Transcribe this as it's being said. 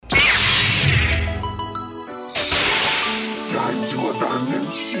Time to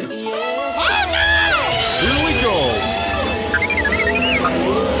abandon ship. Oh no! Here we go.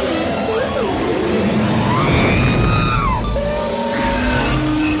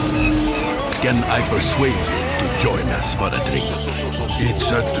 Can I persuade you to join us for a drink? It's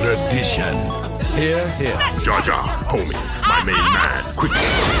a tradition. Here. Jar Jar, homie, my main man, quickly.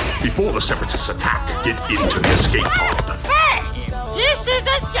 Before the Separatists attack, get into the escape pod. Hey! This is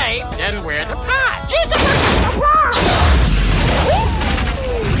escape, then we're the pod.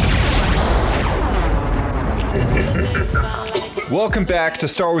 Welcome back to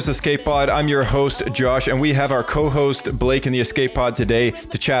Star Wars Escape Pod. I'm your host, Josh, and we have our co-host, Blake, in the Escape Pod today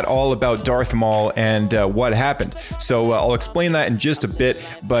to chat all about Darth Maul and what happened. So I'll explain that in just a bit,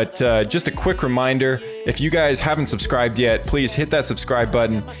 but just a quick reminder, if you guys haven't subscribed yet, please hit that subscribe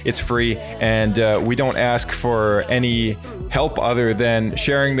button. It's free, and we don't ask for any help other than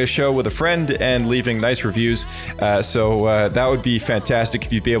sharing this show with a friend and leaving nice reviews. So that would be fantastic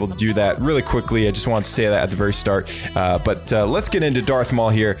if you'd be able to do that really quickly. I just want to say that at the very start. But let's get into Darth Maul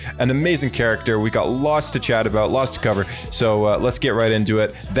here. An amazing character. We got lots to chat about, lots to cover. So let's get right into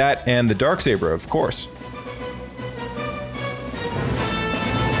it. That and the Darksaber, of course.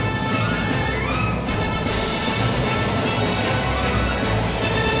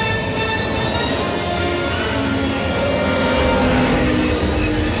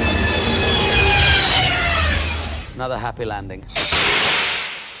 Another happy landing.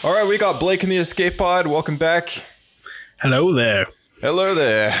 All right, we got Blake in the Escape Pod. Welcome back. Hello there. Hello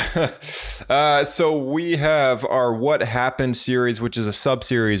there. So we have our What Happened series, which is a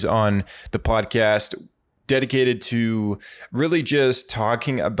sub-series on the podcast dedicated to really just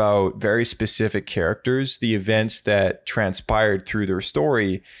talking about very specific characters, the events that transpired through their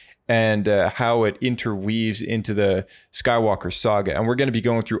story, and how it interweaves into the Skywalker saga. And we're going to be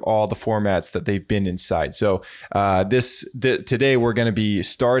going through all the formats that they've been inside. So today we're going to be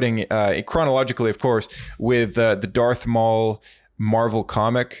starting chronologically, of course, with the Darth Maul Marvel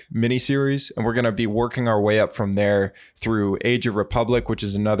comic miniseries. And we're going to be working our way up from there through Age of Republic, which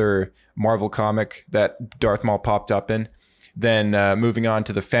is another Marvel comic that Darth Maul popped up in. Then moving on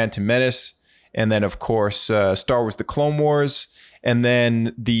to the Phantom Menace. And then, of course, Star Wars The Clone Wars. And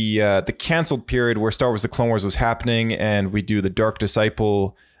then the canceled period where Star Wars The Clone Wars was happening, and we do the Dark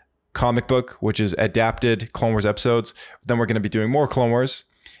Disciple comic book, which is adapted Clone Wars episodes. Then we're going to be doing more Clone Wars,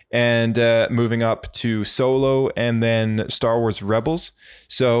 and moving up to Solo, and then Star Wars Rebels.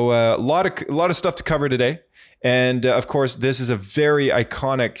 So a lot of stuff to cover today. And of course, this is a very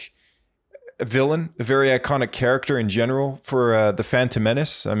iconic villain, a very iconic character in general for the Phantom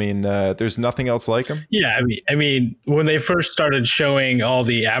Menace. I mean, there's nothing else like him. Yeah, I mean, when they first started showing all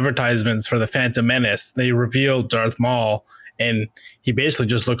the advertisements for the Phantom Menace, they revealed Darth Maul, and he basically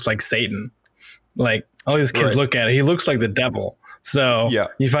just looks like Satan. Like, all these kids look at it, he looks like the devil. So yeah,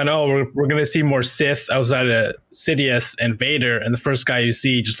 you find, we're going to see more Sith outside of Sidious and Vader, and the first guy you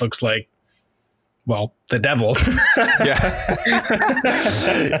see just looks like, well, the devil. Yeah.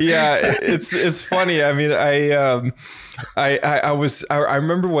 Yeah, it's funny. I mean, I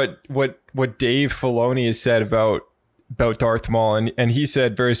remember what Dave Filoni has said about Darth Maul, and he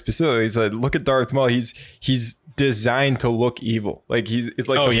said very specifically, he said, look at Darth Maul, he's designed to look evil. Like it's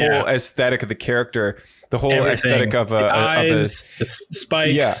like whole aesthetic of the character, the whole aesthetic of the eyes, the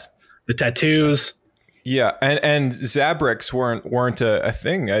spikes, the tattoos. Yeah, and Zabrix weren't a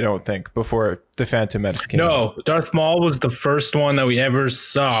thing, I don't think, before the Phantom Menace came out. No, Darth Maul was the first one that we ever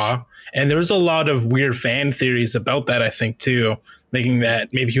saw, and there was a lot of weird fan theories about that, I think, too, thinking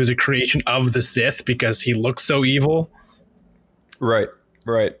that maybe he was a creation of the Sith because he looks so evil. Right.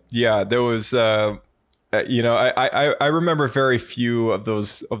 Yeah, there was, I remember very few of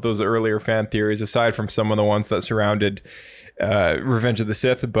those earlier fan theories, aside from some of the ones that surrounded Revenge of the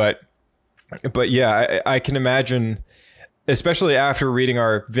Sith, But yeah, I can imagine, especially after reading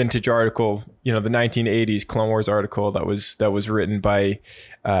our vintage article, the 1980s Clone Wars article that was written by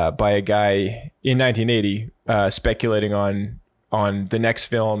a guy in 1980, speculating on the next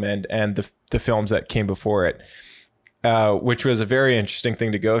film and the films that came before it, which was a very interesting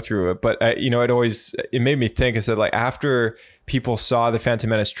thing to go through. But it made me think. I said, like, after people saw the Phantom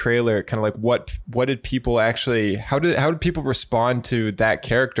Menace trailer, kind of like what did people actually, how did people respond to that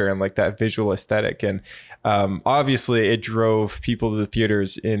character and like that visual aesthetic? And obviously it drove people to the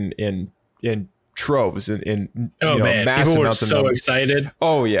theaters in troves in massive people were amounts of so numbers. Excited.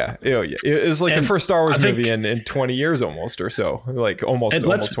 Oh yeah, it was like the first Star Wars movie in 20 years almost, or so, like almost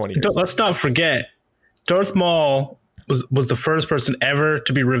 20 years. Let's not forget, Darth Maul was the first person ever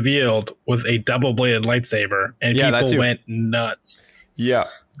to be revealed with a double-bladed lightsaber, and people went nuts. Yeah,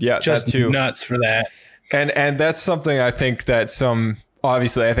 just that too. Nuts for that. And that's something I think that some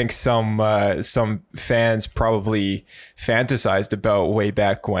fans probably fantasized about way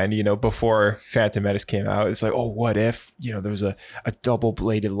back when, before Phantom Menace came out. It's like, oh, what if, there was a double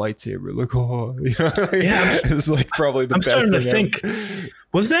bladed lightsaber? Like, oh, Yeah. It's like probably the I'm best starting to thing think,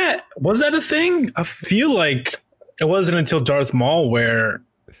 was that a thing? I feel like it wasn't until Darth Maul where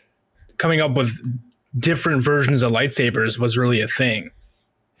coming up with different versions of lightsabers was really a thing.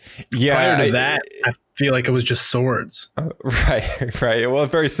 Yeah. Prior to that, I feel like it was just swords. Right. Well,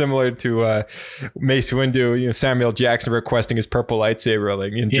 very similar to Mace Windu, Samuel Jackson requesting his purple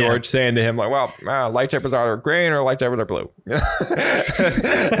lightsaber, and George saying to him, like, well, lightsabers are green or lightsabers are blue.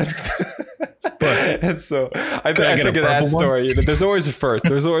 And so I think of that story. There's always a first.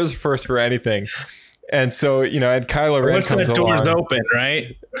 There's always a first for anything. And so, and Kylo Ren comes along. Once that door's open,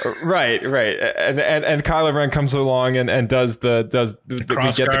 right? Right. And Kylo Ren comes along and does we get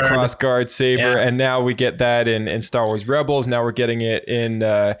the cross guard saber, and now we get that in Star Wars Rebels. Now we're getting it in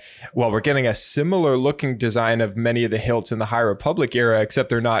we're getting a similar looking design of many of the hilts in the High Republic era, except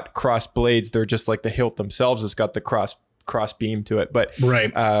they're not cross blades. They're just like the hilt themselves has got the cross beam to it. But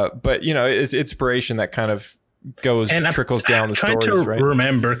it's inspiration that kind of trickles down the stories, right? I'm trying to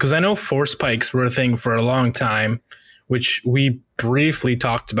remember, because I know force pikes were a thing for a long time, which we briefly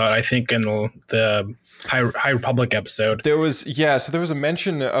talked about, I think, in the High Republic episode. There was a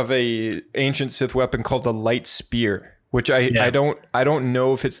mention of a ancient Sith weapon called the light spear, which I don't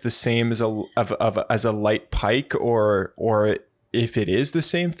know if it's the same as a light pike or if it is the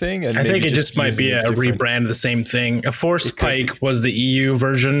same thing. And I think it just might be a rebrand of the same thing. A force pike was the EU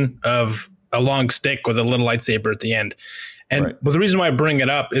version of a long stick with a little lightsaber at the end. But the reason why I bring it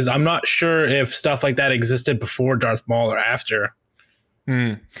up is I'm not sure if stuff like that existed before Darth Maul or after.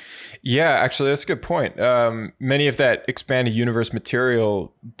 Yeah, actually, that's a good point. Many of that expanded universe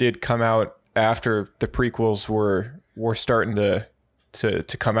material did come out after the prequels were starting to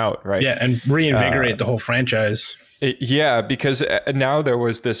come out, right? Yeah, and reinvigorate the whole franchise. Because now there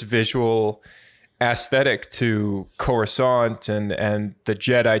was this visual aesthetic to Coruscant and the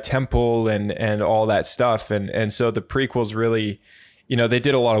Jedi Temple and all that stuff, and so the prequels really, they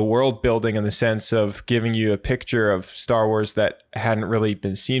did a lot of world building in the sense of giving you a picture of Star Wars that hadn't really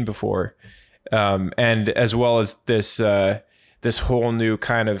been seen before, and as well as this whole new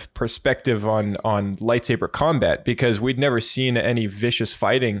kind of perspective on lightsaber combat, because we'd never seen any vicious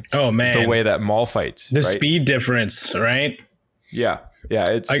fighting. Oh man, the way that Maul fights, the speed difference, right? Yeah,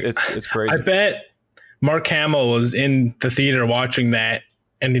 it's crazy. I bet Mark Hamill was in the theater watching that,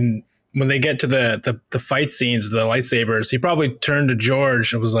 and when they get to the fight scenes, the lightsabers, he probably turned to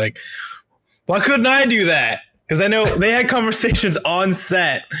George and was like, "Why couldn't I do that?" Because I know they had conversations on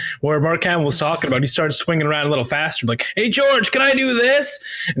set where Mark Hamill was talking about, he started swinging around a little faster, like, "Hey George, can I do this?"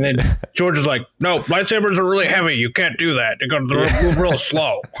 And then George was like, "No, lightsabers are really heavy. You can't do that. They're real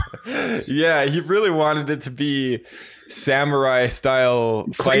slow." Yeah, he really wanted it to be samurai style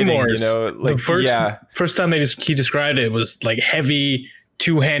fighting, the first time he described it was like heavy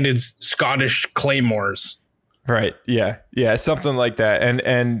two-handed Scottish claymores. Right. Yeah. Something like that.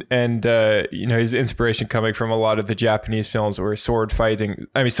 And his inspiration coming from a lot of the Japanese films where sword fighting,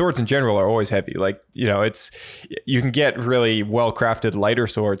 swords in general are always heavy. Like, you can get really well-crafted lighter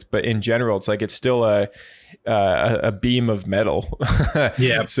swords, but in general, it's like, it's still a beam of metal.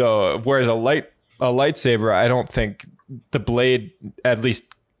 Yeah. So whereas a lightsaber, I don't think the blade, at least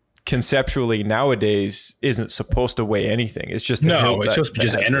conceptually nowadays, isn't supposed to weigh anying. It's just it's supposed to be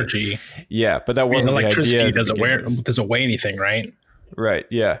just energy. Yeah, but that wasn't electricity. The idea doesn't weigh anything, right? Right.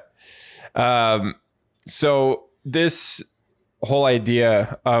 Yeah. So this whole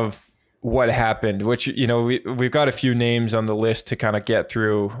idea of what happened, which we've got a few names on the list to kind of get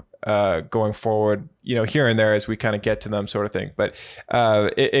through going forward, here and there as we kind of get to them, sort of thing. But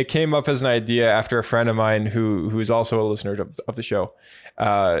it came up as an idea after a friend of mine who's also a listener of the show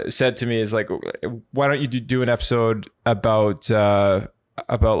said to me, is like, why don't you do an episode about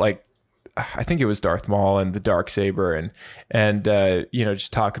like, I think it was Darth Maul and the Darksaber and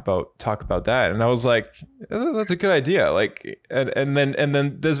just talk about that. And I was like, oh, that's a good idea. Like, and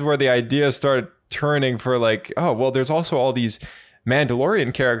then this is where the idea started turning for like, oh, well, there's also all these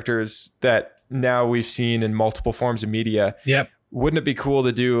Mandalorian characters that now we've seen in multiple forms of media. Yep. Wouldn't it be cool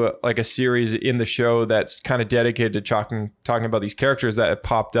to do like a series in the show that's kind of dedicated to talking about these characters that have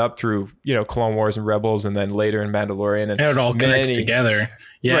popped up through, Clone Wars and Rebels, and then later in Mandalorian, and it all connects together.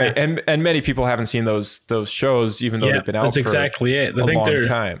 Yeah. Right. And many people haven't seen those shows, even though they've been out that's exactly it. a long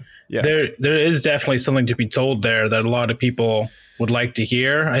time. Yeah. There is definitely something to be told there that a lot of people would like to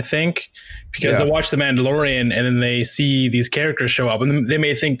hear, I think, because they'll watch The Mandalorian and then they see these characters show up and they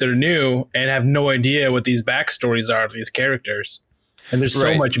may think they're new and have no idea what these backstories are of these characters. And there's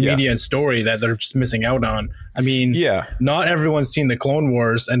so much media and story that they're just missing out on. I mean, not everyone's seen the Clone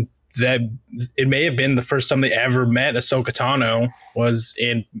Wars, and that it may have been the first time they ever met Ahsoka Tano was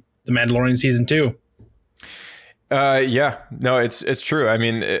in The Mandalorian season 2. No, it's true. I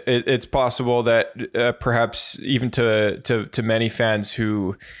mean, it's possible that perhaps even to many fans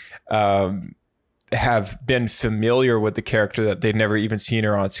who have been familiar with the character, that they've never even seen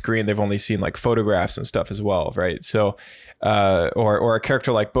her on screen. They've only seen like photographs and stuff as well, right? So, or a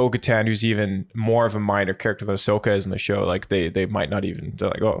character like Bo-Katan, who's even more of a minor character than Ahsoka is in the show. Like they might not even, they're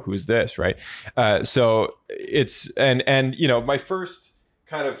like, oh, who's this, right? So it's and you know, my first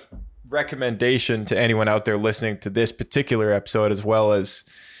kind of recommendation to anyone out there listening to this particular episode, as well as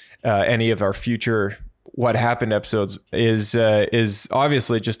any of our future What Happened episodes, is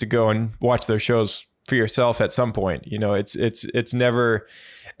obviously just to go and watch those shows for yourself at some point. You know, it's never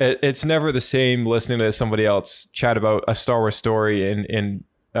the same listening to somebody else chat about a Star Wars story in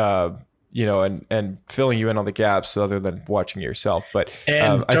you know, and filling you in on the gaps other than watching it yourself. But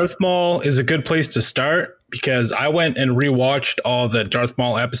Darth Maul is a good place to start, because I went and rewatched all the Darth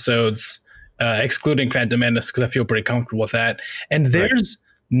Maul episodes, excluding Phantom Menace, because I feel pretty comfortable with that. And there's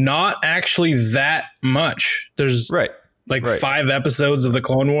not actually that much. There's 5 episodes of the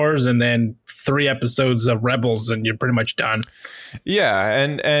Clone Wars and then 3 episodes of Rebels, and you're pretty much done. Yeah,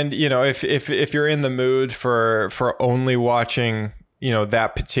 and you know, if you're in the mood for only watching, you know,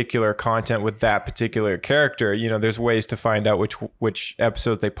 that particular content with that particular character, you know, there's ways to find out which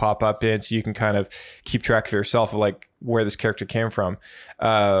episodes they pop up in, so you can kind of keep track of yourself of like where this character came from.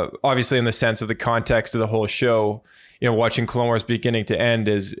 Obviously, in the sense of the context of the whole show, you know, watching Clone Wars beginning to end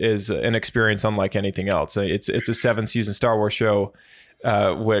is an experience unlike anything else. It's a 7-season Star Wars show,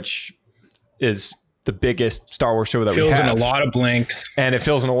 which is the biggest Star Wars show that we have. Fills in a lot of blanks. And it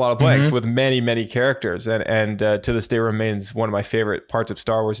fills in a lot of blanks with many, many characters. And to this day remains one of my favorite parts of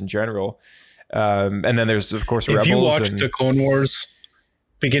Star Wars in general. And then there's, of course, Rebels. If you watch the Clone Wars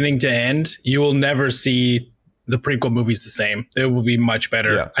beginning to end, you will never see the prequel movies the same. It will be much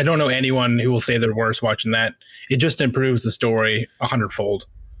better. Yeah. I don't know anyone who will say they're worse watching that. It just improves the story 100-fold.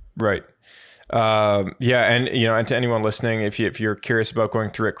 Right. And you know, and to anyone listening, if you're curious about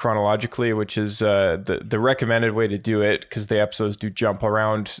going through it chronologically, which is the recommended way to do it, because the episodes do jump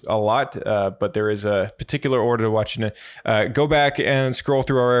around a lot, but there is a particular order to watching it. Go back and scroll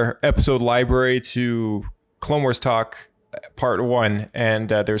through our episode library to Clone Wars Talk Part 1, and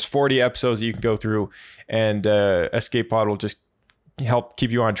there's 40 episodes that you can go through, and Escape Pod will just help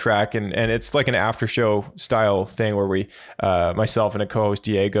keep you on track, and it's like an after show style thing where we myself and a co-host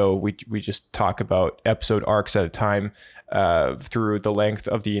Diego, we just talk about episode arcs at a time through the length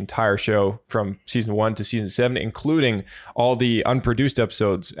of the entire show from season 1 to season 7, including all the unproduced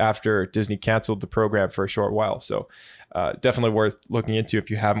episodes after Disney canceled the program for a short while. So definitely worth looking into if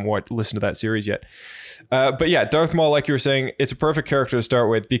you haven't listened to that series yet. But yeah, Darth Maul, like you were saying, it's a perfect character to start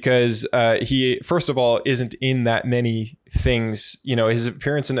with, because he, first of all, isn't in that many things. You know, his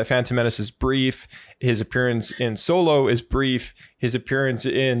appearance in The Phantom Menace is brief. His appearance in Solo is brief. His appearance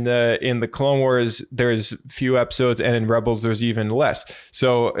in the Clone Wars, there's few episodes, and in Rebels, there's even less.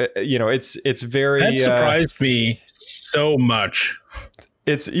 So, you know, it's very... That surprised me so much.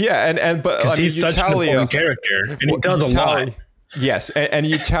 It's, but I mean, he's such an important character, and he does a lot. Yes, and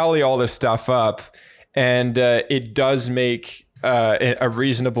you tally all this stuff up, and it does make a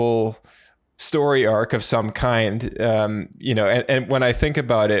reasonable story arc of some kind. You know, and when I think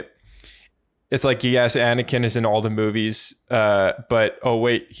about it, it's like, yes, Anakin is in all the movies, but oh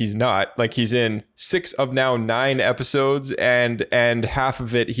wait, he's not. Like, he's in 6 of now 9 episodes, and half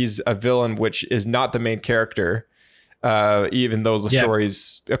of it he's a villain, which is not the main character, even though the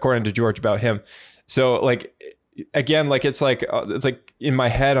stories, according to George, about him. So like, again, like it's like in my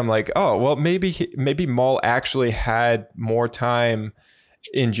head, I'm like, oh well, maybe Maul actually had more time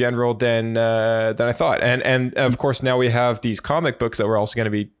in general than I thought, and of course now we have these comic books that we're also going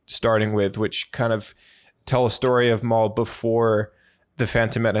to be starting with, which kind of tell a story of Maul before the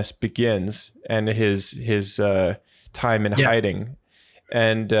Phantom Menace begins and his time in hiding,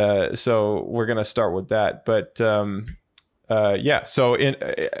 and so we're going to start with that, but. So in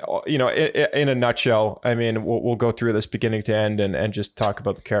a nutshell, I mean, we'll go through this beginning to end and just talk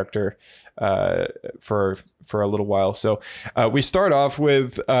about the character for a little while. So we start off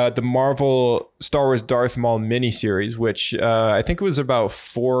with the Marvel Star Wars Darth Maul miniseries, which I think it was about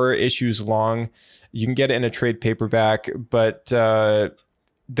 4 issues long. You can get it in a trade paperback, but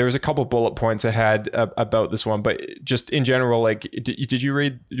there's a couple bullet points I had about this one, but just in general, like, did you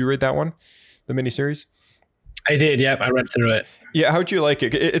read that one, the miniseries? I did. Yep, I read through it. Yeah, how'd you like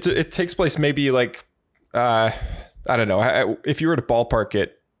it? It takes place maybe like I don't know, if you were to ballpark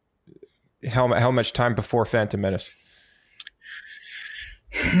it, how much time before Phantom Menace?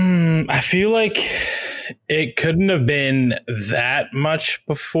 I feel like it couldn't have been that much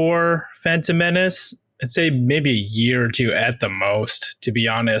before Phantom Menace. I'd say maybe a year or two at the most, to be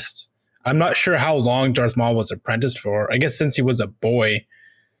honest. I'm not sure how long Darth Maul was apprenticed for. I guess since he was a boy.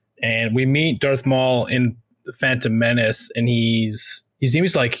 And we meet Darth Maul in the Phantom Menace, and he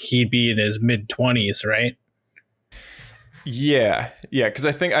seems like he'd be in his mid-20s, right? Yeah, because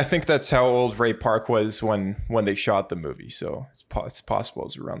I think that's how old Ray Park was when they shot the movie, so it's possible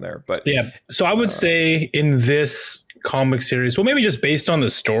it's around there. But yeah, so I would say in this comic series, well, maybe just based on the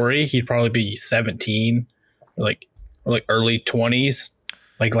story, he'd probably be 17, or like early 20s,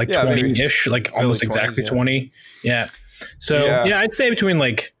 like 20-ish, like almost exactly 20. Yeah. So yeah, I'd say between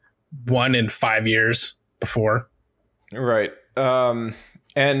like 1 and 5 years before. Right.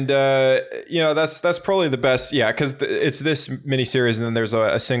 And that's probably the best, because it's this miniseries, and then there's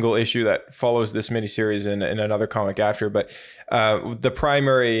a single issue that follows this miniseries in another comic after. But the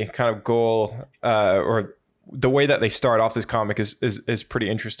primary kind of goal, or the way that they start off this comic is pretty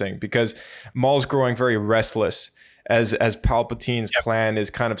interesting, because Maul's growing very restless as Palpatine's plan is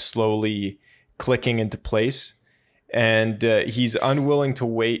kind of slowly clicking into place. And he's unwilling to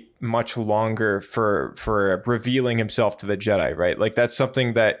wait much longer for revealing himself to the Jedi, right? Like, that's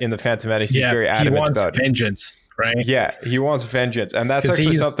something that in the Phantom Menace he's very adamant about. He wants vengeance, right? Yeah, he wants vengeance, and that's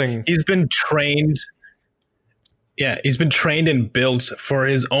actually something he's been trained. Yeah, he's been trained and built for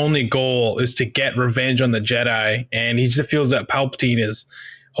his only goal is to get revenge on the Jedi, and he just feels that Palpatine is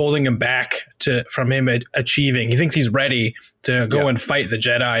holding him back from him achieving. He thinks he's ready to go and fight the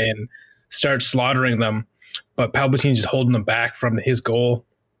Jedi and start slaughtering them. But Palpatine's just holding him back from his goal.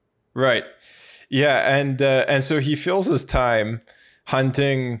 Right. Yeah, and so he fills his time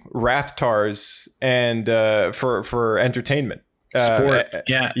hunting Rathtars and for entertainment. Sport.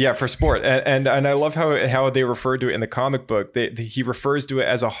 Yeah, for sport. And I love how they refer to it in the comic book. He refers to it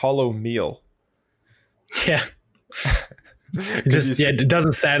as a hollow meal. Yeah. It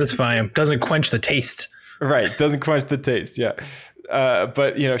doesn't satisfy him. Doesn't quench the taste. Right. Doesn't quench the taste. Yeah.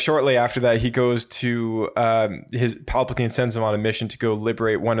 But shortly after that, he goes to his Palpatine sends him on a mission to go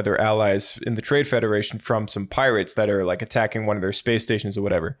liberate one of their allies in the Trade Federation from some pirates that are like attacking one of their space stations or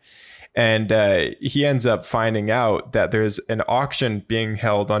whatever. And he ends up finding out that there's an auction being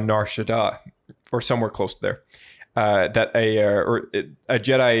held on Nar Shaddaa, or somewhere close to there, that a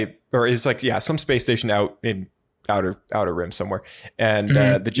Jedi, or is like some space station out in outer rim somewhere, and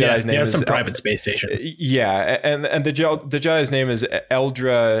the Jedi's name is some private space station. And the Jedi's name is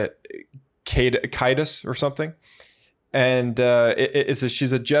Eldra Kaitis or something, and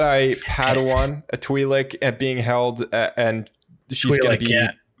she's a Jedi Padawan, a Twi'lek, and being held, and she's going to be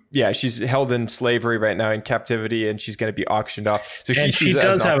she's held in slavery right now, in captivity, and she's going to be auctioned off. So she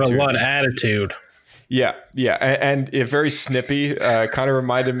does have a lot of attitude. Yeah, and it very snippy, kind of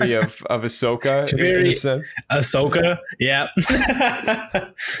reminded me of Ahsoka in a sense. Ahsoka, yeah.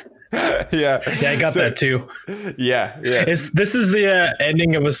 Yeah, I got that too. Yeah. This is the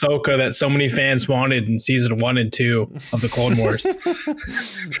ending of Ahsoka that so many fans wanted in season 1 and 2 of the Clone Wars.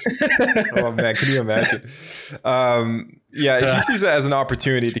 Oh man, can you imagine? He sees it as an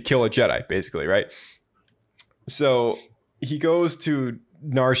opportunity to kill a Jedi, basically, right? So he goes to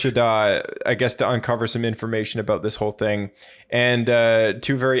Nar Shaddaa, I guess, to uncover some information about this whole thing, and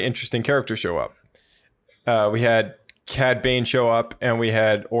 2 very interesting characters show up. We had Cad Bane show up, and we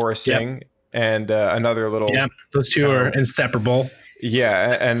had Aurra Sing, and another little. Yeah, those 2 are inseparable.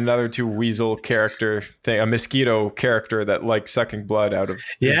 Yeah, and another 2 weasel character thing, a mosquito character that likes sucking blood out of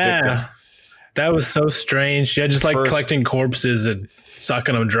his victims. That was so strange. Yeah, just like collecting corpses and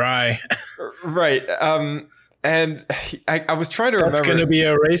sucking them dry. Right. And I was trying to remember. That's going to be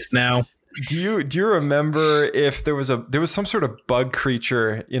a race now. Do you remember if there was some sort of bug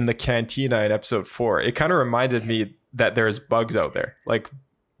creature in the cantina in episode 4? It kind of reminded me that there's bugs out there, like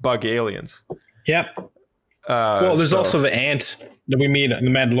bug aliens. Yep. Well, there's also the ant that we meet in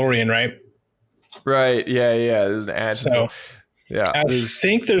The Mandalorian, right? Right. Yeah. There's the ant. So yeah, I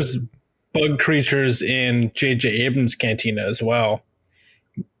think there's bug creatures in J.J. Abrams' cantina as well.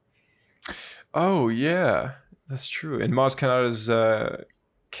 Oh yeah. That's true. In Maz Kanata's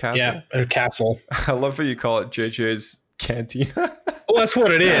castle. Yeah, or castle. I love how you call it JJ's Cantina. Well, that's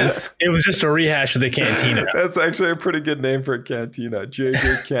what it is. It was just a rehash of the Cantina. That's actually a pretty good name for a cantina.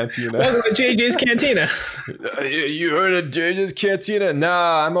 JJ's Cantina. Welcome to JJ's Cantina. You heard of JJ's Cantina?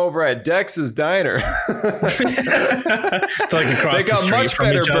 Nah, I'm over at Dex's Diner. It's like across They got the street much from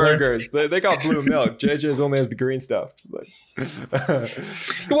better each other. burgers. They got blue milk. JJ's only has the green stuff. But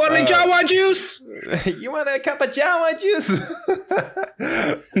You want any Jawa juice? you want a cup of Jawa juice?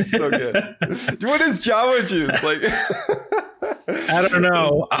 So good. What is Jawa juice? Like, I don't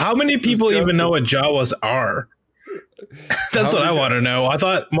know. How many people Disgusting. even know what Jawas are? That's what I want to know. I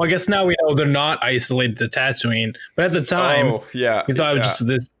thought, well, I guess now we know they're not isolated to Tatooine, but at the time, oh yeah, we thought it was yeah. just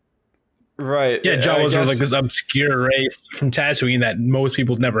this. Right. Yeah, I Jawas were like guess- this obscure race from Tatooine that most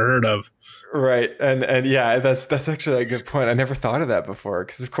people never heard of. Right, and yeah, that's actually a good point. I never thought of that before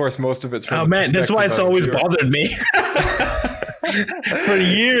because, of course, most of it's from. Oh the man, that's why it's perspective of always viewer. bothered me for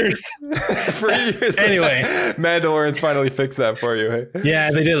years. For years. Anyway. Mandalorian's finally fixed that for you. Hey? Yeah,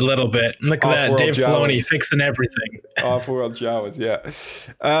 they did a little bit. Look at that, Off-world Dave Filoni Jawas. fixing everything. Off-world Jawas, yeah.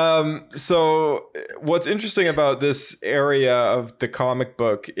 So what's interesting about this area of the comic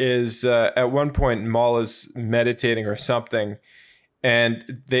book is at one point Maul is meditating or something,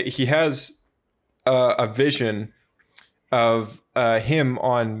 and he has a vision of him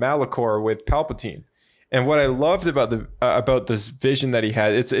on Malachor with Palpatine. And what I loved about this vision that he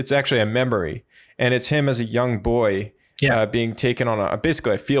had, it's actually a memory, and it's him as a young boy. Yeah. Being taken on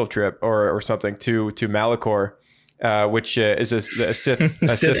basically a field trip or something to Malachor, which is a Sith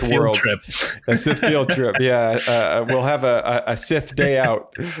Sith field world trip. a Sith field trip. Yeah, we'll have a Sith day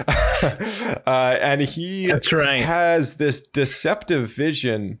out, and he That's right. has this deceptive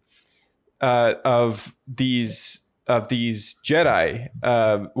vision of these Jedi,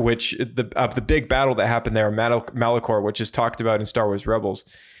 which of the big battle that happened there, Malachor, which is talked about in Star Wars Rebels.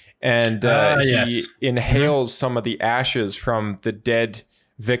 And he yes. inhales some of the ashes from the dead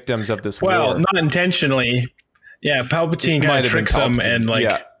victims of this Well, war. not intentionally. Yeah, Palpatine It might kind have of been tricks him Palpatine. and like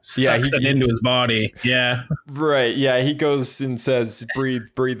Yeah. sucks it into his body. Yeah. Right. Yeah. He goes and says,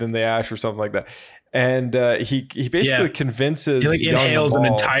 breathe in the ash or something like that. And he basically convinces He like young inhales an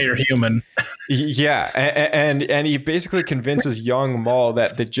Maul- entire human. Yeah. And he basically convinces young Maul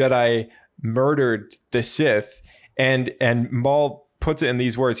that the Jedi murdered the Sith. And Maul puts it in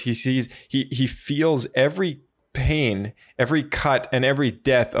these words. He feels every pain, every cut, and every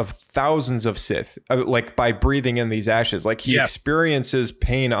death of thousands of Sith, like by breathing in these ashes. Like he experiences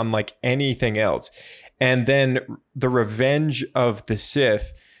pain unlike anything else. And then the revenge of the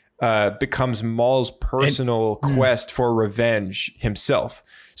Sith becomes Maul's personal quest for revenge himself.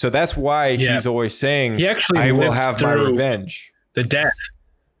 So that's why he's always saying, He actually I will lives have my through revenge. The death.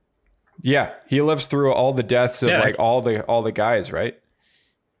 Yeah, he lives through all the deaths of like all the guys, right?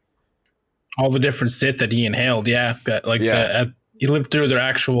 All the different Sith that he inhaled. Yeah. Like he lived through their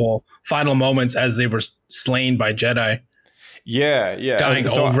actual final moments as they were slain by Jedi. Yeah, yeah. Dying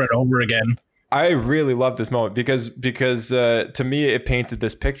So over and over again. I really love this moment because to me it painted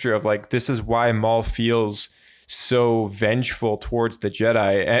this picture of like this is why Maul feels so vengeful towards the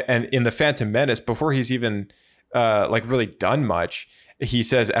Jedi, and in the Phantom Menace before he's even like really done much, he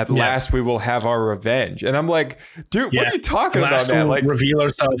says, "At last we will have our revenge," and I'm like, dude, what are you talking about, man? We'll Like, reveal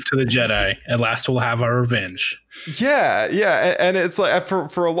ourselves to the Jedi. At last we'll have our revenge. yeah, and it's like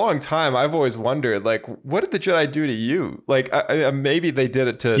for a long time I've always wondered, like, what did the Jedi do to you? Like, maybe they did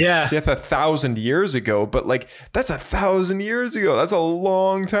it to Sith 1,000 years ago, but like that's 1,000 years ago. That's a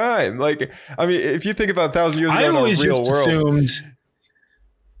long time. Like, I mean, if you think about 1,000 years ago in a real world, assumed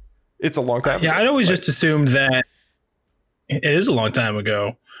it's a long time ago. Yeah, I always just assumed that it is a long time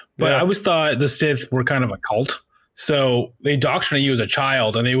ago, but I always thought the Sith were kind of a cult. So they indoctrinate you as a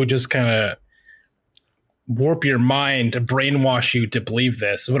child, and they would just kind of warp your mind to brainwash you to believe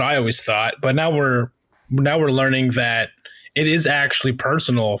this. Is what I always thought. But now we're learning that it is actually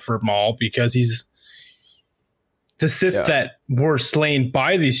personal for Maul because he's the Sith that were slain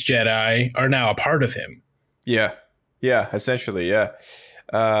by these Jedi are now a part of him. Yeah, essentially, yeah.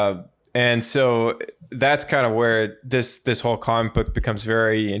 And so that's kind of where this whole comic book becomes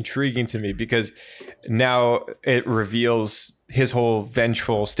very intriguing to me, because now it reveals his whole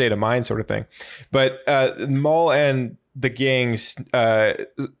vengeful state of mind sort of thing. But Maul and the gangs,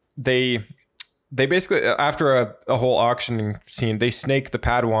 they basically, after a whole auctioning scene, they snake the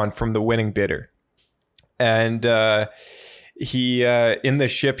Padawan from the winning bidder. And he in the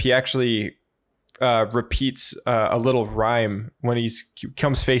ship, he actually repeats a little rhyme when he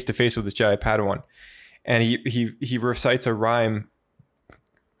comes face to face with his Jedi Padawan, and he recites a rhyme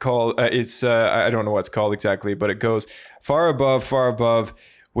called it's I don't know what it's called exactly, but it goes, far above,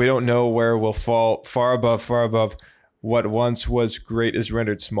 we don't know where we'll fall, far above, What once was great is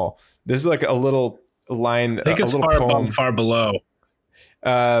rendered small. This is like a little line. I think it's a little far poem. above, far below.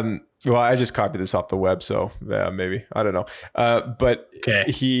 Well, I just copied this off the web, so yeah, maybe I don't know. But Okay.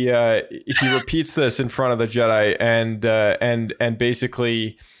 he repeats this in front of the Jedi, and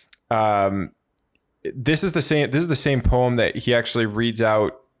basically, this is the same poem that he actually reads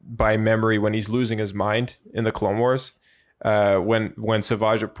out by memory when he's losing his mind in the Clone Wars. When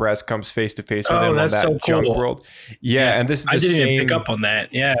Savage Opress comes face to face with him on that so junk cool. world. Yeah, and this is the I didn't same. even pick up on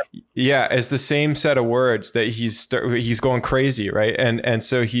that. Yeah. Yeah, it's the same set of words that he's going crazy, right? And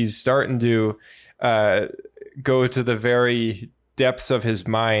so he's starting to go to the very depths of his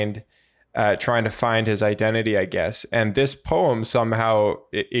mind, trying to find his identity, I guess. And this poem somehow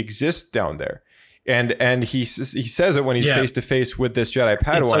exists down there, and he says it when he's face to face with this Jedi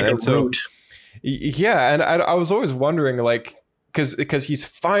Padawan. It's like and a so, root. yeah, and I was always wondering, like, because he's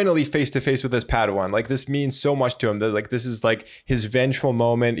finally face to face with this Padawan. Like, this means so much to him that, like, this is like his vengeful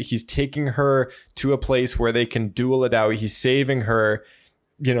moment. He's taking her to a place where they can duel it out. He's saving her,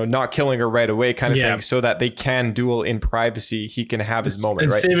 not killing her right away, kind of thing, so that they can duel in privacy. He can have his moment,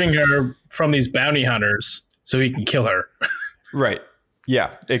 and right? saving her from these bounty hunters so he can kill her. Right.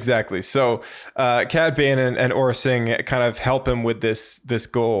 Yeah, exactly. So Cad Bane and Aurra Sing kind of help him with this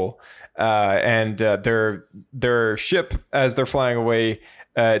goal. And their ship, as they're flying away,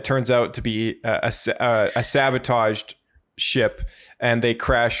 turns out to be a sabotaged ship, and they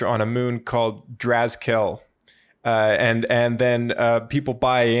crash on a moon called Drazkel. And then people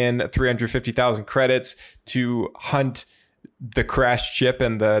buy in 350,000 credits to hunt the crashed ship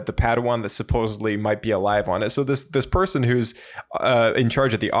and the Padawan that supposedly might be alive on it. So this person who's in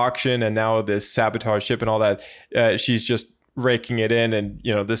charge of the auction and now this sabotage ship and all that, she's just raking it in, and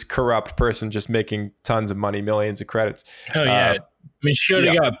this corrupt person just making tons of money, millions of credits. Oh yeah, I mean, she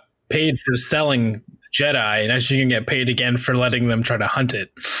already got paid for selling Jedi, and now she can get paid again for letting them try to hunt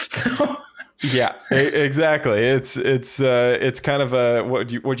it. So yeah, exactly. It's kind of a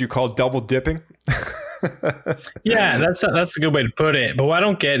what you call double dipping. Yeah, that's a good way to put it. But what I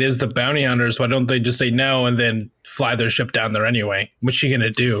don't get is the bounty hunters. Why don't they just say no and then fly their ship down there anyway? What's she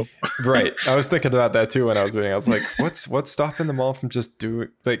gonna do? Right. I was thinking about that too when I was reading. I was like, what's stopping them all from just going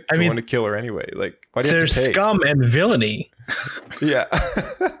to kill her anyway? Like, why do you have to pay? There's scum and villainy. Yeah.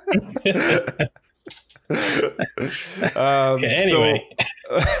 Okay, anyway.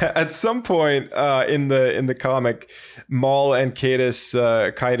 So at some point in the comic, Maul and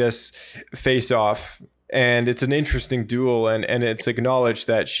Kaitis face off, and it's an interesting duel, and it's acknowledged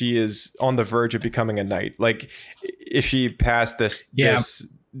that she is on the verge of becoming a knight. Like, if she passed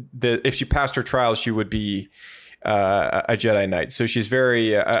if she passed her trials, she would be a Jedi Knight. So she's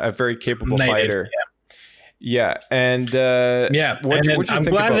a very capable fighter. Yeah, and I'm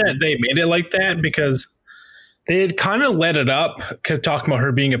glad that they made it like that, because they had kind of let it up, kept talking about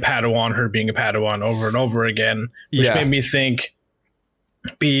her being a Padawan over and over again, which made me think,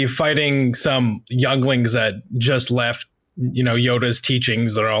 be fighting some younglings that just left, Yoda's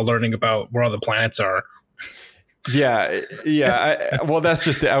teachings. They're all learning about where all the planets are. Yeah. Well, that's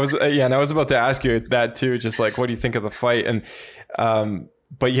just it. I was about to ask you that too. Just like, what do you think of the fight? And,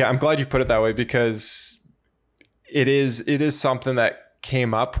 but yeah, I'm glad you put it that way, because it is something that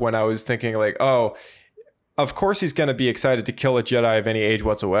came up when I was thinking, like, oh, of course he's going to be excited to kill a Jedi of any age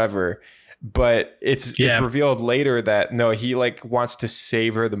whatsoever. But it's revealed later that no, he like wants to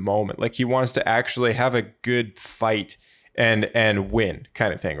savor the moment. Like, he wants to actually have a good fight and win,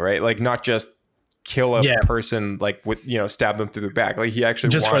 kind of thing, right? Like, not just kill a person, like, with, stab them through the back. Like, he actually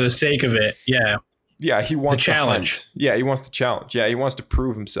just wants, for the sake of it. Yeah, he wants the challenge. To hunt. Yeah, he wants the challenge. Yeah, he wants to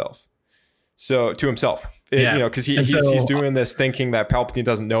prove himself. So to himself. Because he's doing this thinking that Palpatine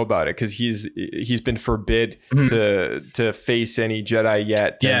doesn't know about it, because he's been forbid to face any Jedi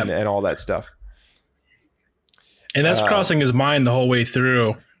yet, and all that stuff. And that's crossing his mind the whole way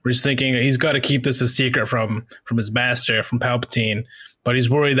through. We're just thinking he's got to keep this a secret from his master, from Palpatine, but he's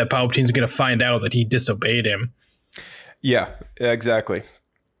worried that Palpatine's going to find out that he disobeyed him. Yeah, exactly.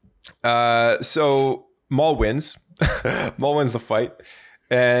 So Maul wins. Maul wins the fight.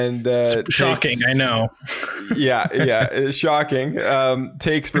 And shocking, I know. It's shocking.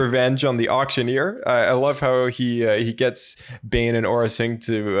 Takes revenge on the auctioneer. I love how he gets Bane and Aurra Sing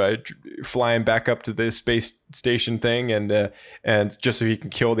to fly him back up to the space station thing, and just so he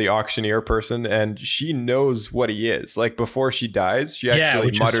can kill the auctioneer person. And she knows what he is. Like, before she dies, she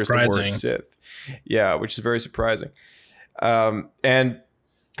actually mutters the word Sith. Yeah, which is very surprising. And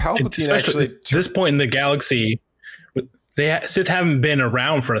Palpatine actually, at this point in the galaxy, Sith haven't been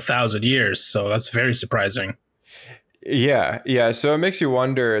around for 1,000 years, so that's very surprising. Yeah. So it makes you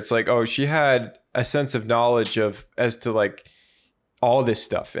wonder. It's like, oh, she had a sense of knowledge of as to like all this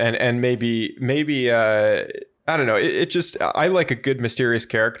stuff, and maybe I don't know. It just, I like a good mysterious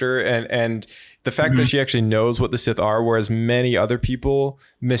character, and the fact that she actually knows what the Sith are, whereas many other people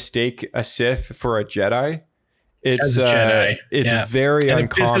mistake a Sith for a Jedi. It's very and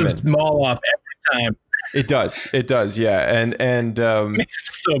uncommon. It pisses Maul off every time. It does, yeah, and Makes me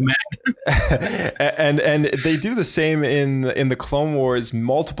so mad. and they do the same in the Clone Wars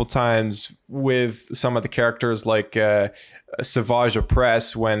multiple times with some of the characters like Savage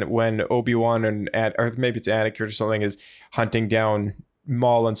Opress when Obi-Wan or maybe it's Anakin or something is hunting down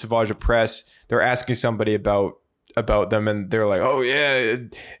Maul and Savage Opress. They're asking somebody about them, and they're like, oh yeah,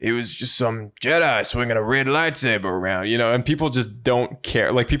 it was just some Jedi swinging a red lightsaber around, and people just don't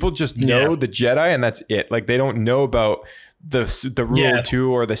care. Like, people just know the Jedi, and that's it. Like, they don't know about the Rule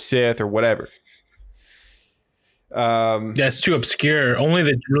 2 or the Sith or whatever. That's too obscure. Only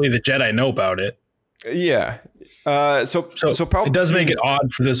the Jedi know about it. Yeah. So Palpatine, it does make it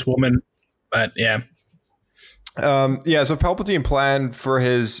odd for this woman, but yeah. So Palpatine planned for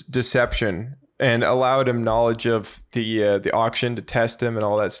his deception and allowed him knowledge of the auction to test him and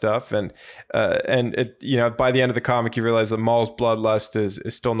all that stuff. And it, by the end of the comic, you realize that Maul's bloodlust is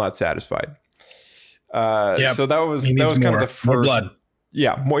still not satisfied. So that was kind of the first. More blood.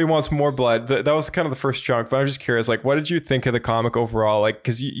 Yeah, he wants more blood. That was kind of the first chunk. But I'm just curious, like, what did you think of the comic overall? Like,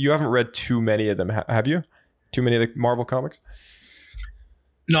 because you haven't read too many of them, have you? Too many of the Marvel comics?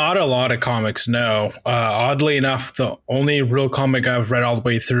 Not a lot of comics, no. Oddly enough, the only real comic I've read all the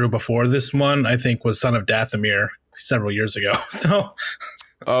way through before this one, I think, was Son of Dathomir several years ago. So,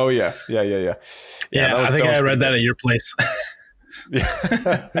 oh yeah. Yeah, I think I read that at your place.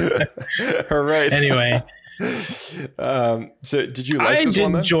 Yeah. All right. Anyway, so did you like this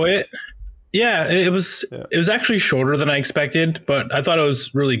one? I did enjoy it. Yeah, it was actually shorter than I expected, but I thought it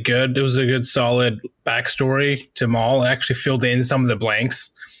was really good. It was a good, solid backstory to Maul. It actually filled in some of the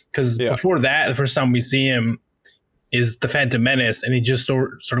blanks, because before that, the first time we see him is the Phantom Menace, and he just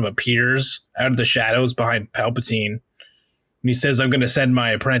sort of appears out of the shadows behind Palpatine, and he says, "I'm going to send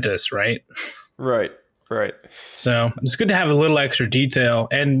my apprentice," right? Right. So it's good to have a little extra detail,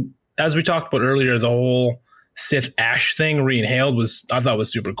 and as we talked about earlier, the whole Sith ash thing re-inhaled I thought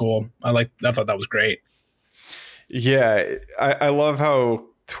was super cool. I thought that was great. Yeah, I love how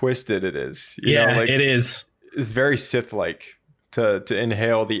twisted it is. It is. It's very Sith-like to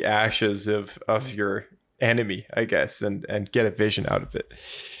inhale the ashes of your enemy, I guess, and get a vision out of it.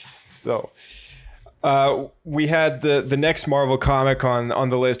 So we had the next Marvel comic on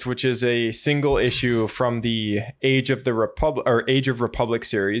the list, which is a single issue from the Age of Republic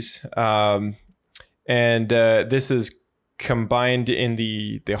series. And this is combined in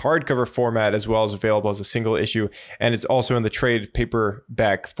the hardcover format as well as available as a single issue, and it's also in the trade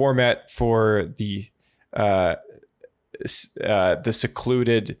paperback format for the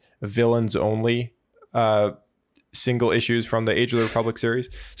secluded villains only single issues from the Age of the Republic series.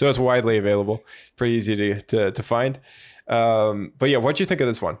 So it's widely available, pretty easy to find. But yeah, what do you think of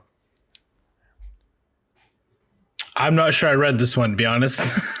this one? I'm not sure I read this one, to be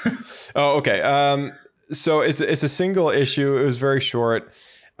honest. Oh, okay. So it's a single issue. It was very short.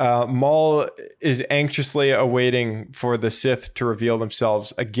 Maul is anxiously awaiting for the Sith to reveal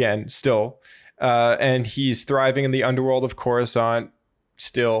themselves again, still. And he's thriving in the underworld of Coruscant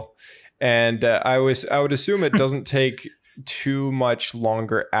still. And I would assume it doesn't take too much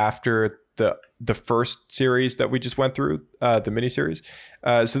longer after the first series that we just went through, the miniseries.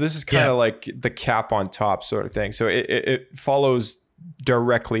 So this is kind of like the cap on top sort of thing. So it follows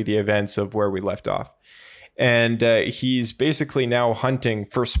directly the events of where we left off. And he's basically now hunting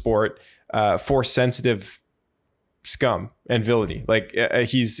for sport, for sensitive scum and villainy. Like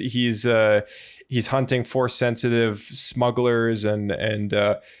he's hunting for sensitive smugglers and any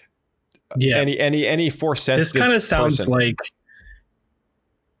force sensitive. This kind of sounds like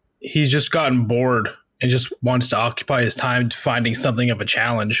he's just gotten bored and just wants to occupy his time finding something of a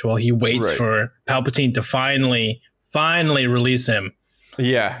challenge while he waits for Palpatine to finally release him.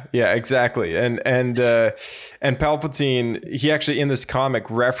 Yeah, exactly. And Palpatine, he actually in this comic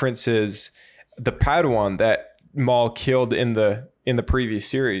references the Padawan that Maul killed in the previous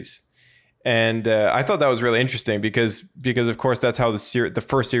series. And I thought that was really interesting because of course that's how the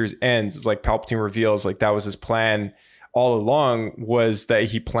first series ends. It's like Palpatine reveals like that was his plan all along, was that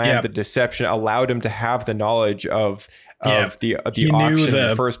he planned the deception, allowed him to have the knowledge of the auction in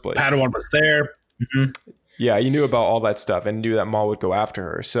the first place. Padawan was there. Mm-hmm. Yeah, he knew about all that stuff and knew that Maul would go after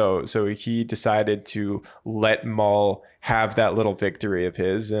her. So he decided to let Maul have that little victory of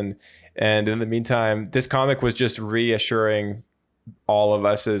his. And in the meantime, this comic was just reassuring all of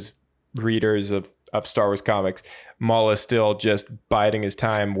us as readers of Star Wars comics, Maul is still just biding his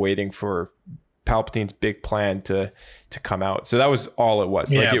time, waiting for Palpatine's big plan to come out. So that was all it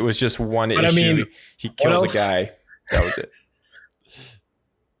was. Like, it was just one issue. I mean, he kills a guy. That was it.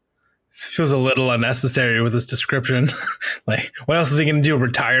 Feels a little unnecessary with this description. Like, what else is he going to do?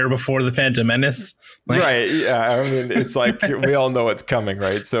 Retire before the Phantom Menace? Like, right. Yeah. I mean, it's like we all know it's coming,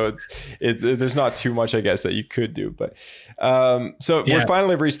 right? So there's not too much, I guess, that you could do. But we're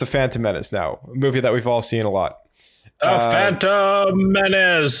finally reached the Phantom Menace now, a movie that we've all seen a lot. Phantom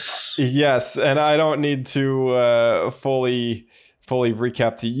Menace. Yes, and I don't need to fully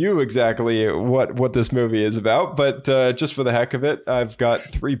recap to you exactly what this movie is about, but just for the heck of it, I've got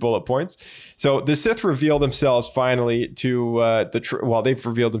 3 bullet points. So the Sith reveal themselves finally to they've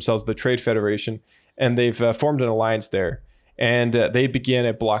revealed themselves to the Trade Federation, and they've formed an alliance there. And they begin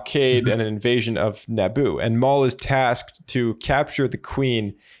a blockade and an invasion of Naboo. And Maul is tasked to capture the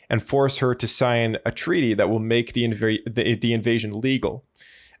Queen and force her to sign a treaty that will make the invasion legal.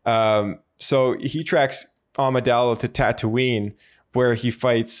 So he tracks Amidala to Tatooine, where he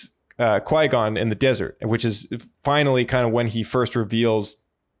fights Qui-Gon in the desert, which is finally kind of when he first reveals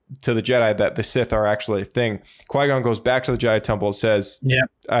to the Jedi that the Sith are actually a thing. Qui-Gon goes back to the Jedi Temple and says,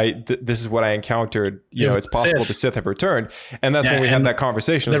 this is what I encountered. You know, it's possible the Sith have returned. And that's when we have that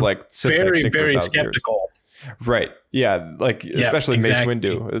conversation. It's like, Sith very, very skeptical. Years. Right. Yeah. Like, especially Mace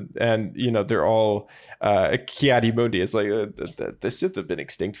Windu. And, you know, they're all Ki-Adi-Mundi. It's like the Sith have been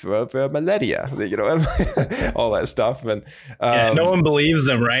extinct for millennia, you know, all that stuff. And no one believes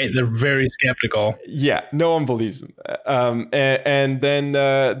them, right? They're very skeptical. Yeah. No one believes them. And then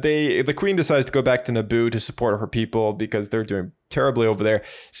the Queen decides to go back to Naboo to support her people because they're doing terribly over there.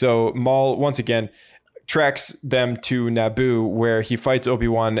 So Maul, once again, tracks them to Naboo, where he fights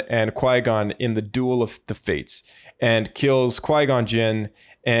Obi-Wan and Qui-Gon in the Duel of the Fates and kills Qui-Gon Jinn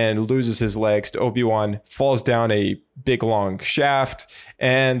and loses his legs to Obi-Wan, falls down a big long shaft,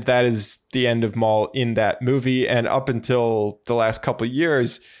 and that is the end of Maul in that movie. And up until the last couple of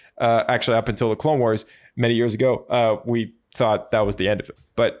years, actually up until the Clone Wars many years ago, we thought that was the end of it.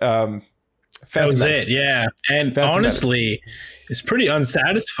 But that was it, yeah. And honestly, it's pretty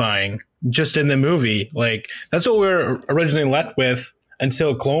unsatisfying just in the movie. Like, that's what we were originally left with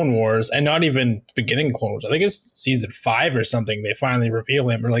until Clone Wars, and not even beginning Clone Wars. I think it's season 5 or something. They finally reveal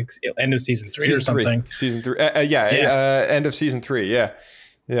him, or like end of season 3 or something. Season 3. End of season 3. Yeah.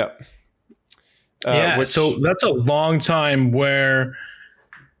 So that's a long time where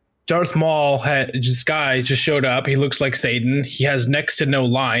Darth Maul just showed up. He looks like Satan. He has next to no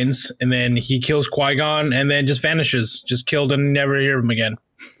lines, and then he kills Qui-Gon and then just vanishes, just killed, and never hear him again.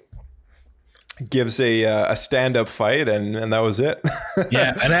 Gives a stand-up fight, and that was it.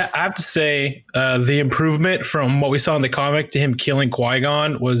 Yeah, and I have to say, the improvement from what we saw in the comic to him killing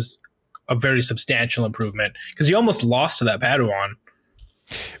Qui-Gon was a very substantial improvement, because he almost lost to that Padawan.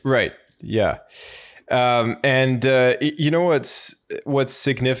 Right. Yeah. And you know what's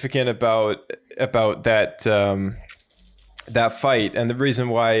significant about that that fight, and the reason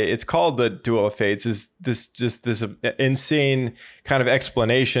why it's called the Duel of Fates, is this insane kind of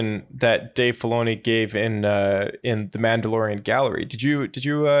explanation that Dave Filoni gave in the Mandalorian Gallery. Did you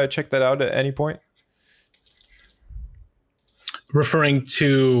check that out at any point? Referring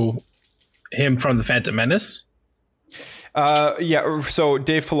to him from the Phantom Menace? Yeah. So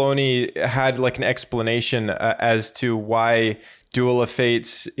Dave Filoni had like an explanation as to why Duel of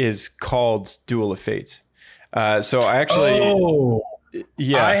Fates is called Duel of Fates. So I actually,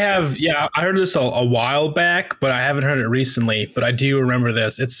 I heard this a while back, but I haven't heard it recently. But I do remember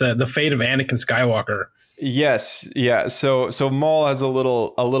this. It's the fate of Anakin Skywalker. Yes, yeah. So Maul has a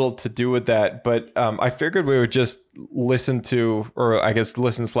little to do with that, but I figured we would just listen to, or I guess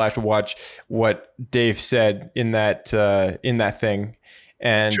listen/watch what Dave said in that thing,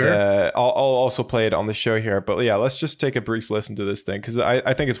 and sure. I'll also play it on the show here. But yeah, let's just take a brief listen to this thing, because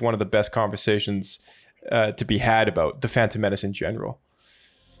I think it's one of the best conversations to be had about the Phantom Menace in general.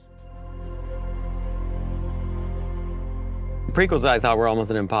 Prequels, I thought, were almost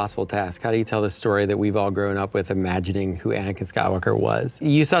an impossible task. How do you tell the story that we've all grown up with, imagining who Anakin Skywalker was?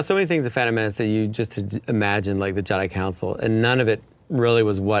 You saw so many things in Phantom Menace that you just imagined, like the Jedi Council, and none of it really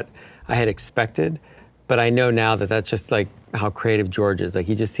was what I had expected. But I know now that that's just like how creative George is. Like,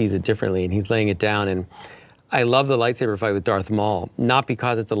 he just sees it differently, and he's laying it down. And I love the lightsaber fight with Darth Maul, not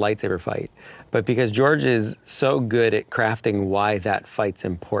because it's a lightsaber fight, but because George is so good at crafting why that fight's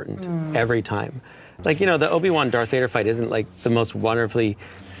important every time. Like, you know, the Obi-Wan Darth Vader fight isn't like the most wonderfully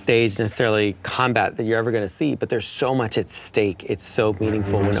staged necessarily combat that you're ever going to see, but there's so much at stake. It's so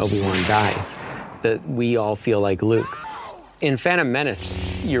meaningful when Obi-Wan dies that we all feel like Luke. In Phantom Menace,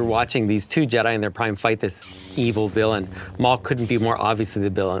 you're watching these two Jedi in their prime fight this evil villain. Maul couldn't be more obviously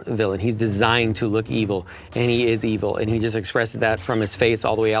the villain. He's designed to look evil, and he is evil, and he just expresses that from his face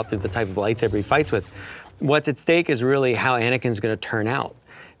all the way out through the type of lightsaber he fights with. What's at stake is really how Anakin's going to turn out,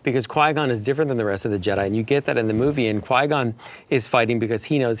 because Qui-Gon is different than the rest of the Jedi, and you get that in the movie, and Qui-Gon is fighting because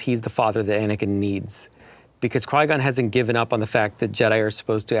he knows he's the father that Anakin needs, because Qui-Gon hasn't given up on the fact that Jedi are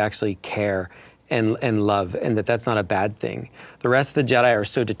supposed to actually care and love, and that's not a bad thing. The rest of the Jedi are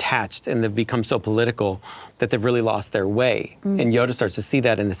so detached and they've become so political that they've really lost their way. And Yoda starts to see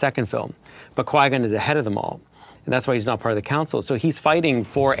that in the second film. But Qui-Gon is ahead of them all. And that's why he's not part of the council. So he's fighting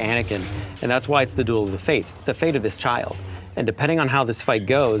for Anakin, and that's why it's the duel of the fates. It's the fate of this child. And depending on how this fight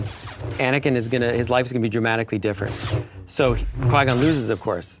goes, Anakin is his life is gonna be dramatically different. So Qui-Gon loses, of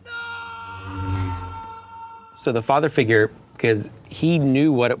course. So the father figure, because he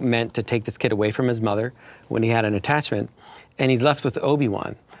knew what it meant to take this kid away from his mother when he had an attachment, and he's left with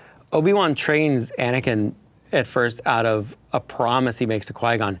Obi-Wan. Obi-Wan trains Anakin at first out of a promise he makes to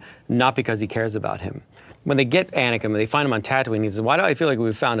Qui-Gon, not because he cares about him. When they get Anakin, when they find him on Tatooine, he says, why do I feel like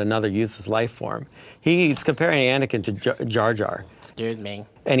we've found another useless life form? He's comparing Anakin to Jar Jar. Excuse me.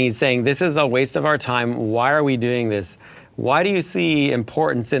 And he's saying, this is a waste of our time. Why are we doing this? Why do you see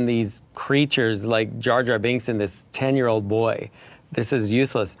importance in these creatures like Jar Jar Binks and this 10-year-old boy? This is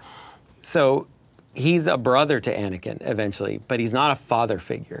useless. So he's a brother to Anakin eventually, but he's not a father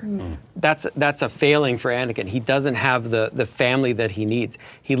figure. That's a failing for Anakin. He doesn't have the family that he needs.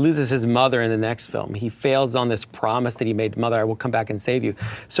 He loses his mother in the next film. He fails on this promise that he made, mother, I will come back and save you.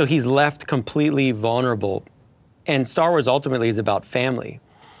 So he's left completely vulnerable. And Star Wars ultimately is about family.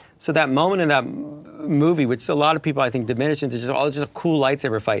 So that moment in that movie, which a lot of people I think diminish into just a cool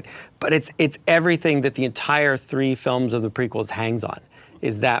lightsaber fight, but it's everything that the entire 3 films of the prequels hangs on,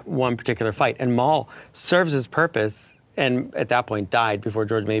 is that one particular fight. And Maul serves his purpose, and at that point died before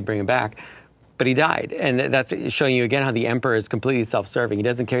George may bring him back, but he died. And that's showing you again how the Emperor is completely self-serving. He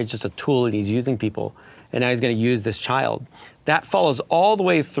doesn't care, he's just a tool and he's using people, and now he's gonna use this child. That follows all the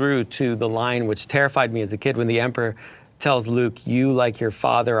way through to the line which terrified me as a kid when the Emperor tells Luke, you, like your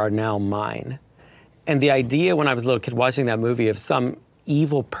father, are now mine. And the idea when I was a little kid watching that movie of some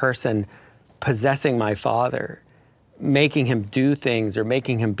evil person possessing my father, making him do things or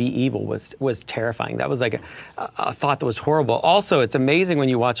making him be evil was terrifying. That was like a thought that was horrible. Also, it's amazing when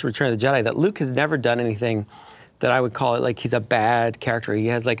you watch Return of the Jedi that Luke has never done anything that I would call it like he's a bad character. He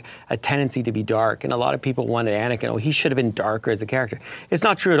has like a tendency to be dark. And a lot of people wanted Anakin, oh, he should have been darker as a character. It's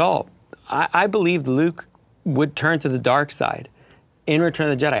not true at all. I believed Luke would turn to the dark side in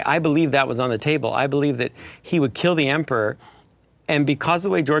Return of the Jedi. I believe that was on the table. I believe that he would kill the Emperor, and because of the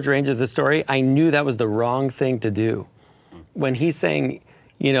way George arranged the story, I knew that was the wrong thing to do. When he's saying,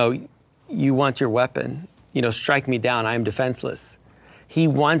 you know, you want your weapon, you know, strike me down, I am defenseless. He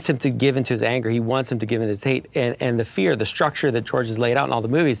wants him to give into his anger. He wants him to give into his hate. And the fear, the structure that George has laid out in all the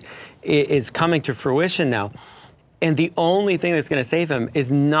movies is coming to fruition now. And the only thing that's gonna save him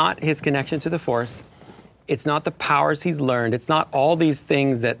is not his connection to the Force. It's not the powers he's learned. It's not all these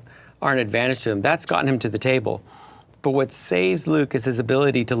things that are an advantage to him. That's gotten him to the table. But what saves Luke is his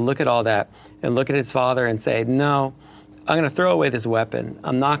ability to look at all that and look at his father and say, no, I'm gonna throw away this weapon.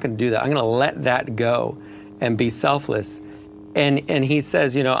 I'm not gonna do that. I'm gonna let that go and be selfless. And he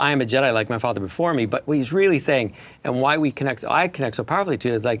says, you know, I am a Jedi like my father before me, but what he's really saying, and why I connect so powerfully to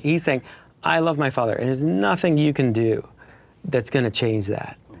it, is like he's saying, I love my father, and there's nothing you can do that's gonna change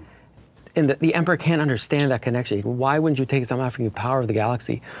that. And the Emperor can't understand that connection. Why wouldn't you take this? I'm offering you power of the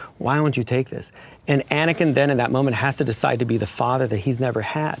galaxy. Why wouldn't you take this? And Anakin then in that moment has to decide to be the father that he's never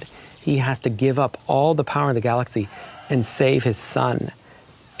had. He has to give up all the power of the galaxy and save his son.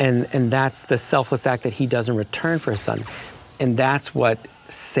 And that's the selfless act that he does in return for his son. And that's what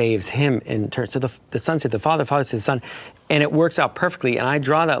saves him in turn. So the son said the father said the son, and it works out perfectly. And I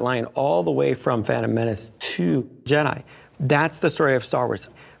draw that line all the way from Phantom Menace to Jedi. That's the story of Star Wars.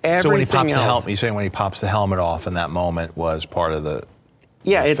 So when he pops the helmet, you're saying when he pops the helmet off in that moment was part of the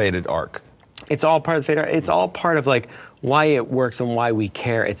fated arc. It's all part of the fated arc. It's all part of like why it works and why we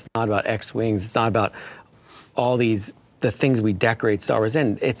care. It's not about X-Wings. It's not about all the things we decorate Star Wars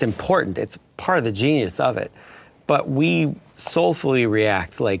in. It's important. It's part of the genius of it. But we soulfully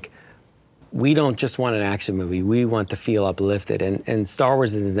react like we don't just want an action movie. We want to feel uplifted. And Star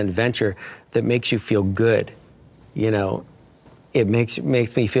Wars is an adventure that makes you feel good. You know, it makes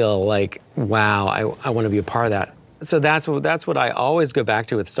me feel like, wow, I want to be a part of that. So that's what I always go back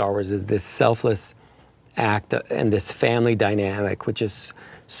to with Star Wars, is this selfless act and this family dynamic, which is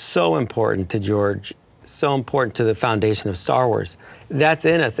so important to George, so important to the foundation of Star Wars. that's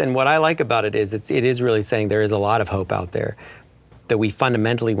in us. And what I like about it is it is really saying there is a lot of hope out there, that we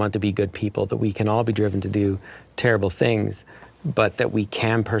fundamentally want to be good people, that we can all be driven to do terrible things, but that we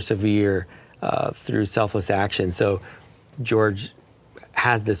can persevere through selfless action. So George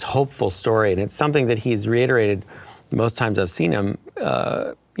has this hopeful story, and it's something that he's reiterated most times I've seen him,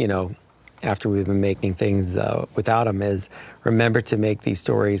 after we've been making things without him, is remember to make these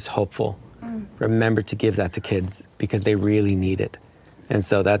stories hopeful. Remember to give that to kids because they really need it. And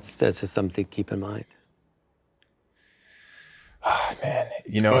so that's just something to keep in mind. Oh, man,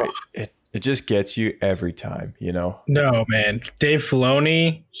 it just gets you every time, No, man. Dave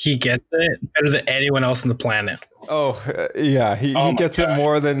Filoni, he gets it better than anyone else on the planet. Oh, yeah. He gets it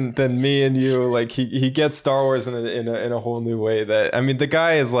more than me and you. Like he gets Star Wars in a whole new way. That, I mean, the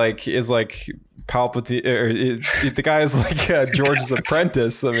guy is like Palpatine, the guy is like George's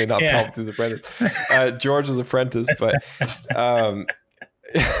apprentice. I mean, not Palpatine's apprentice, George's apprentice, but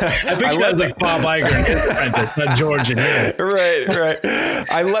I picture that like Bob Iger and his apprentice, not George and him. Right.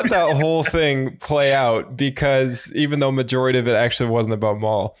 I let that whole thing play out because even though majority of it actually wasn't about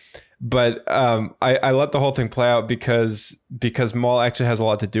Maul, but I let the whole thing play out because Maul actually has a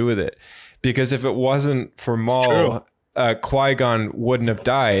lot to do with it. Because if it wasn't for Maul, Qui-Gon wouldn't have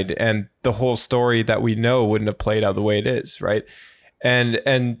died, and the whole story that we know wouldn't have played out the way it is, right?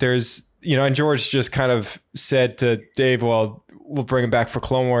 And there's and George just kind of said to Dave, well, we'll bring him back for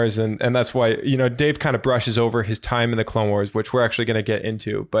Clone Wars. And that's why, Dave kind of brushes over his time in the Clone Wars, which we're actually going to get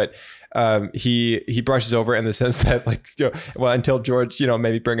into. But he brushes over in the sense that until George,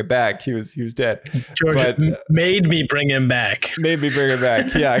 maybe bring it back, he was dead. George made me bring him back. Made me bring him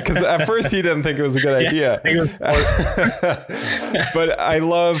back. Yeah. Cause at first he didn't think it was a good idea. But I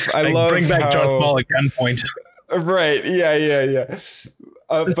love bring back how, Darth Maul at gunpoint. Right. Yeah.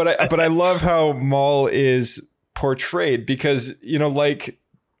 But I love how Maul is portrayed because like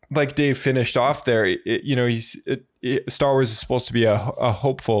Dave finished off there, Star Wars is supposed to be a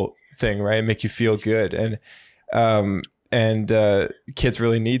hopeful thing, right? Make you feel good, and kids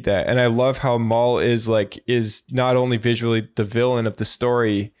really need that. And I love how Maul is not only visually the villain of the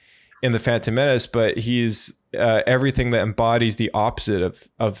story in the Phantom Menace, but he's everything that embodies the opposite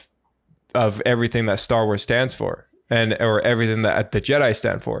of everything that Star Wars stands for, or everything that the Jedi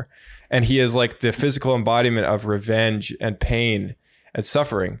stand for. And he is like the physical embodiment of revenge and pain and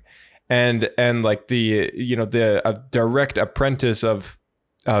suffering, and like the direct apprentice of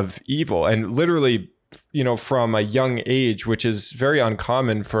evil, and literally, from a young age, which is very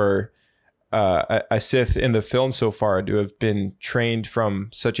uncommon for a Sith in the film so far to have been trained from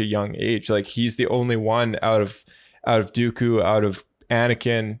such a young age. Like he's the only one out of Dooku, out of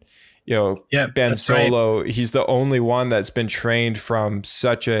Anakin. Ben Solo, right. He's the only one that's been trained from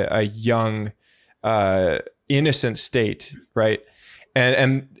such a young, innocent state, right?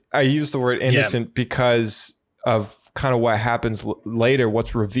 And I use the word innocent because of kind of what happens later,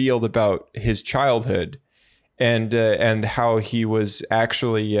 what's revealed about his childhood, and how he was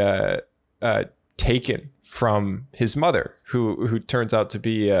actually taken from his mother, who turns out to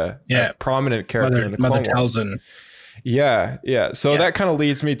be a prominent character in the Clone Wars. Yeah. So that kind of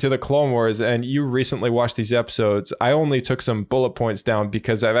leads me to the Clone Wars, and you recently watched these episodes. I only took some bullet points down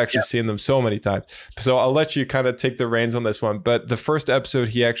because I've actually seen them so many times. So I'll let you kind of take the reins on this one. But the first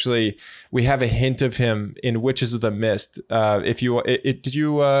episode, we have a hint of him in Witches of the Mist. Did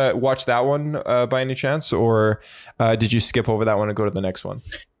you watch that one by any chance, or did you skip over that one and go to the next one?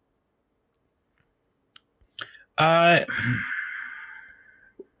 I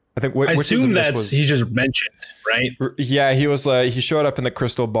think. I assume he just mentioned, right? Yeah, he was. He showed up in the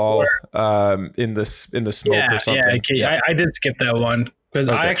crystal ball, in the smoke or something. Yeah, okay. I did skip that one because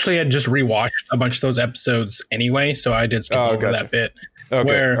I actually had just rewatched a bunch of those episodes anyway, so I did skip over that bit.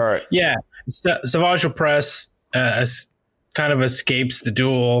 Okay, all right. Yeah, Savage Opress kind of escapes the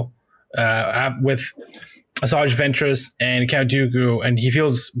duel with Asajj Ventress and Count Dooku, and he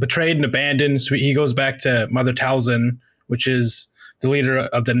feels betrayed and abandoned. So he goes back to Mother Talzin, which is the leader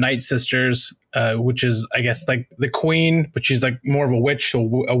of the Night Sisters, which is, I guess, like the queen, but she's like more of a witch,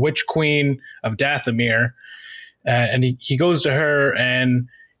 so a witch queen of Dathomir. And he goes to her, and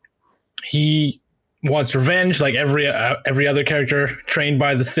he wants revenge, like every other character trained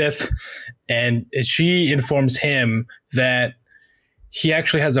by the Sith. And she informs him that he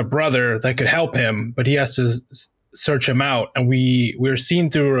actually has a brother that could help him, but he has to search him out, and we're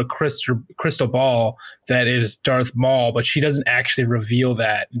seen through a crystal ball that is Darth Maul, but she doesn't actually reveal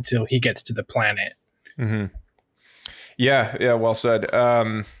that until he gets to the planet. Mm-hmm. Yeah, well said.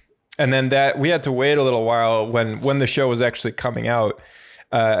 And then that we had to wait a little while when the show was actually coming out.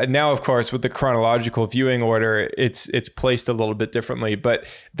 Now, of course, with the chronological viewing order, it's placed a little bit differently. But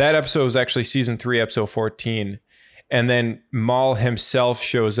that episode was actually season 3, episode 14. And then Mal himself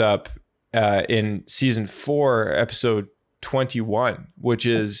shows up in season 4, episode 21, which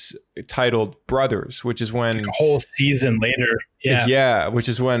is titled Brothers, which is when a whole season later. Yeah, which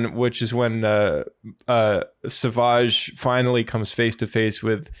is when Savage finally comes face to face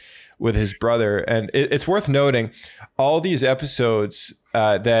with his brother. And it's worth noting all these episodes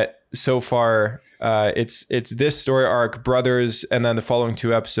that so far it's this story arc, Brothers, and then the following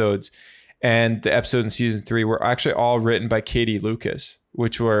 2 episodes and the episode in season 3 were actually all written by Katie Lucas,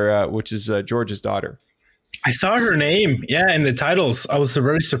 which is George's daughter. I saw her name, in the titles. I was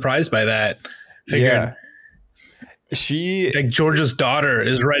very surprised by that. Figured, she like George's daughter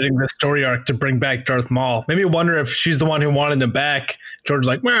is writing the story arc to bring back Darth Maul. Maybe wonder if she's the one who wanted him back. George's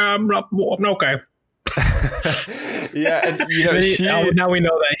like, well, I'm okay. Yeah, and now we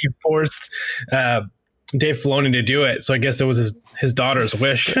know that he forced Dave Filoni to do it, so I guess it was his daughter's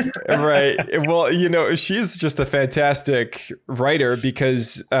wish. Right. Well, she's just a fantastic writer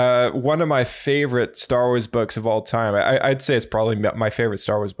because one of my favorite Star Wars books of all time, I'd say it's probably my favorite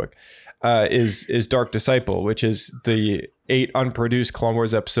Star Wars book, is Dark Disciple, which is the 8 unproduced Clone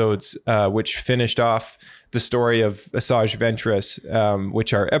Wars episodes, which finished off the story of Asajj Ventress,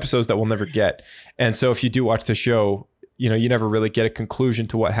 which are episodes that we'll never get. And so if you do watch the show, you never really get a conclusion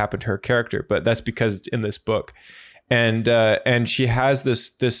to what happened to her character, but that's because it's in this book. And she has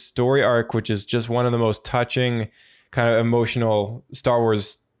this story arc, which is just one of the most touching, kind of emotional Star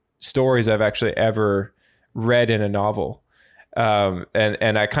Wars stories I've actually ever read in a novel. And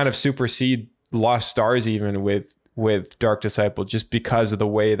I kind of supersede Lost Stars even with Dark Disciple, just because of the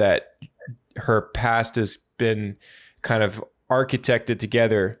way that her past has been kind of architected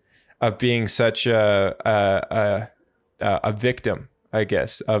together of being such a victim, I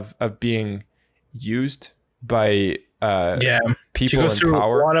guess, of being used by people she goes in through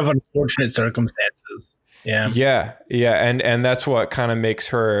power. A lot of unfortunate circumstances. Yeah, and that's what kind of makes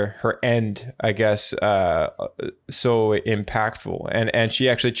her end, I guess, so impactful. And she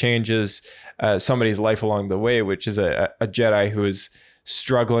actually changes somebody's life along the way, which is a Jedi who is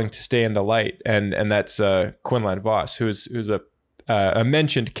struggling to stay in the light, and that's Quinlan Vos, who's a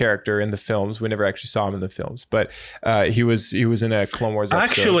mentioned character in the films. We never actually saw him in the films, but he was in a Clone Wars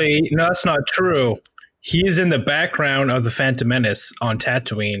episode. Actually, no, that's not true. He's in the background of the Phantom Menace on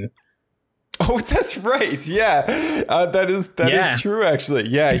Tatooine. Oh, that's right. Yeah, that is true. Actually,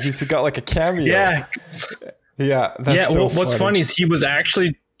 yeah, he's got like a cameo. Yeah. That's so what's funny is he was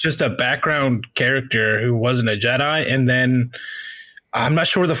actually just a background character who wasn't a Jedi, and then I'm not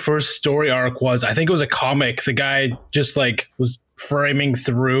sure the first story arc was. I think it was a comic. The guy just like was framing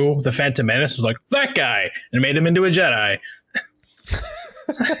through the Phantom Menace, was like, that guy, and made him into a Jedi.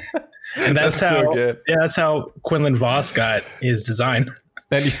 And that's how so good. Yeah, that's how Quinlan Vos got his design.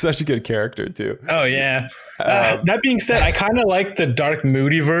 And he's such a good character too. Oh yeah. That being said, I kind of like the dark,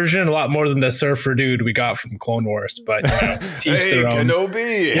 moody version a lot more than the surfer dude we got from Clone Wars. But teach their own.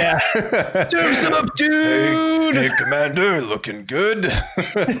 Kenobi. Yeah. Surf's up, dude. Hey, Commander, looking good.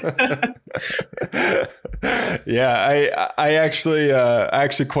 Yeah, I actually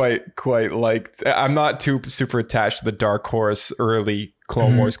quite liked. I'm not too super attached to the Dark Horse early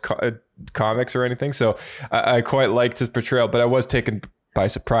Clone Wars comics or anything, so I quite liked his portrayal, but I was taken by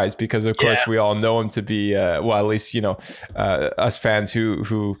surprise because of course we all know him to be well, at least us fans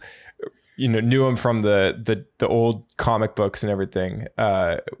who knew him from the old comic books and everything.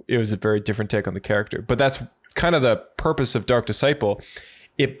 It was a very different take on the character, but that's kind of the purpose of Dark Disciple.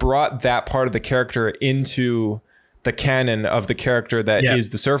 It brought that part of the character into the canon of the character that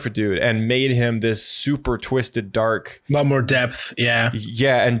is the surfer dude and made him this super twisted, dark, a lot more depth. Yeah.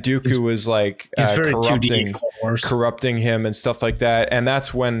 And Dooku was like corrupting him and stuff like that. And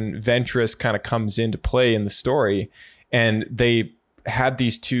that's when Ventress kind of comes into play in the story. And they had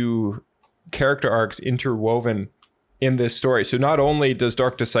these 2 character arcs interwoven in this story. So not only does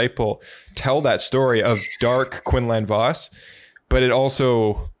Dark Disciple tell that story of dark Quinlan Vos, but it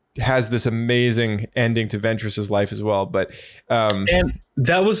also has this amazing ending to Ventress's life as well. But and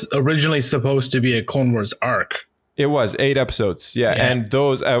that was originally supposed to be a Clone Wars arc. It was 8 episodes. Yeah. And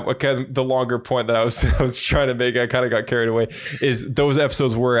those, the longer point that I was trying to make, I kind of got carried away, is those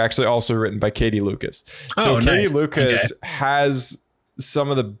episodes were actually also written by Katie Lucas. So Katie Lucas has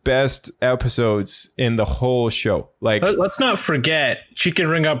some of the best episodes in the whole show. Like, let's not forget, she can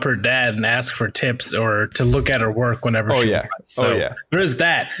ring up her dad and ask for tips or to look at her work whenever she wants. So there is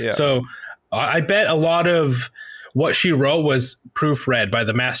that. Yeah. So I bet a lot of what she wrote was proofread by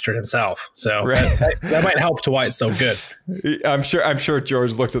the master himself. So that might help to why it's so good. I'm sure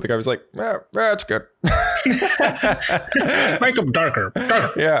George looked at the guy and was like, that's good. Make them darker.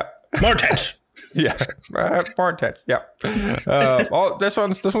 Yeah. More tense. Yeah. More intense. Yeah. This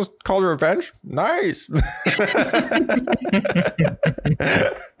one's called Revenge. Nice.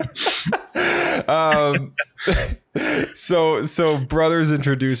 So Brothers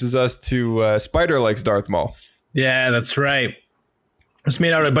introduces us to Spider likes Darth Maul. Yeah, that's right. It's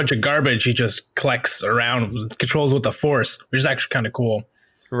made out of a bunch of garbage. He just collects around, controls with the Force, which is actually kind of cool.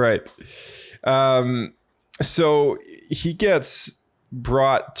 Right. So he gets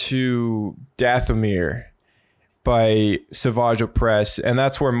brought to Dathomir by Savage Opress, and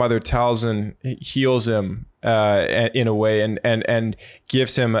that's where Mother Talzin heals him in a way and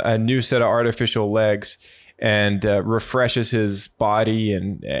gives him a new set of artificial legs and refreshes his body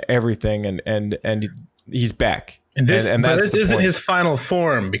and everything, and he's back. And this isn't his final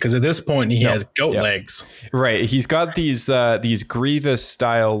form, because at this point he has goat legs. Right. He's got these Grievous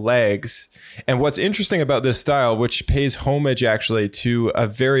style legs. And what's interesting about this style, which pays homage actually to a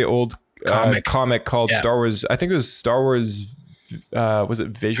very old comic called Star Wars. I think it was Star Wars. Was it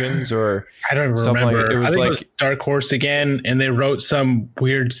Visions or I don't remember. It was Dark Horse again, and they wrote some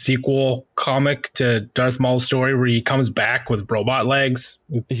weird sequel comic to Darth Maul's story where he comes back with robot legs.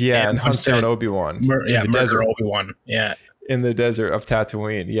 And hunts down Obi-Wan. Murder Obi-Wan. Yeah. In the desert of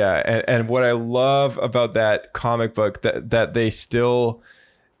Tatooine. Yeah. And what I love about that comic book that they still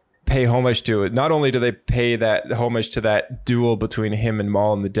pay homage to it. Not only do they pay that homage to that duel between him and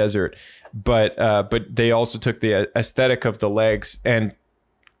Maul in the desert, but they also took the aesthetic of the legs and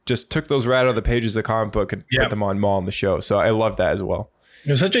just took those right out of the pages of the comic book and put them on Maul in the show. So I love that as well.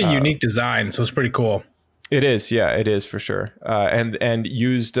 It was such a unique design, so it's pretty cool. It is, yeah, it is for sure. And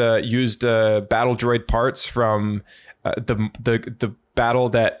used battle droid parts from the battle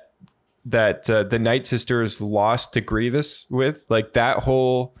that the Night Sisters lost to Grievous with, like that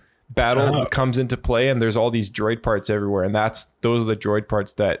whole battle comes into play, and there's all these droid parts everywhere, and those are the droid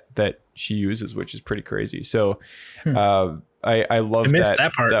parts that she uses, which is pretty crazy. So I love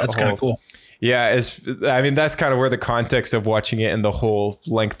that part. That's kind of cool. Yeah, that's kind of where the context of watching it and the whole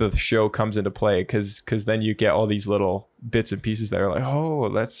length of the show comes into play, because then you get all these little bits and pieces that are like, oh,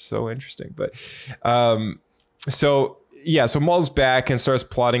 that's so interesting. But so Maul's back and starts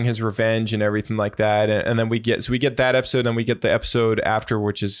plotting his revenge and everything like that. And then we get that episode, and we get the episode after,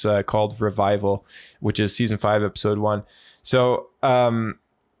 which is called Revival, which is season 5, episode 1. So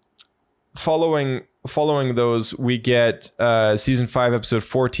following those, we get season 5, episode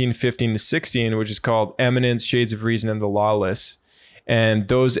 14, 15 to 16, which is called Eminence, Shades of Reason, and the Lawless. And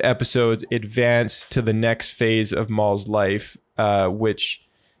those episodes advance to the next phase of Maul's life, which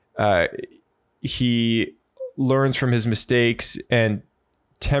he learns from his mistakes and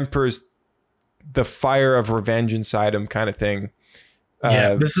tempers the fire of revenge inside him, kind of thing.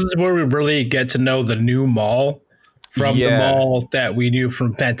 This is where we really get to know the new Maul from the Maul that we knew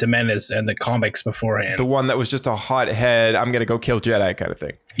from Phantom Menace and the comics beforehand. The one that was just a hothead, I'm going to go kill Jedi kind of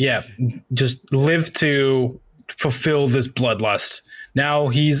thing. Yeah, just live to fulfill this bloodlust. Now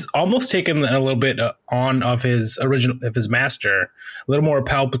he's almost taken a little bit on of his master, a little more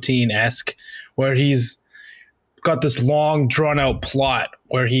Palpatine-esque, where he's got this long drawn out plot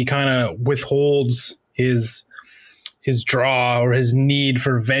where he kind of withholds his draw or his need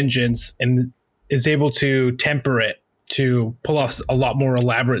for vengeance and is able to temper it to pull off a lot more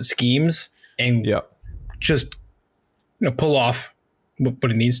elaborate schemes and just pull off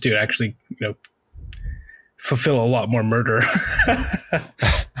what he needs to actually fulfill a lot more murder.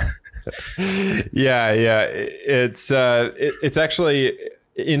 It's actually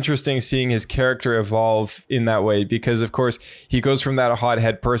interesting seeing his character evolve in that way, because of course he goes from that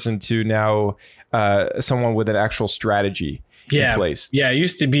hothead person to now someone with an actual strategy in place. Yeah, it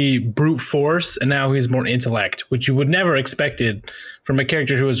used to be brute force, and now he's more intellect, which you would never expected from a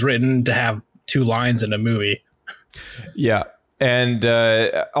character who was written to have 2 lines in a movie. Yeah, and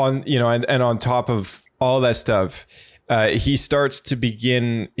on top of all that stuff, he starts to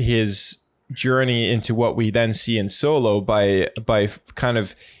begin his journey into what we then see in Solo by kind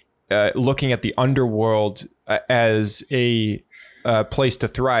of looking at the underworld as a place to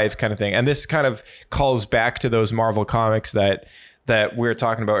thrive, kind of thing. And this kind of calls back to those Marvel comics that we were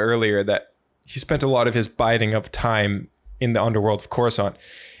talking about earlier, that he spent a lot of his biding of time in the underworld of Coruscant.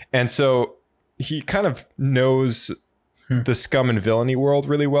 And so he kind of knows the scum and villainy world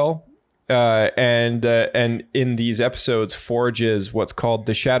really well. And in these episodes forges what's called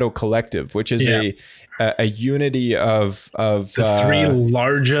the Shadow Collective, which is a unity of the 3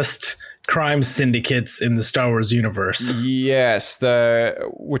 largest crime syndicates in the Star Wars universe. Yes.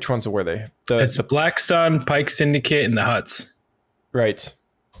 Which ones were they? It's the Black Sun, Pike Syndicate, and the Hutts. Right.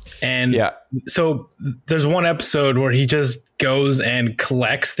 And so there's one episode where he just goes and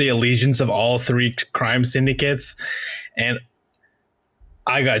collects the allegiance of all three crime syndicates, and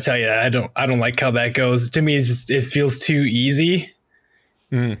I gotta tell you, I don't like how that goes. To me, it feels too easy.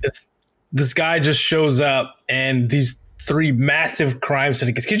 This guy just shows up, and these three massive crime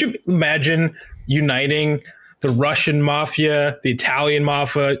syndicates. Could you imagine uniting the Russian mafia, the Italian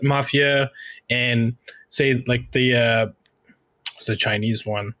mafia, and say like the what's the Chinese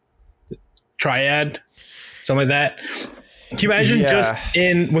one, Triad, something like that? Can you imagine just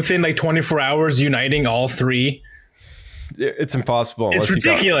within like 24 hours uniting all three? It's impossible. It's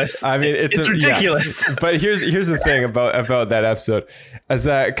ridiculous. I mean, it's ridiculous. Yeah. But here's the thing about that episode, is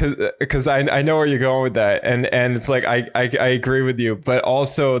that because I know where you're going with that, and it's like I agree with you, but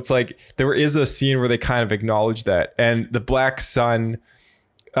also it's like there is a scene where they kind of acknowledge that, and the Black Sun,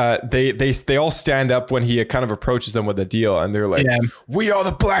 they all stand up when he kind of approaches them with a deal, and they're like, "We are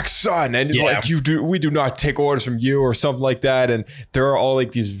the Black Sun," and he's like, we do not take orders from you," or something like that, and they're all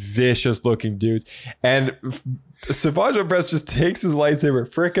like these vicious looking dudes, and Savage Opress just takes his lightsaber,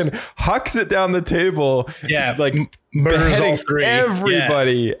 freaking hucks it down the table, like murders all three,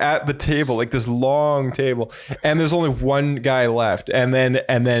 everybody at the table, like this long table, and there's only one guy left, and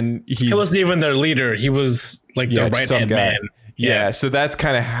then he wasn't even their leader. He was like the right hand man. Yeah, so that's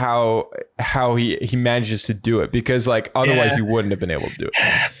kind of how he manages to do it, because like otherwise he wouldn't have been able to do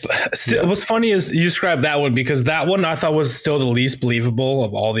it. What's funny is you described that one, because that one I thought was still the least believable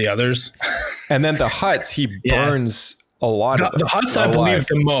of all the others. And then the Hutts, he burns a lot of them. The Hutts I believe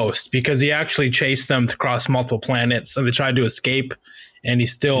the most, because he actually chased them across multiple planets, and they tried to escape, and he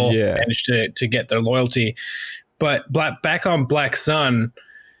still managed to get their loyalty. But back on Black Sun,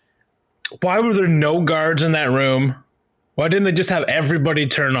 why were there no guards in that room? Why didn't they just have everybody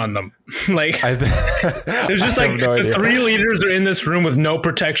turn on them? Like, there's just like the three leaders are in this room with no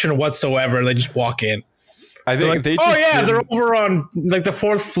protection whatsoever. They just walk in. I think like, they just they're over on like the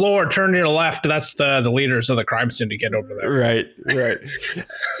fourth floor. Turn to your left. That's the leaders of the crime syndicate over there. Right.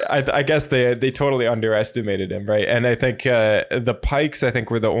 I guess they totally underestimated him, right? And I think the Pikes, I think,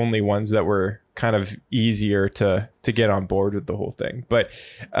 were the only ones that were kind of easier to get on board with the whole thing. But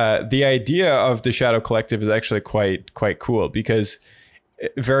the idea of the Shadow Collective is actually quite cool, because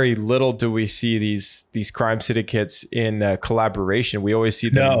very little do we see these crime syndicates in collaboration. We always see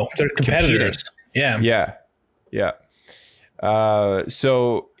them. No, they're competitors. Competing. Yeah.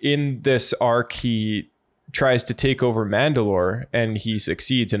 So in this arc, he tries to take over Mandalore, and he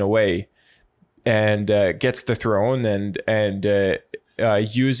succeeds in a way, and gets the throne, and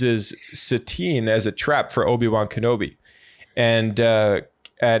uses Satine as a trap for Obi-Wan Kenobi, and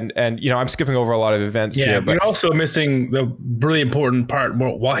I'm skipping over a lot of events here, but you're also missing the really important part.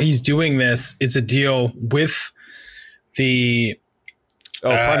 While he's doing this, it's a deal with the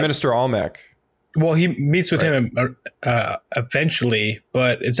Prime Minister Almec. Well, he meets with him eventually,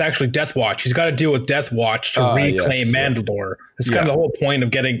 but it's actually Death Watch. He's got to deal with Death Watch to reclaim Mandalore. That's kind of the whole point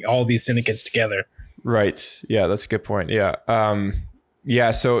of getting all these syndicates together. Right. Yeah, that's a good point. Yeah.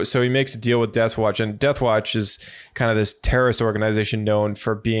 So he makes a deal with Death Watch, and Death Watch is kind of this terrorist organization known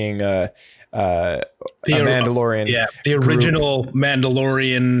for being a Mandalorian. The original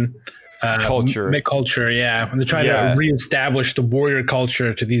Mandalorian culture. And they're trying to reestablish the warrior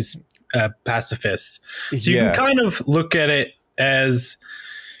culture to these pacifists. So you can kind of look at it as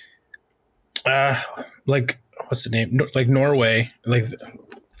like, what's the name? Like Norway. Like,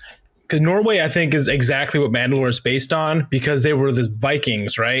 because Norway, I think, is exactly what Mandalore is based on, because they were the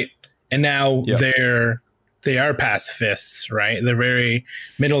Vikings, right? And now they are pacifists, right? They're very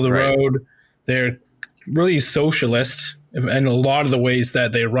middle of the road. They're really socialist in a lot of the ways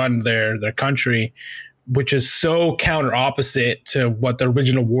that they run their country, which is so counter opposite to what the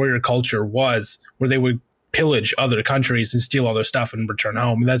original warrior culture was, where they would pillage other countries and steal all their stuff and return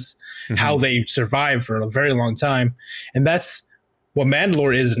home. And that's how they survived for a very long time. And that's what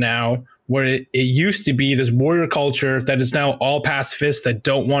Mandalore is now, where it used to be this warrior culture that is now all pacifists that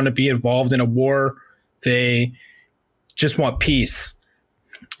don't want to be involved in a war. They just want peace.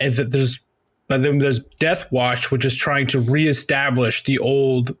 And but then there's Death Watch, which is trying to reestablish the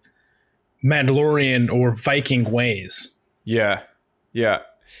old Mandalorian or Viking ways. And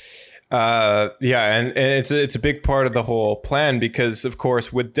it's a big part of the whole plan, because of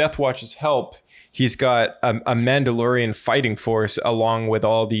course with Death Watch's help, he's got a Mandalorian fighting force along with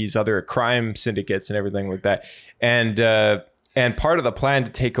all these other crime syndicates and everything like that. And part of the plan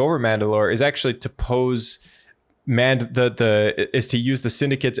to take over Mandalore is actually to pose is to use the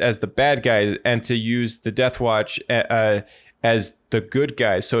syndicates as the bad guys and to use the Death Watch as the good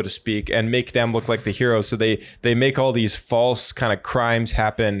guys, so to speak, and make them look like the heroes. So they make all these false kind of crimes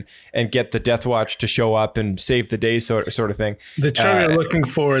happen and get the Death Watch to show up and save the day, sort of thing. The term you're looking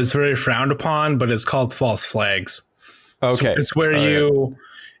for is very frowned upon, but it's called false flags. Okay, so it's where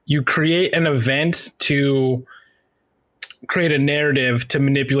you create an event to create a narrative to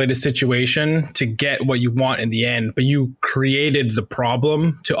manipulate a situation to get what you want in the end, but you created the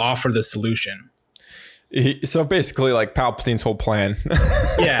problem to offer the solution. So basically, like Palpatine's whole plan.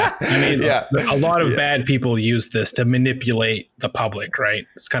 Yeah, I mean, a lot of bad people use this to manipulate the public, right?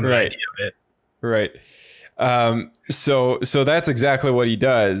 It's kind of the idea of it, right? So that's exactly what he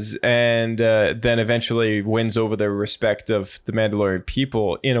does, and then eventually wins over the respect of the Mandalorian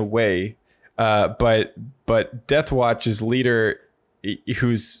people in a way. But Death Watch's leader,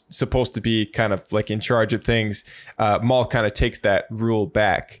 who's supposed to be kind of like in charge of things, Maul kind of takes that rule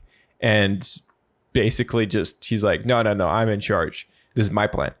back and basically he's like, no, I'm in charge. This is my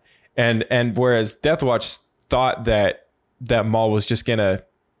plan. And whereas Death Watch thought that Maul was just gonna,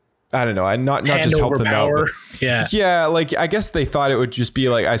 I don't know, not just help them out. Yeah. Like I guess they thought it would just be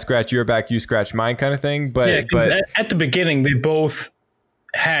like, I scratch your back, you scratch mine kind of thing. But at the beginning, they both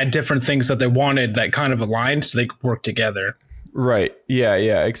had different things that they wanted that kind of aligned, so they could work together. Right. Yeah,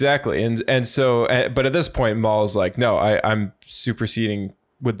 exactly. And so, but at this point, Maul's like, no, I'm superseding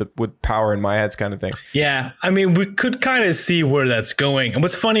with power in my hands kind of thing. Yeah. I mean, we could kind of see where that's going. And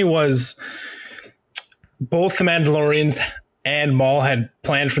what's funny was both the Mandalorians and Maul had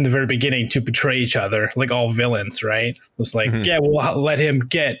planned from the very beginning to betray each other, like all villains, right? It was like, yeah, we'll let him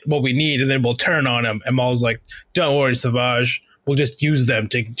get what we need and then we'll turn on him. And Maul's like, don't worry, Savage. We'll just use them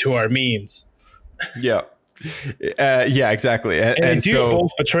to our means. Yeah. Yeah, exactly. And they do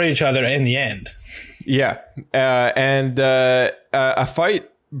both betray each other in the end. Yeah. And a fight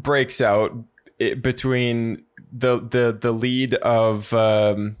breaks out between the lead of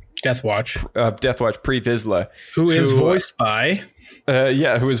Death Watch. Death Watch, Pre Vizsla, who is voiced by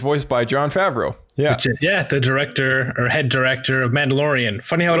Jon Favreau. Yeah. The director or head director of Mandalorian.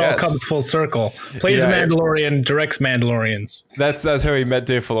 Funny how it all comes full circle. Plays a Mandalorian, directs Mandalorians. That's how he met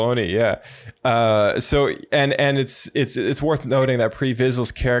Dave Filoni. Yeah. So it's worth noting that Pre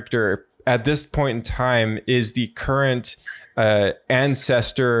Vizsla's character at this point in time is the current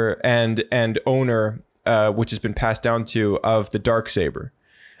ancestor and owner, which has been passed down to, of the Darksaber.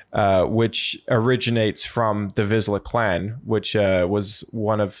 Which originates from the Vizsla clan, which was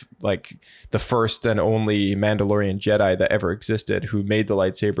one of like the first and only Mandalorian Jedi that ever existed, who made the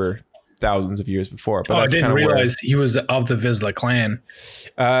lightsaber thousands of years before. But I didn't realize he was of the Vizsla clan.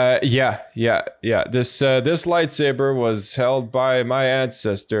 Yeah. This lightsaber was held by my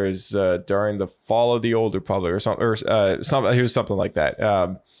ancestors during the fall of the Old Republic, or something. He was something like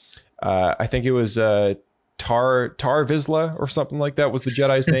that. I think it was Tar Vizsla or something like that was the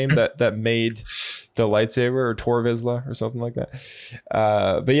Jedi's name that made the lightsaber, or Tor Vizsla or something like that.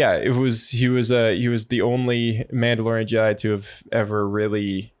 But yeah, he was the only Mandalorian Jedi to have ever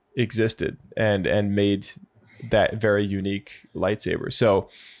really existed and made that very unique lightsaber. So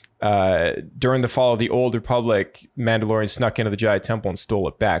during the fall of the Old Republic, Mandalorian snuck into the Jedi Temple and stole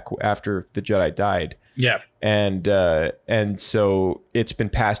it back after the Jedi died. Yeah. And so it's been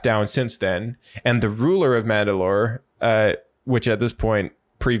passed down since then. And the ruler of Mandalore, which at this point,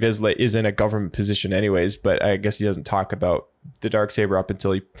 Pre Vizsla is in a government position anyways, but I guess he doesn't talk about the Darksaber up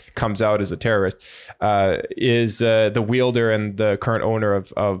until he comes out as a terrorist, is the wielder and the current owner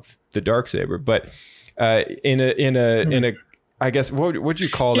of the Darksaber. But in a I guess, what would you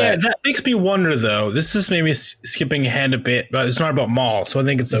call that? Yeah, that makes me wonder, though. This is maybe skipping ahead a bit, but it's not about Maul, so I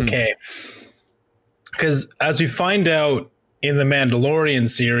think it's okay. Because as we find out in the Mandalorian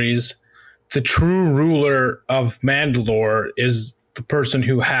series, the true ruler of Mandalore is the person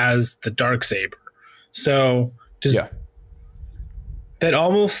who has the Darksaber. So that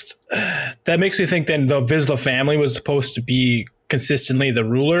makes me think then the Vizsla family was supposed to be consistently the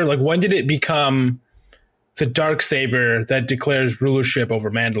ruler. Like, when did it become the Darksaber that declares rulership over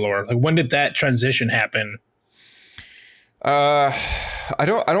Mandalore? Like, when did that transition happen? I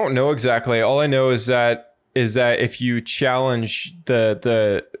don't know exactly. All I know is that if you challenge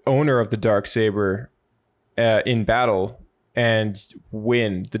the owner of the Darksaber in battle and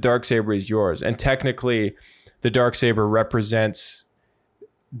win, the Darksaber is yours. And technically, the Darksaber represents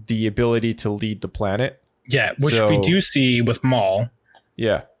the ability to lead the planet. Yeah, which we do see with Maul.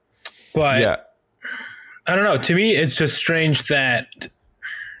 Yeah. But I don't know. To me, it's just strange that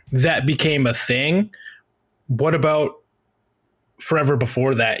became a thing. What about forever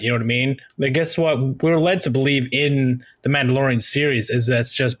before that. You know what I mean? I guess what we're led to believe in the Mandalorian series is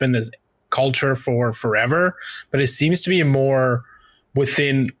that's just been this culture for forever, but it seems to be more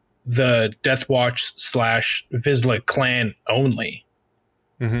within the Death Watch / Vizsla clan only.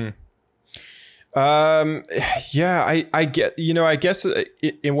 Mm-hmm. Yeah, I get, I guess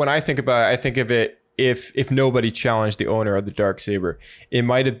when I think about it, I think of it, if nobody challenged the owner of the Darksaber, it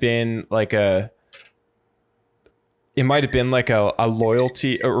might have been like a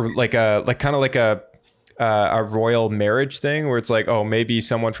loyalty, or like a royal marriage thing, where it's like, oh, maybe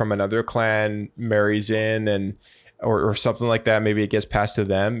someone from another clan marries in, and or something like that. Maybe it gets passed to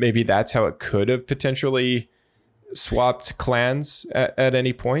them. Maybe that's how it could have potentially swapped clans at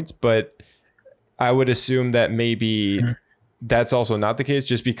any point. But I would assume that maybe that's also not the case,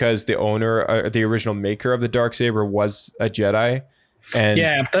 just because the owner, the original maker of the Darksaber, was a Jedi. And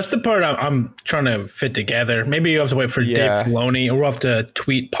yeah, that's the part I'm trying to fit together. Maybe you have to wait for Dave Filoni, or we'll have to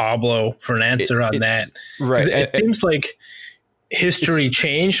tweet Pablo for an answer on that. Right. It seems like history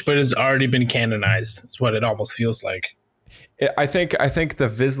changed, but it's already been canonized. It's what it almost feels like. I think the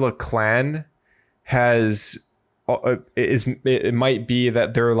Vizsla clan it might be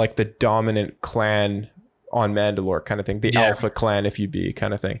that they're like the dominant clan on Mandalore, kind of thing. The Alpha clan, if you be,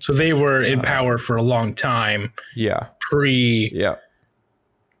 kind of thing. So they were in power for a long time. Yeah.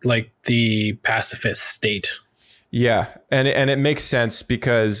 Like the pacifist state. Yeah. And it makes sense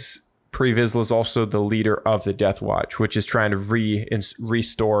because Pre Vizsla is also the leader of the Death Watch, which is trying to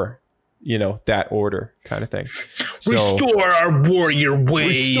restore, that order, kind of thing. So, restore our warrior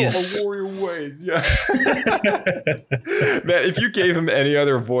ways. Restore our warrior ways. Yeah. Man, if you gave him any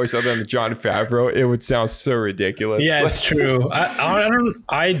other voice other than Jon Favreau, it would sound so ridiculous. Yeah, it's true.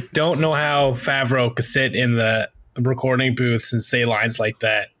 I don't know how Favreau could sit in the recording booths and say lines like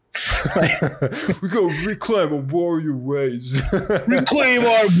that. We go reclaim our warrior ways. Reclaim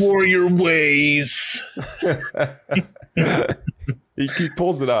our warrior ways. He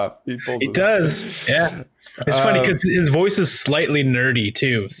pulls it off. He does. Yeah. It's funny because his voice is slightly nerdy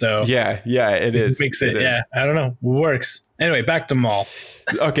too. So yeah, it is. Makes it. Yeah, I don't know. It works. Anyway, back to Maul.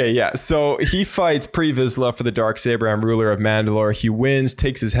 Okay, yeah. So he fights Pre Vizsla for the Darksaber and ruler of Mandalore. He wins,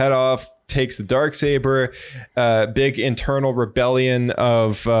 takes his head off, takes the Darksaber. Big internal rebellion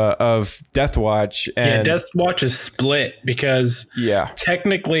of Death Watch. And Death Watch is split because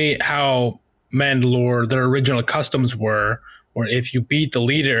technically how Mandalore, their original customs were, or if you beat the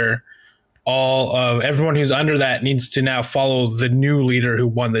leader, all of everyone who's under that needs to now follow the new leader who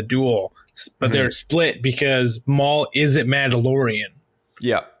won the duel. But they're split because Maul isn't Mandalorian.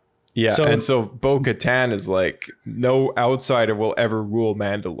 Yeah. So Bo-Katan is like, no outsider will ever rule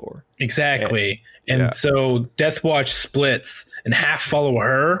Mandalore. Exactly. And so Death Watch splits, and half follow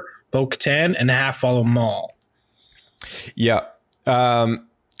her, Bo-Katan, and half follow Maul. Yeah.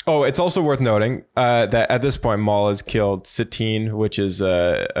 It's also worth noting that at this point, Maul has killed Satine, which is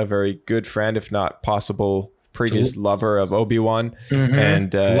a very good friend, if not possible previous lover of Obi-Wan.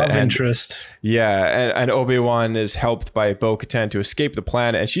 And love interest. Yeah, and Obi-Wan is helped by Bo-Katan to escape the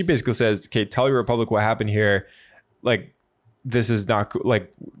planet, and she basically says, okay, tell your Republic what happened here. Like, this is not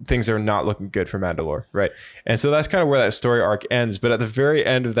like, things are not looking good for Mandalore, right? And so that's kind of where that story arc ends. But at the very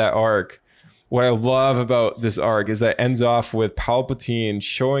end of that arc, what I love about this arc is that it ends off with Palpatine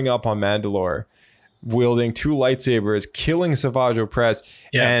showing up on Mandalore, wielding 2 lightsabers, killing Savage Opress,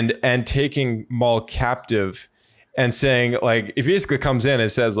 and taking Maul captive, and saying, like, it basically comes in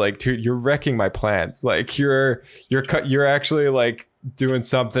and says, like, dude, you're wrecking my plans. Like, you're actually like doing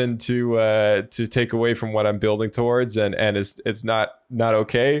something to take away from what I'm building towards, and it's not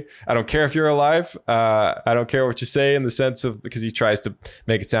okay. I don't care if you're alive. I don't care what you say, in the sense of, because he tries to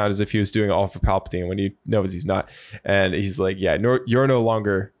make it sound as if he was doing it all for Palpatine when he knows he's not. And he's like, you're no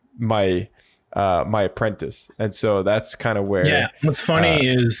longer my apprentice. And so that's kind of where what's funny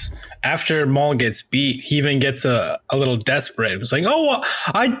is after Maul gets beat, he even gets a little desperate. It's like, oh,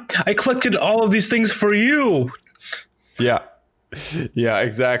 I collected all of these things for you. Yeah,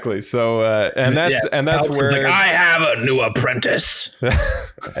 exactly. So that's where, like, I have a new apprentice.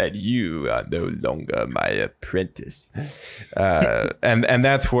 And you are no longer my apprentice. And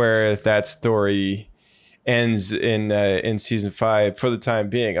that's where that story ends in season 5 for the time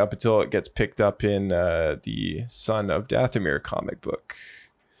being, up until it gets picked up in the Son of Dathomir comic book.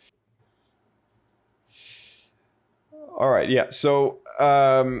 All right, yeah. So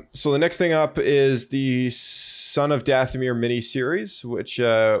the next thing up is the Son of Dathomir miniseries, which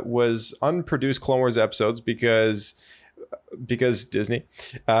was unproduced Clone Wars episodes, because because Disney.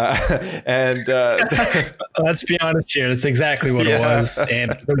 And let's be honest here, that's exactly what it was,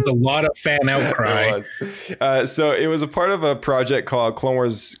 and there's a lot of fan outcry. So it was a part of a project called Clone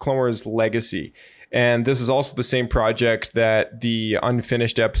Wars Legacy. And this is also the same project that the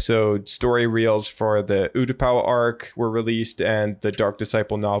unfinished episode story reels for the Utapau arc were released, and the Dark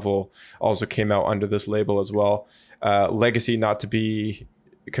Disciple novel also came out under this label as well. Legacy, not to be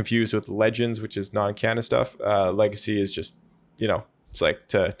confused with Legends, which is non-canon stuff. Legacy is just, it's like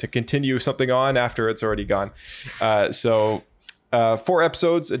to continue something on after it's already gone. So 4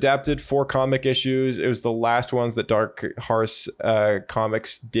 episodes adapted, 4 comic issues. It was the last ones that Dark Horse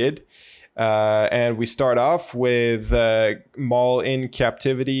Comics did. And we start off with Maul in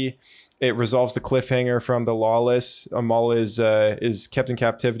captivity. It resolves the cliffhanger from the Lawless. Maul is kept in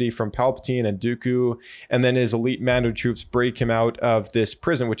captivity from Palpatine and Dooku, and then his elite Mando troops break him out of this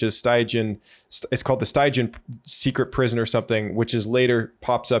prison, which is Stygian. It's called the Stygian secret prison or something, which is later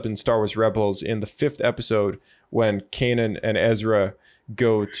pops up in Star Wars Rebels in the 5th episode when Kanan and Ezra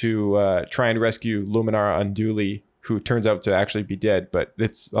go to try and rescue Luminara Unduli, who turns out to actually be dead, but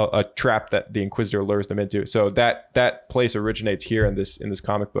it's a trap that the Inquisitor lures them into. So that place originates here in this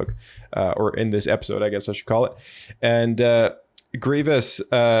comic book, or in this episode, I guess I should call it. And Grievous,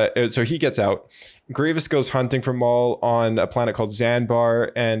 so he gets out. Grievous goes hunting for Maul on a planet called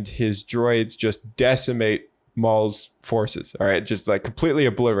Zanbar, and his droids just decimate Maul's forces. All right, just like completely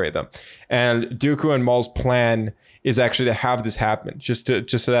obliterate them. And Dooku and Maul's plan is actually to have this happen, just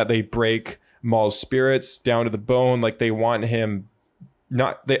so that they break Maul's spirits down to the bone. Like they want him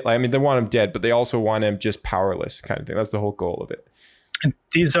they want him dead, but they also want him just powerless, kind of thing. That's the whole goal of it. And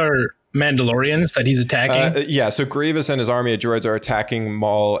these are Mandalorians that he's attacking? So Grievous and his army of droids are attacking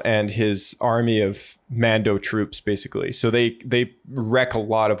Maul and his army of Mando troops, basically. So they wreck a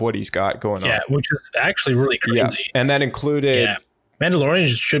lot of what he's got going on. Yeah, which is actually really crazy. Yeah. And that included... Yeah.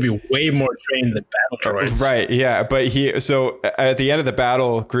 Mandalorians should be way more trained than battle droids. Right, yeah. But so at the end of the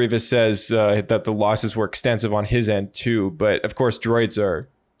battle, Grievous says that the losses were extensive on his end too. But of course, droids are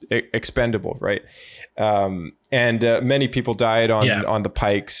expendable, right? And many people died on the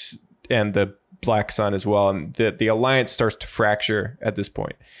Pikes and the Black Sun as well. And the alliance starts to fracture at this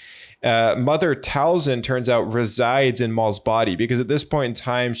point. Mother Talzin turns out resides in Maul's body, because at this point in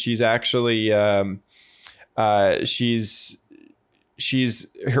time, she's actually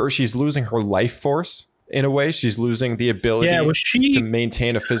she's losing her life force in a way. She's losing the ability to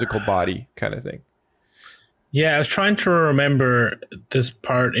maintain a physical body, kind of thing. Yeah, I was trying to remember this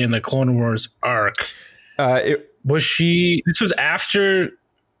part in the Clone Wars arc. This was after...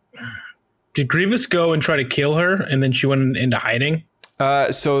 Did Grievous go and try to kill her, and then she went into hiding?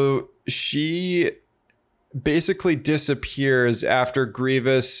 So she basically disappears after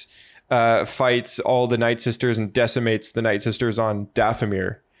Grievous fights all the Night Sisters and decimates the Night Sisters on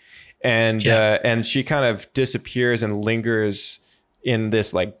Dathomir. And she kind of disappears and lingers in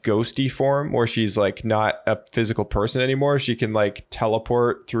this like ghosty form where she's like not a physical person anymore. She can like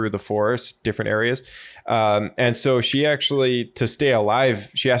teleport through the forest, different areas. And so she actually, to stay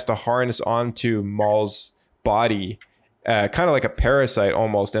alive, she has to harness onto Maul's body, kind of like a parasite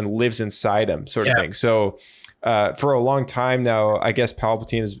almost, and lives inside him, sort of thing. So for a long time now, I guess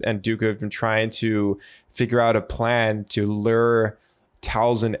Palpatine and Dooku have been trying to figure out a plan to lure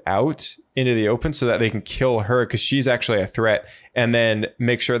Talzin out into the open so that they can kill her, because she's actually a threat, and then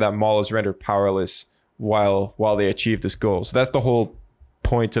make sure that Maul is rendered powerless while they achieve this goal. So that's the whole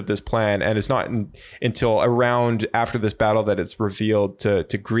point of this plan, and it's not until around after this battle that it's revealed to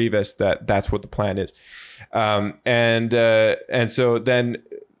Grievous that that's what the plan is. And so then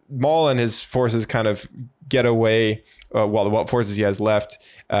Maul and his forces kind of get away, what forces he has left,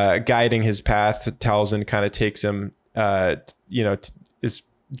 guiding his path. Talzin kind of takes him, is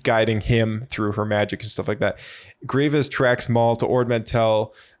guiding him through her magic and stuff like that. Grievous tracks Maul to Ord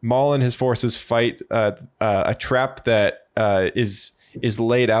Mantell. Maul and his forces fight a trap that is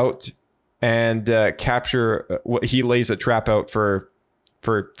laid out, and capture. He lays a trap out for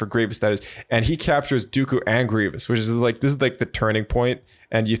Grievous, that is, and he captures Dooku and Grievous, which is like, this is like the turning point,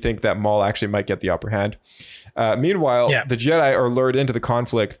 and you think that Maul actually might get the upper hand. Meanwhile, the Jedi are lured into the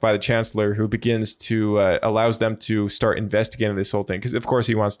conflict by the Chancellor, who begins to allows them to start investigating this whole thing, because of course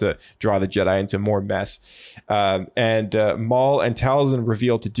he wants to draw the Jedi into more mess. And Maul and Talzin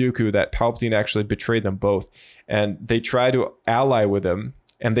reveal to Dooku that Palpatine actually betrayed them both, and they try to ally with him,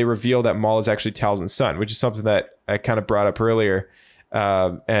 and they reveal that Maul is actually Talzin's son, which is something that I kind of brought up earlier,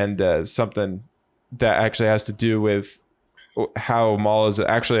 and something that actually has to do with how Maul is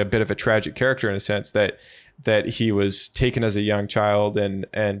actually a bit of a tragic character, in a sense that he was taken as a young child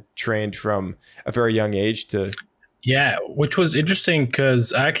and trained from a very young age to Yeah, which was interesting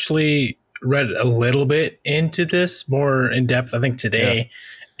because I actually read a little bit into this more in depth, I think today.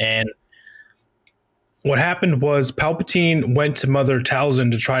 Yeah. And what happened was Palpatine went to Mother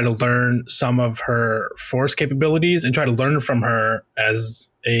Talzin to try to learn some of her Force capabilities and try to learn from her as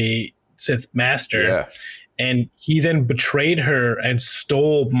a Sith master. Yeah. And he then betrayed her and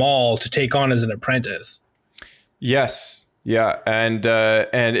stole Maul to take on as an apprentice. Yes. Yeah. And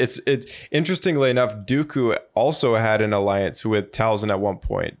it's interestingly enough, Dooku also had an alliance with Talzin at one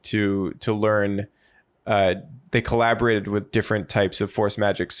point to learn. They collaborated with different types of Force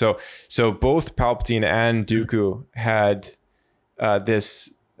magic. So both Palpatine and Dooku had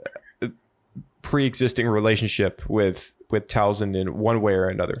this pre-existing relationship with Talzin in one way or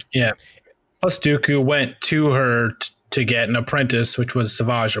another. Yeah. Plus, Dooku went to her to get an apprentice, which was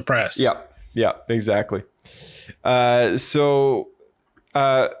Savage Opress. Yeah. Yeah. Exactly. They tell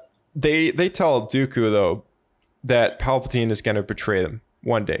Dooku though that Palpatine is going to betray them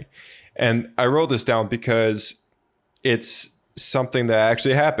one day, and I wrote this down because it's something that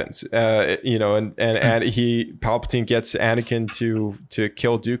actually happens, and Palpatine gets Anakin to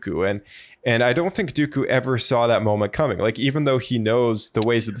kill Dooku, and I don't think Dooku ever saw that moment coming. Like, even though he knows the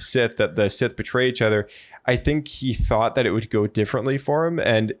ways of the Sith, that the Sith betray each other, I think he thought that it would go differently for him,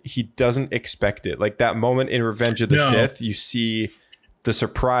 and he doesn't expect it. Like that moment in Revenge of the Sith, you see the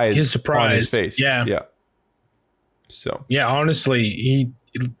surprise on his face. Yeah. Yeah. So yeah, honestly, he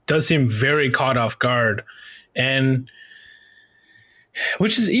does seem very caught off guard. And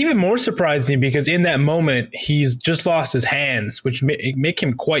which is even more surprising because in that moment, he's just lost his hands, which make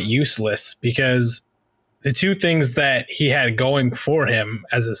him quite useless because the two things that he had going for him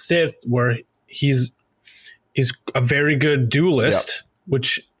as a Sith were he's a very good duelist,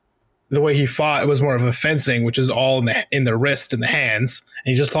 which the way he fought, it was more of a fencing, which is all in the wrist and the hands.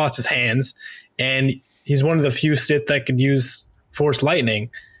 And he just lost his hands. And he's one of the few Sith that could use Force lightning,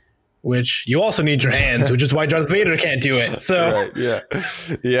 which you also need your hands, which is why Darth Vader can't do it. So right,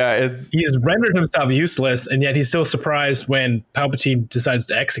 yeah, he's rendered himself useless, and yet he's still surprised when Palpatine decides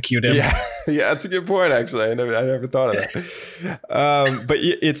to execute him. Yeah, that's a good point. Actually, I never thought of that. But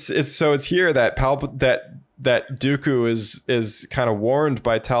it's here that that Dooku is kind of warned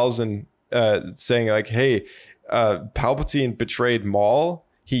by Talzin, saying like, "Hey, Palpatine betrayed Maul.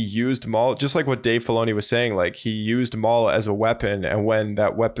 He used Maul, just like what Dave Filoni was saying, like he used Maul as a weapon. And when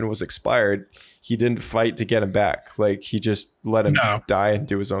that weapon was expired, he didn't fight to get him back. Like he just let him die and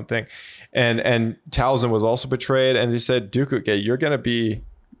do his own thing. And Talzin was also betrayed. And he said, Dooku, okay, you're going to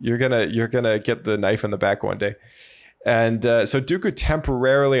get the knife in the back one day. And so Dooku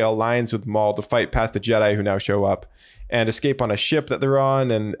temporarily aligns with Maul to fight past the Jedi who now show up and escape on a ship that they're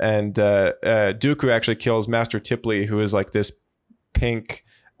on. And Dooku actually kills Master Tipley, who is like this pink,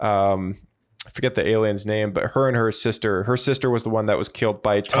 I forget the alien's name, but her sister was the one that was killed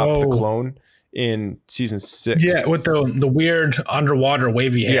by Top the Clone in season 6. Yeah, with the weird underwater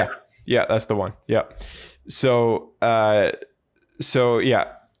wavy hair. Yeah, that's the one. Yeah. So yeah,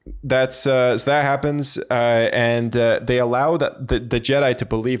 that's so that happens, and they allow that the Jedi to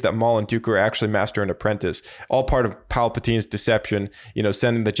believe that Maul and Dooku are actually master and apprentice, all part of Palpatine's deception,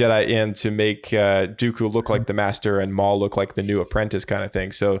 sending the Jedi in to make Dooku look like the master and Maul look like the new apprentice kind of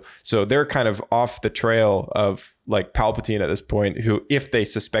thing. So they're kind of off the trail of like Palpatine at this point, who, if they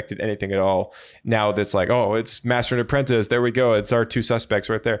suspected anything at all, now that's like, oh, it's master and apprentice, there we go, it's our two suspects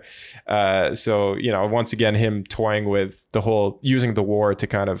right there. So once again, him toying with the whole, using the war to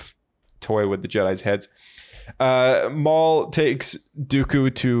kind of toy with the Jedi's heads. Maul takes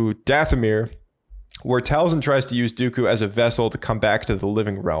Dooku to Dathomir, where Talzin tries to use Dooku as a vessel to come back to the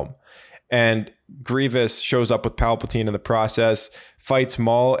living realm. And Grievous shows up with Palpatine in the process, fights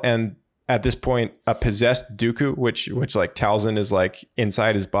Maul, and at this point, a possessed Dooku, which like Talzin is like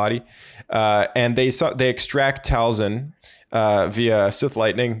inside his body, and they extract Talzin via Sith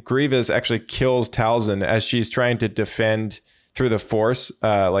lightning. Grievous actually kills Talzin as she's trying to defend through the Force.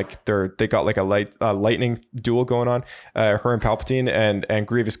 Like they got like a lightning duel going on, her and Palpatine, and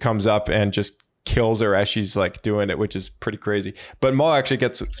Grievous comes up and just kills her as she's like doing it, which is pretty crazy. But Maul actually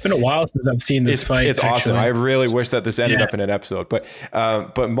gets... It's been a while since I've seen this fight. It's awesome. I really wish that this ended up in an episode.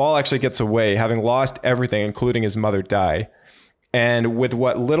 But Maul actually gets away, having lost everything, including his mother, die. And with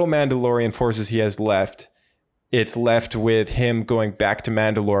what little Mandalorian forces he has left, it's left with him going back to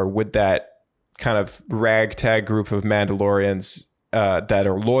Mandalore with that kind of ragtag group of Mandalorians that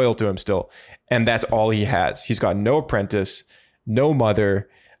are loyal to him still. And that's all he has. He's got no apprentice, no mother,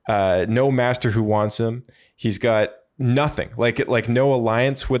 no master who wants him. He's got nothing, like no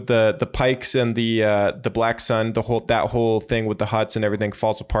alliance with the Pikes and the Black Sun. That whole thing with the Hutts and everything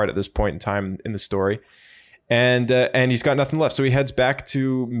falls apart at this point in time in the story. and he's got nothing left. So he heads back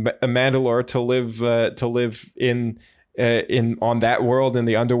to Mandalore to live in on that world, in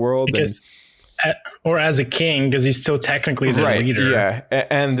the underworld. Or as a king, because he's still technically the leader. Yeah,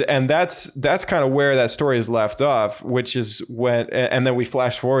 and that's kind of where that story is left off, which is when, and then we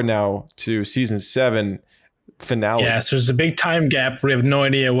flash forward now to season 7 finale. Yeah, so there's a big time gap. We have no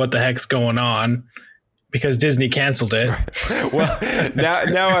idea what the heck's going on because Disney canceled it. Well,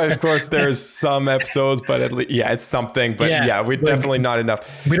 now of course there's some episodes, but at least, it's something. But we're definitely not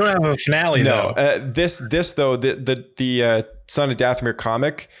enough. We don't have a finale though. This though, the Son of Dathomir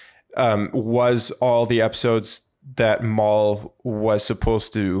comic was all the episodes that Maul was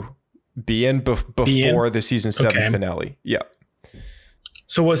supposed to be in before the season 7 finale. Yeah.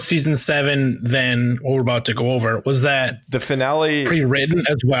 So was season 7 then what we're about to go over? Was that the finale pre-written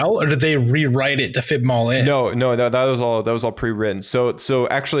as well, or did they rewrite it to fit Maul in? No, that was all pre-written. So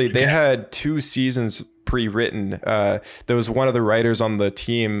actually they had 2 seasons pre-written. There was one of the writers on the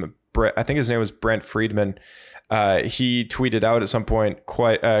team, I think his name was Brent Friedman. He tweeted out at some point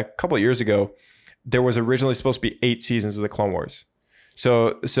quite a couple of years ago, there was originally supposed to be 8 seasons of the Clone Wars.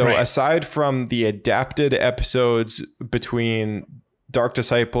 So aside from the adapted episodes between Dark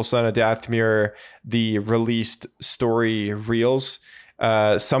Disciple, Son of Dathomir, the released story reels,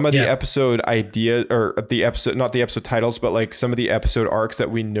 some of the episode ideas, or the episode, not the episode titles, but like some of the episode arcs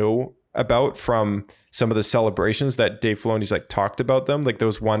that we know about from some of the celebrations that Dave Filoni's like talked about them. Like there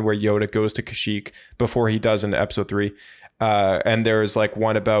was one where Yoda goes to Kashyyyk before he does in episode 3. And there's like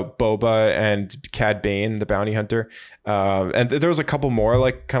one about Boba and Cad Bane, the bounty hunter. And there was a couple more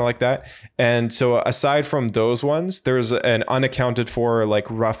like kind of like that. And so aside from those ones, there's an unaccounted for like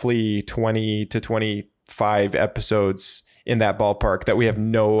roughly 20 to 25 episodes in that ballpark that we have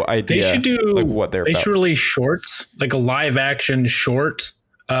no idea. They should do like what they're they about. Should release shorts, like a live action short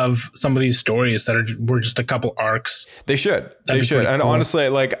of some of these stories that were just a couple arcs. They should. And cool. Honestly,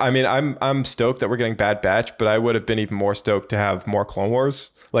 like, I mean, I'm stoked that we're getting Bad Batch, but I would have been even more stoked to have more Clone Wars,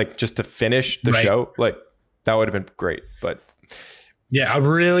 like just to finish the show. Like that would have been great. But yeah, I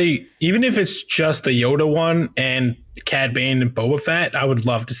really, even if it's just the Yoda one and Cad Bane and Boba Fett, I would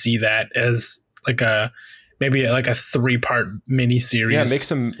love to see that as like maybe like a 3-part mini series. Yeah, make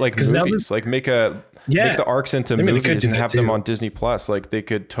some like movies, like make the arcs into movies and have them on Disney Plus. Like they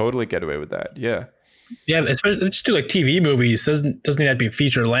could totally get away with that. Yeah. Yeah, especially just do like TV movies. Doesn't need to be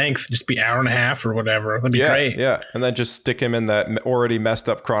feature length. Just be hour and a half or whatever. That'd be great. Yeah, and then just stick him in that already messed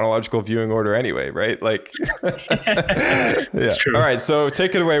up chronological viewing order anyway, right? Like, That's true. All right, so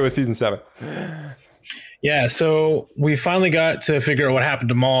take it away with season 7. Yeah, so we finally got to figure out what happened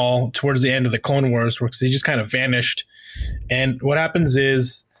to Maul towards the end of the Clone Wars, because he just kind of vanished. And what happens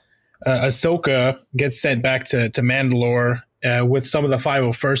is Ahsoka gets sent back to Mandalore with some of the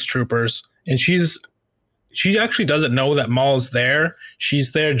 501st troopers, and she actually doesn't know that Maul's there.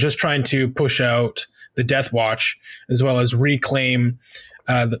 She's there just trying to push out the Death Watch, as well as reclaim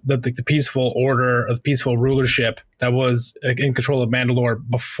the peaceful order, or the peaceful rulership that was in control of Mandalore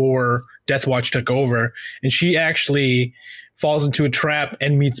before Death Watch took over. And she actually falls into a trap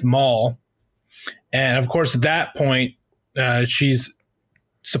and meets Maul. And of course, at that point, she's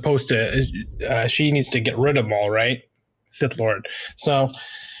supposed to, she needs to get rid of Maul, right? Sith Lord. So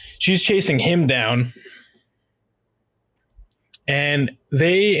she's chasing him down. And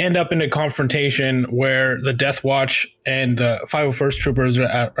they end up in a confrontation where the Death Watch and the 501st troopers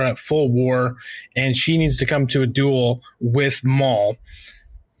are at full war, and she needs to come to a duel with Maul.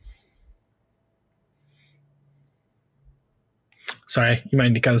 Sorry, you might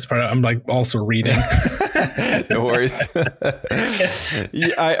need to cut this part out. I'm like also reading. No worries.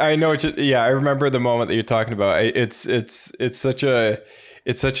 I know what I remember the moment that you're talking about. It's such a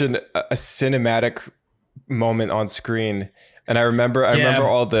cinematic moment on screen. And I remember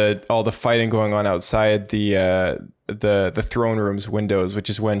all the fighting going on outside the throne room's windows, which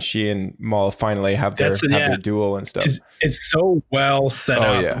is when she and Maul finally have their duel and stuff. It's so well set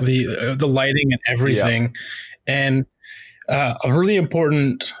up. Yeah. The lighting and everything. Yeah. And a really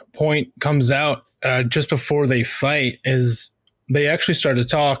important point comes out just before they fight is they actually start to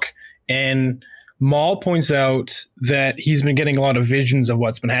talk, and Maul points out that he's been getting a lot of visions of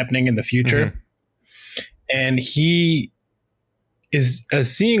what's been happening in the future. Mm-hmm. And he is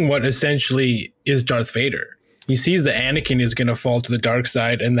seeing what essentially is Darth Vader. He sees that Anakin is going to fall to the dark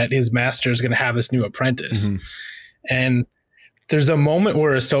side and that his master is going to have this new apprentice. Mm-hmm. And there's a moment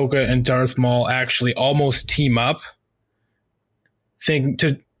where Ahsoka and Darth Maul actually almost team up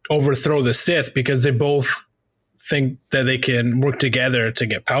to overthrow the Sith, because they both think that they can work together to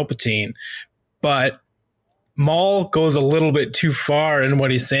get Palpatine. But Maul goes a little bit too far in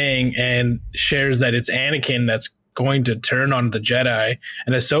what he's saying and shares that it's Anakin that's going to turn on the Jedi,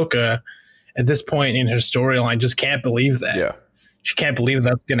 and Ahsoka at this point in her storyline just can't believe that. Yeah. She can't believe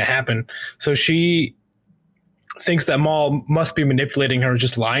that's going to happen. So she thinks that Maul must be manipulating her,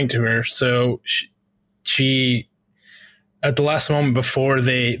 just lying to her. So she at the last moment before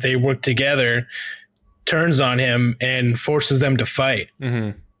they work together, turns on him and forces them to fight.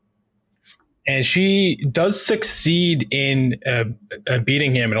 Mm-hmm. And she does succeed in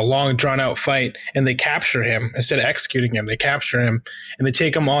beating him in a long, drawn-out fight, and they capture him. Instead of executing him, they capture him, and they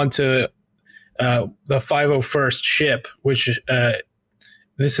take him onto the 501st ship, which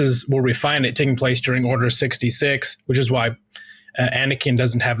this is where we find it taking place during Order 66, which is why Anakin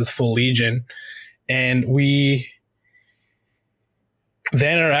doesn't have his full legion. And we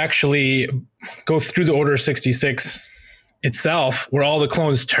then are actually go through the Order 66 itself, where all the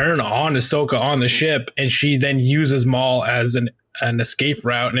clones turn on Ahsoka on the ship, and she then uses Maul as an escape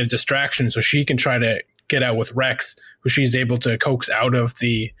route and a distraction so she can try to get out with Rex, who she's able to coax out of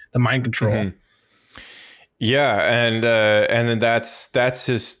the mind control. Mm-hmm. Yeah, and then that's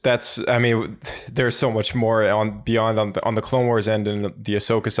I mean, there's so much more beyond on the Clone Wars end and the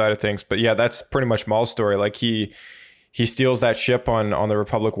Ahsoka side of things, but yeah, that's pretty much Maul's story. Like he steals that ship on the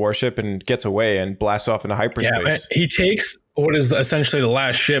Republic warship and gets away and blasts off into hyperspace. Yeah, he takes what is essentially the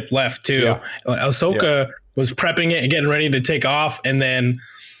last ship left too. Yeah. Ahsoka was prepping it and getting ready to take off, and then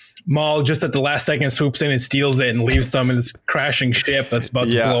Maul just at the last second swoops in and steals it and leaves them in this crashing ship that's about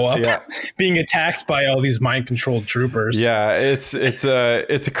to blow up, being attacked by all these mind-controlled troopers. Yeah, it's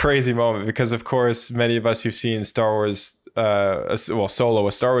a crazy moment because, of course, many of us who've seen Star Wars, Solo,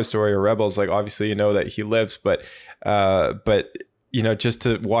 A Star Wars Story, or Rebels, like obviously you know that he lives, but you know, just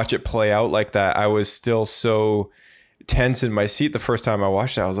to watch it play out like that, I was still so tense in my seat the first time I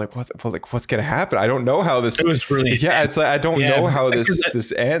watched it. I was like, what's gonna happen? I don't know how this. It was really it's like I don't know how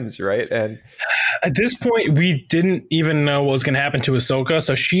this ends, right? And at this point, we didn't even know what was gonna happen to Ahsoka,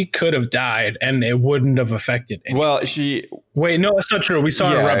 so she could have died, and it wouldn't have affected anything. Well, wait, no, that's not true. We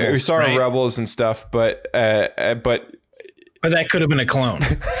saw her in Rebels. We saw her in Rebels and stuff, but that could have been a clone.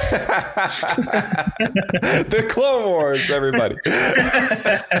 The Clone Wars, everybody.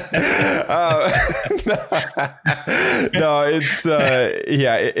 No, it's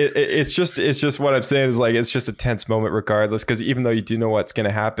just what I'm saying is like it's just a tense moment regardless, because even though you do know what's going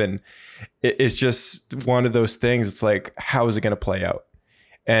to happen, it's just one of those things. It's like, how is it going to play out?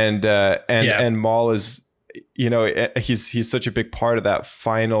 And Maul is, you know, he's such a big part of that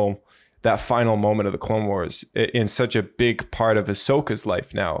final moment of the Clone Wars, in such a big part of Ahsoka's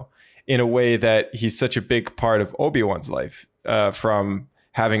life now, in a way that he's such a big part of Obi-Wan's life, from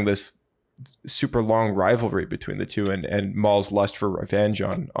having this super long rivalry between the two, and Maul's lust for revenge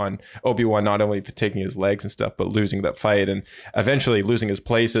on Obi-Wan, not only for taking his legs and stuff, but losing that fight and eventually losing his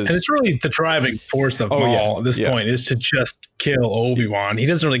places. And it's really the driving force of Maul at this point, is to just kill Obi-Wan. He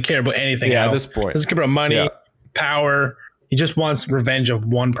doesn't really care about anything else. At this point. He doesn't care about money, power. He just wants revenge of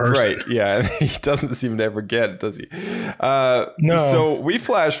one person. Right, yeah. He doesn't seem to ever get it, does he? No. So we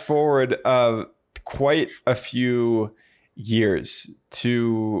flash forward quite a few years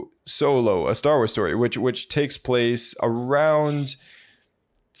to Solo, A Star Wars Story, which takes place around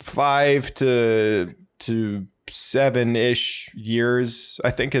 5 to 7-ish years.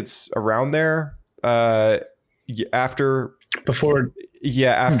 I think it's around there. After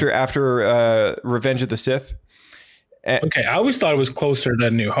Revenge of the Sith. Okay, I always thought it was closer to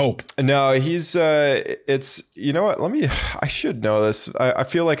New Hope. No, he's it's, you know what, I should know this. I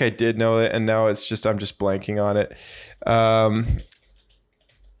feel like I did know it, and now I'm just blanking on it.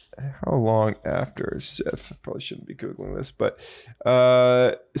 How long after Sith? I probably shouldn't be Googling this, but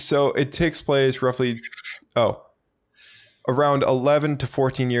so it takes place roughly around 11 to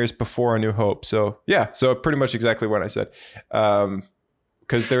 14 years before A New Hope. So so pretty much exactly what I said.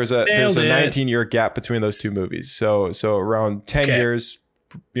 Because there's a 19-year gap between those two movies, so around 10 years,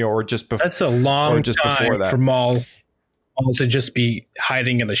 you know, or just before. That's a long time for Maul to just be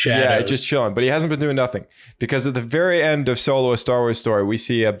hiding in the shadows. Yeah, just chilling. But he hasn't been doing nothing, because at the very end of Solo: A Star Wars Story, we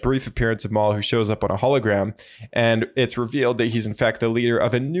see a brief appearance of Maul, who shows up on a hologram, and it's revealed that he's in fact the leader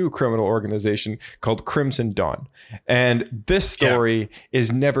of a new criminal organization called Crimson Dawn. And this story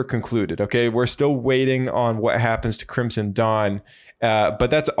is never concluded. Okay, we're still waiting on what happens to Crimson Dawn. But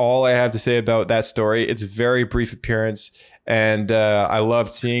that's all I have to say about that story. It's a very brief appearance, and I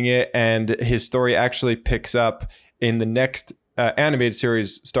loved seeing it. And his story actually picks up in the next animated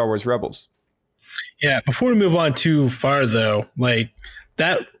series, Star Wars Rebels. Yeah, before we move on too far, though, like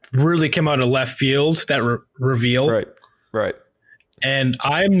that really came out of left field, that reveal. Right. And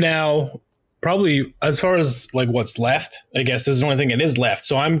I'm now probably as far as like what's left, I guess this is the only thing that is left.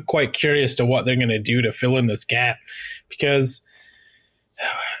 So I'm quite curious to what they're going to do to fill in this gap, because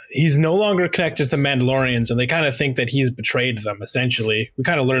he's no longer connected to the Mandalorians, and they kind of think that he's betrayed them, essentially. We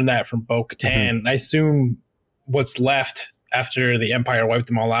kind of learned that from Bo-Katan. I assume what's left after the Empire wiped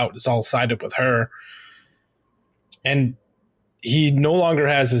them all out is all sided with her. And he no longer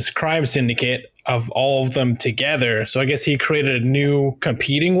has his crime syndicate of all of them together. So I guess he created a new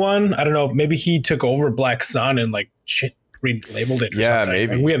competing one. I don't know. Maybe he took over Black Sun and like relabeled it or something.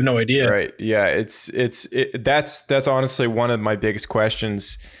 Maybe. Like, we have no idea. Right. Yeah. That's honestly one of my biggest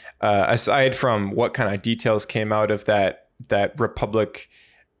questions, aside from what kind of details came out of that Republic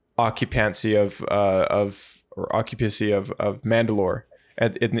occupancy of Mandalore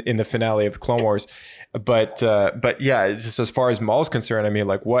in the finale of the Clone Wars. But yeah, just as far as Maul's concerned, I mean,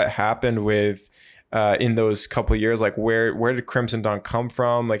 like, what happened with in those couple of years, like where did Crimson Dawn come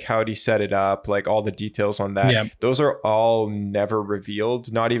from? Like, how did he set it up? Like, all the details on that. Yeah. Those are all never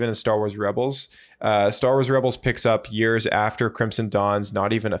revealed, not even in Star Wars Rebels. Star Wars Rebels picks up years after Crimson Dawn's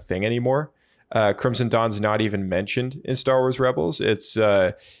not even a thing anymore. Crimson Dawn's not even mentioned in Star Wars Rebels. It's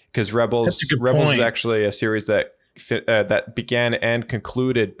because Rebels is actually a series that began and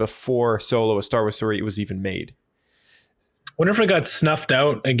concluded before Solo: A Star Wars Story was even made. Wonder if it got snuffed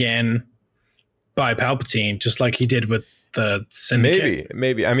out again by Palpatine, just like he did with the Syndicate.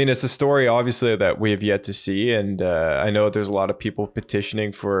 Maybe. I mean, it's a story obviously that we have yet to see, and I know there's a lot of people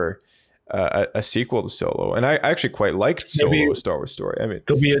petitioning for a sequel to Solo, and I actually quite liked Solo: A Star Wars Story. I mean,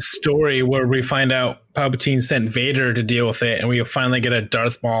 there'll be a story where we find out Palpatine sent Vader to deal with it, and we finally get a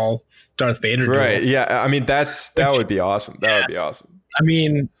Darth Vader duel. Right? Yeah. I mean, that would be awesome. That would be awesome. I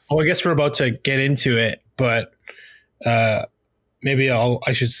mean, I guess we're about to get into it, but maybe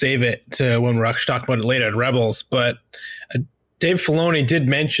I should save it to when we're actually talking about it later at Rebels. But Dave Filoni did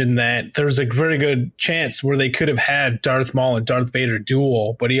mention that there's a very good chance where they could have had Darth Maul and Darth Vader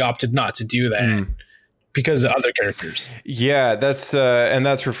duel, but he opted not to do that because of other characters. Yeah, that's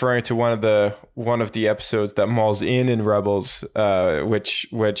referring to one of the episodes that Maul's in Rebels,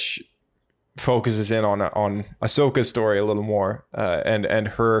 which focuses in on Ahsoka's story a little more, and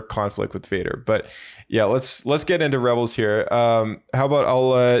her conflict with Vader. But yeah, let's get into Rebels here. How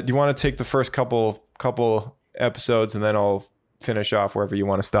about do you want to take the first couple episodes, and then I'll finish off wherever you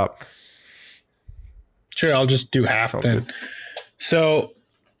want to stop? Sure, I'll just do half then. Good. So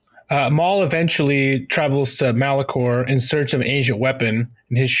Maul eventually travels to Malachor in search of an ancient weapon,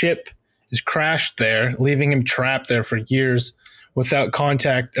 and his ship is crashed there, leaving him trapped there for years without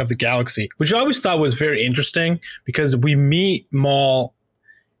contact of the galaxy, which I always thought was very interesting, because we meet Maul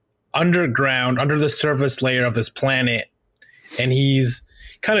underground, under the surface layer of this planet, and he's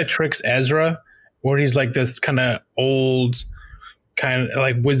kind of tricks Ezra, where he's like this kind of old, kind of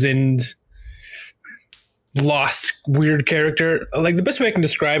like wizened, lost, weird character. Like, the best way I can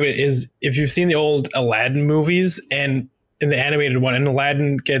describe it is if you've seen the old Aladdin movies, and in the animated one, and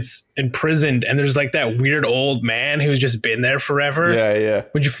Aladdin gets imprisoned, and there's like that weird old man who's just been there forever. Yeah.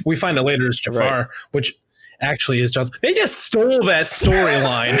 Which we find out later is Jafar, right. Which actually is just, they just stole that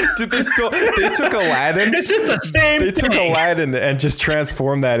storyline. Dude, they took Aladdin. It's just the same thing. They took Aladdin and just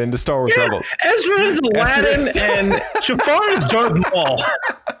transformed that into Star Wars Rebels. Ezra is Aladdin and Jafar is Darth Maul.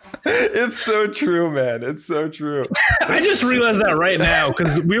 It's so true, man. It's so true. I just realized that right now,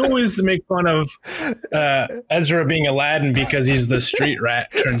 because we always make fun of Ezra being Aladdin because he's the street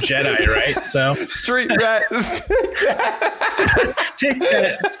rat turned Jedi, right? So street rat. Take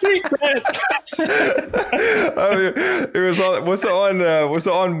that, street rat. I mean, it was on. Was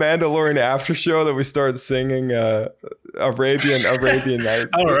it on Mandalorian After Show that we started singing Arabian Nights?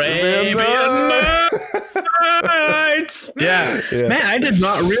 Arabian Nights. Yeah, man, I did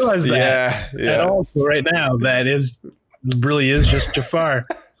not realize that at all right now. That really is just Jafar.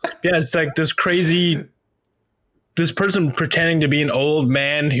 Yeah, it's like this person pretending to be an old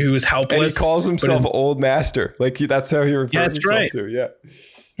man who's helpless. And he calls himself Old Master. Like, that's how he refers himself to.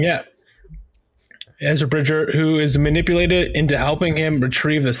 Yeah. Ezra Bridger, who is manipulated into helping him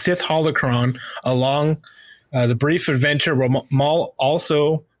retrieve the Sith holocron along the brief adventure where Maul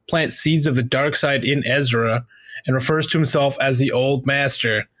also plants seeds of the dark side in Ezra and refers to himself as the Old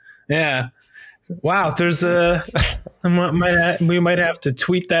Master. Yeah. Wow, there's we might have to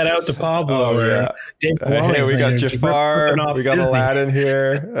tweet that out to Pablo or Dave Filoni. Hey, we got Jafar, we got Disney. Aladdin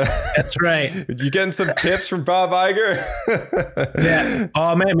here. That's right. You getting some tips from Bob Iger? Yeah.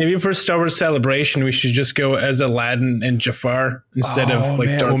 Oh man, maybe for Star Wars Celebration we should just go as Aladdin and Jafar instead of like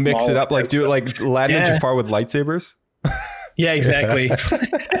Darth We'll mix Maul. it up, like do it like Aladdin and Jafar with lightsabers. Yeah, exactly.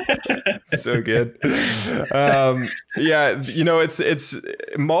 So good. It's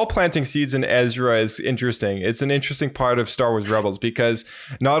Maul planting seeds in Ezra is interesting. It's an interesting part of Star Wars Rebels because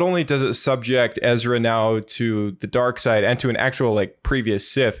not only does it subject Ezra now to the dark side and to an actual like previous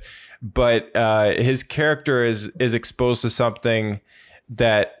Sith, but his character is exposed to something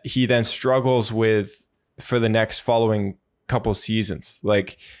that he then struggles with for the next following couple seasons.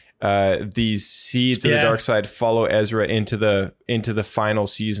 Like these seeds of the dark side follow Ezra into the final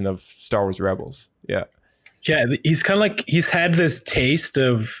season of Star Wars Rebels. Yeah. He's kind of like he's had this taste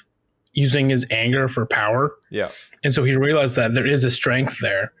of using his anger for power. Yeah. And so he realized that there is a strength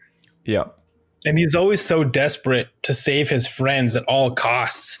there. Yeah. And he's always so desperate to save his friends at all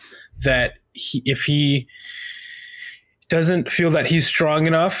costs that if he doesn't feel that he's strong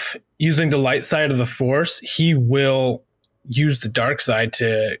enough using the light side of the Force, he will use the dark side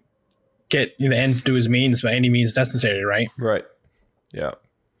to get the ends to his means by any means necessary, right? Right. Yeah.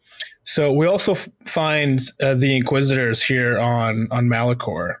 So we also find the Inquisitors here on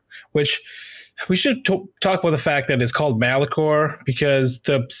Malachor, which we should talk about the fact that it's called Malachor because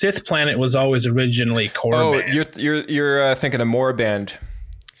the Sith planet was always originally Korriban. Oh, you're thinking of Moraband.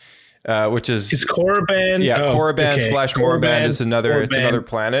 Which is it's Korriban. Yeah, Korriban / Moraband is another. It's another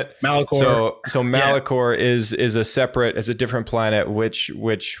planet. Malachor. So Malachor is a different planet, which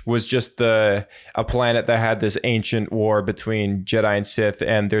was just a planet that had this ancient war between Jedi and Sith,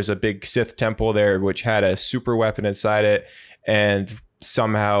 and there's a big Sith temple there, which had a super weapon inside it, and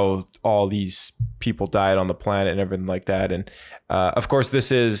somehow all these people died on the planet and everything like that. And of course,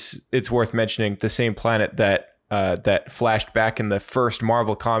 it's worth mentioning the same planet that flashed back in the first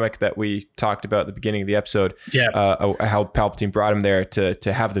Marvel comic that we talked about at the beginning of the episode. Yeah, how Palpatine brought him there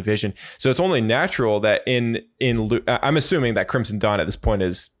to have the vision. So it's only natural that I'm assuming that Crimson Dawn at this point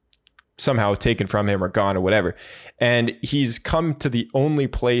is somehow taken from him or gone or whatever, and he's come to the only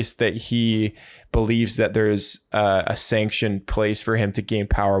place that he believes that there's a sanctioned place for him to gain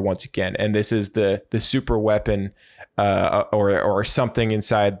power once again, and this is the super weapon. Or something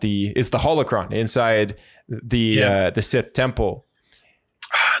inside the holocron inside the Sith temple.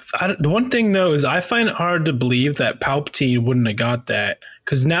 The one thing though is I find it hard to believe that Palpatine wouldn't have got that,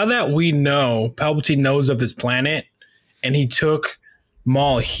 because now that we know Palpatine knows of this planet and he took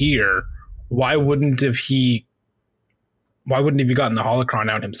Maul here, why wouldn't he have gotten the holocron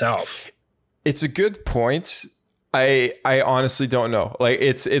out himself? It's a good point. I honestly don't know. Like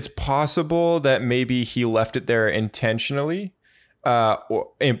it's possible that maybe he left it there intentionally, or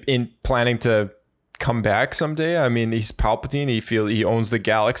in planning to come back someday. I mean, he's Palpatine. He owns the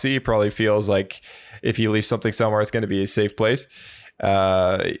galaxy. He probably feels like if he leaves something somewhere, it's going to be a safe place.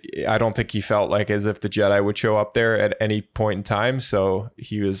 I don't think he felt like as if the Jedi would show up there at any point in time. So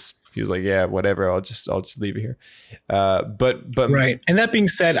he was like, yeah, whatever. I'll just leave it here. But right. And that being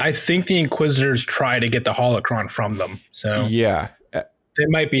said, I think the Inquisitors try to get the holocron from them. So yeah, they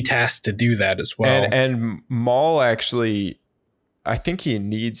might be tasked to do that as well. And Maul actually, I think he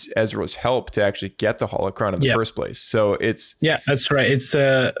needs Ezra's help to actually get the holocron in the first place. So that's right. It's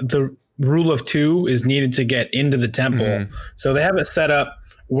the rule of two is needed to get into the temple. Mm-hmm. So they have it set up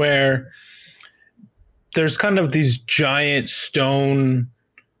where there's kind of these giant stone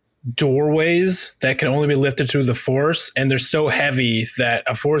doorways that can only be lifted through the Force, and they're so heavy that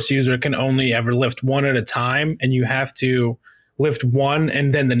a Force user can only ever lift one at a time, and you have to lift one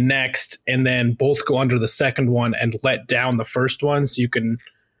and then the next, and then both go under the second one and let down the first one so you can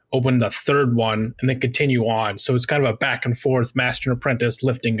open the third one and then continue on. So it's kind of a back and forth master and apprentice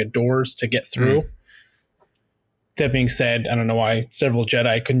lifting the doors to get through. That being said, I don't know why several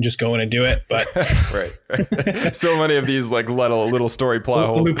Jedi couldn't just go in and do it, but right. So many of these like little story plot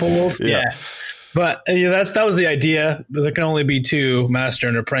holes. Loopholes. Yeah. But that was the idea. There can only be two, master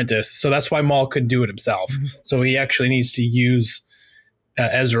and apprentice. So that's why Maul couldn't do it himself. Mm-hmm. So he actually needs to use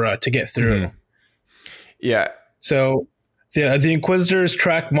Ezra to get through. Mm-hmm. Yeah. So the Inquisitors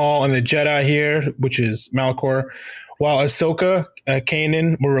track Maul and the Jedi here, which is Malachor, while Ahsoka,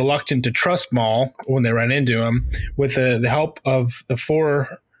 Kanan were reluctant to trust Maul when they ran into him. With the help of the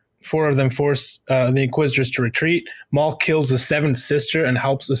four of them force the Inquisitors to retreat. Maul kills the seventh sister and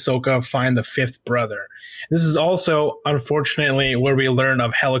helps Ahsoka find the fifth brother. This is also, unfortunately, where we learn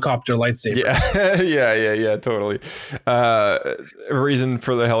of helicopter lightsaber. Yeah, totally. Reason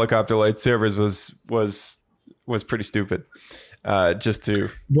for the helicopter lightsabers was pretty stupid.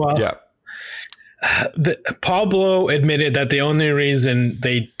 Pablo admitted that the only reason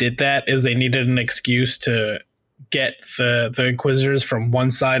they did that is they needed an excuse to get the Inquisitors from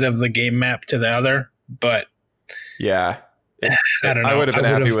one side of the game map to the other. But yeah, I don't know. I would have been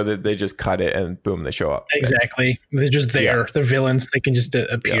happy with it. They just cut it and boom, they show up. Exactly. They're just there. Yeah. They're villains. They can just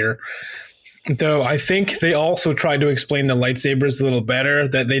appear. Yeah. Though I think they also tried to explain the lightsabers a little better,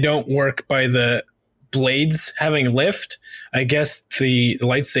 that they don't work by the blades having lift. I guess the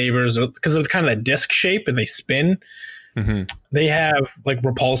lightsabers, because they're kind of that disc shape and they spin, they have like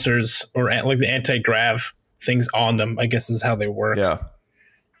repulsors or like the anti-grav things on them, I guess is how they work. Yeah.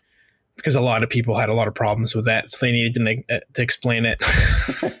 Because a lot of people had a lot of problems with that, so they needed to explain it.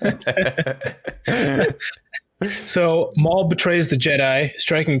 So Maul betrays the Jedi,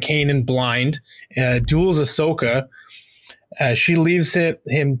 striking Kanan blind, duels Ahsoka. She leaves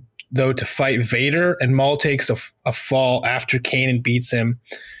him, though, to fight Vader, and Maul takes a fall after Kanan beats him.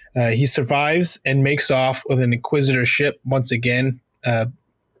 He survives and makes off with an Inquisitor ship once again. His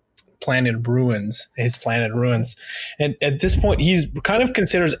planet ruins. And at this point, he kind of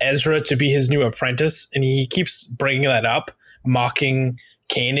considers Ezra to be his new apprentice, and he keeps bringing that up, mocking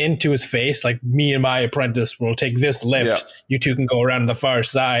Kanan to his face, like, me and my apprentice will take this lift. Yeah. You two can go around the far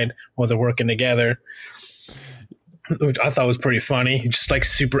side while they're working together. Which I thought was pretty funny. Just like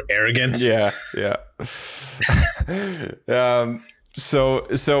super arrogant. Yeah.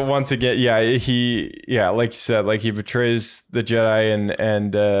 So once again, like you said, like he betrays the Jedi,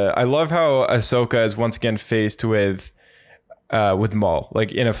 and I love how Ahsoka is once again faced with Maul,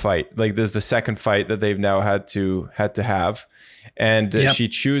 like in a fight. Like there's the second fight that they've now had to have, and she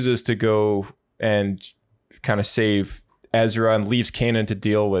chooses to go and kind of save Ezra and leaves Kanan to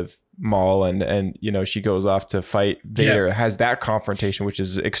deal with Maul, and you know, she goes off to fight Vader. Has that confrontation, which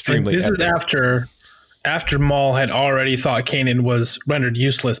is extremely. And this epic. is after Maul had already thought Kanan was rendered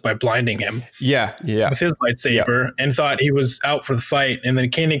useless by blinding him. Yeah. With his lightsaber, and thought he was out for the fight, and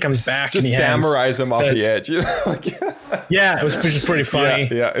then Kanan comes back just and he samurais him off the edge. Yeah, it was pretty funny.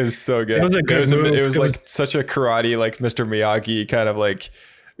 Yeah, it was so good. It was a good move. It was like such a karate, like Mr. Miyagi kind of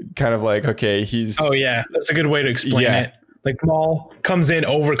like okay, he's. Oh yeah, that's a good way to explain it. Like Maul comes in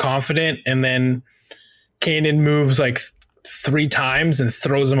overconfident, and then Kanan moves like 3 times and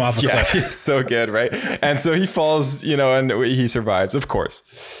throws him off a cliff. It's so good, right? And so he falls, you know, and he survives, of course.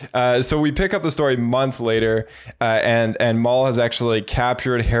 So we pick up the story months later, and Maul has actually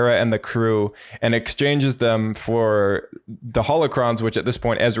captured Hera and the crew and exchanges them for the holocrons, which at this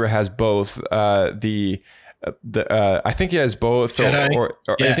point Ezra has both. I think he has both, or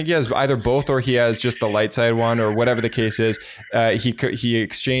I think he has either both, or he has just the light side one, or whatever the case is.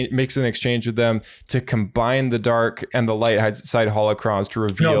 He makes an exchange with them to combine the dark and the light side holocrons to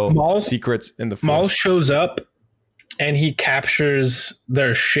reveal secrets in the Force. Maul shows up and he captures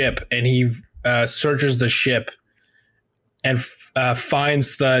their ship, and he searches the ship and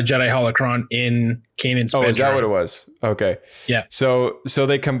finds the Jedi holocron in Kanan's bedroom. Is that what it was? Okay. Yeah. So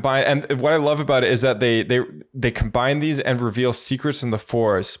they combine, and what I love about it is that they combine these and reveal secrets in the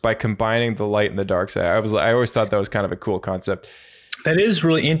Force by combining the light and the dark side. I always thought that was kind of a cool concept. That is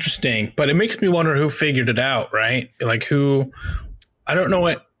really interesting, but it makes me wonder who figured it out, right? Like I don't know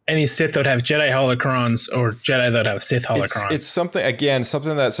what any Sith that would have Jedi holocrons or Jedi that would have Sith holocrons. It's something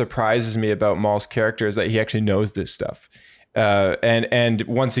that surprises me about Maul's character is that he actually knows this stuff. And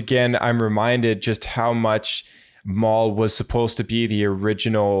once again, I'm reminded just how much Maul was supposed to be the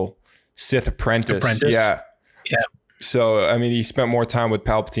original Sith apprentice. Yeah. So, I mean, he spent more time with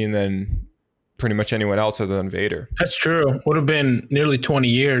Palpatine than pretty much anyone else other than Vader. That's true. Would have been nearly 20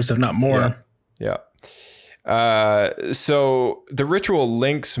 years, if not more. Yeah. So the ritual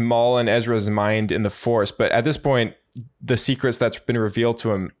links Maul and Ezra's mind in the Force, but at this point, the secrets that's been revealed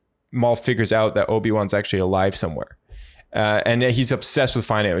to him, Maul figures out that Obi-Wan's actually alive somewhere. And he's obsessed with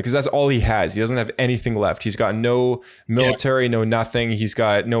finding it because that's all he has. He doesn't have anything left. He's got no military, no nothing. He's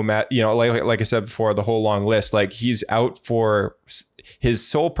got no like I said before, the whole long list. Like he's out for his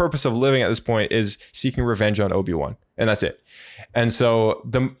sole purpose of living at this point is seeking revenge on Obi-Wan, and that's it. And so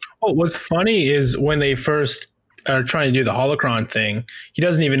what's funny is when they first are trying to do the holocron thing, he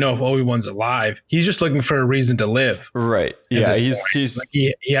doesn't even know if Obi-Wan's alive. He's just looking for a reason to live. Right. Yeah. He's like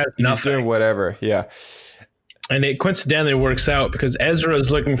he has nothing. He's doing whatever. Yeah. And it coincidentally works out because Ezra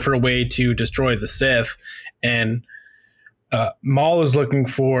is looking for a way to destroy the Sith, and Maul is looking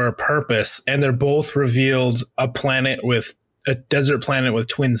for a purpose, and they're both revealed a desert planet with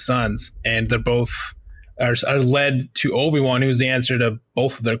twin suns, and they're both are led to Obi-Wan, who's the answer to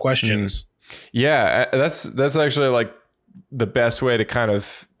both of their questions. Yeah, that's actually like the best way to kind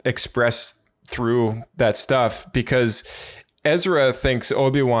of express through that stuff, because Ezra thinks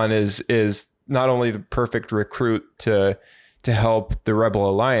Obi-Wan is not only the perfect recruit to help the Rebel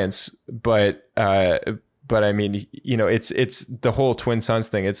Alliance, but I mean, you know, it's the whole twin sons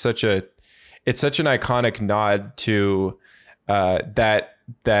thing. It's such an iconic nod to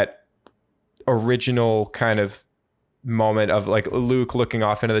that original kind of moment of like Luke looking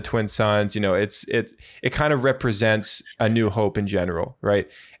off into the twin suns, it kind of represents A New Hope in general,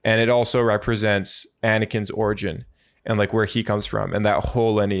 right? And it also represents Anakin's origin and like where he comes from and that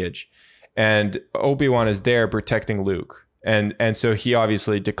whole lineage. And Obi-Wan is there protecting Luke, and so he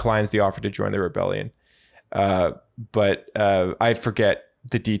obviously declines the offer to join the rebellion. But I forget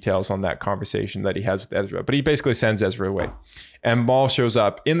the details on that conversation that he has with Ezra, but he basically sends Ezra away, and Maul shows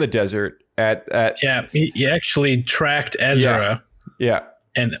up in the desert he actually tracked Ezra. Yeah.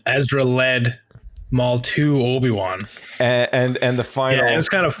 And Ezra led Maul to Obi-Wan. And the final... Yeah, it was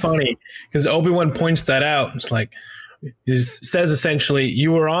kind of funny because Obi-Wan points that out. It's like, he says essentially,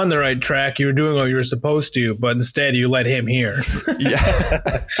 you were on the right track. You were doing what you were supposed to, but instead you let him here.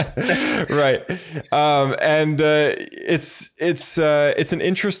 Yeah. Right. It's an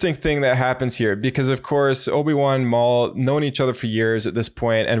interesting thing that happens here because, of course, Obi-Wan, Maul known each other for years at this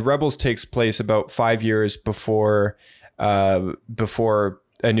point, and Rebels takes place about 5 years before A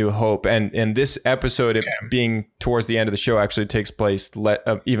New Hope. And in this episode, it being towards the end of the show, actually takes place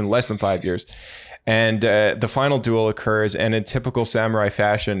even less than 5 years. And the final duel occurs, and in typical samurai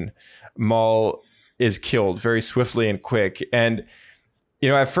fashion, Maul is killed very swiftly and quick. And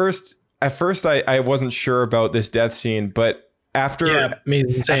at first I wasn't sure about this death scene, but after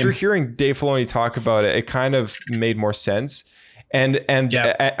hearing Dave Filoni talk about it, it kind of made more sense.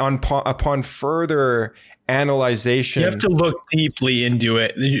 Upon further analyzation, you have to look deeply into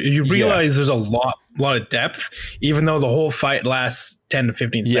it. You realize there's a lot of depth, even though the whole fight lasts 10 to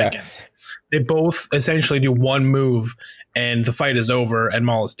 15 seconds. They both essentially do one move and the fight is over and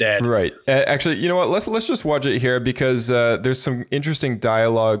Maul is dead. Right. Actually, you know what? Let's just watch it here because there's some interesting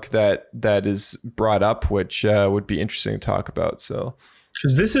dialogue that is brought up, which would be interesting to talk about. So,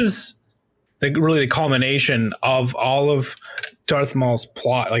 because this is really the culmination of all of Darth Maul's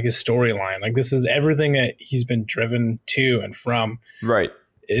plot, like his storyline. Like this is everything that he's been driven to and from. Right.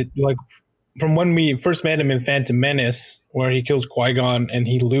 From when we first met him in Phantom Menace, where he kills Qui-Gon and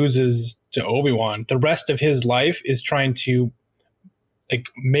he loses to Obi-Wan, the rest of his life is trying to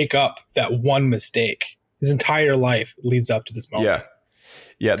make up that one mistake. His entire life leads up to this moment.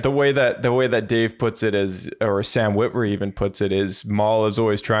 Yeah. The way that Dave puts it is, or Sam Witwer even puts it, is Maul is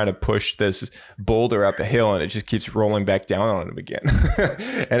always trying to push this boulder up a hill and it just keeps rolling back down on him again.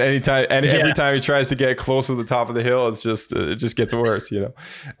 And every time he tries to get close to the top of the hill, it just gets worse, here's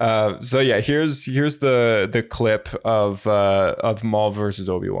the clip of Maul versus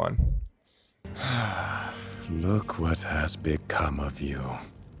Obi-Wan. Look what has become of you.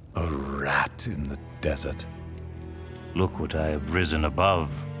 A rat in the desert. Look what I have risen above.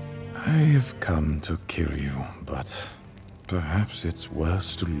 I have come to kill you, but perhaps it's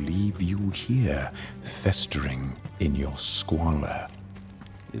worse to leave you here, festering in your squalor.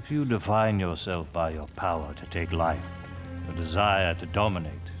 If you define yourself by your power to take life, your desire to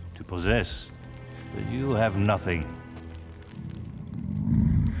dominate, to possess, then you have nothing.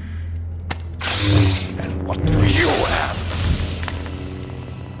 And what do you have?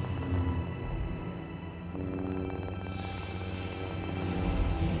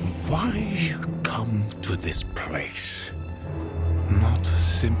 Why come to this place? Not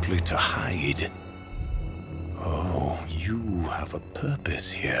simply to hide. Oh, you have a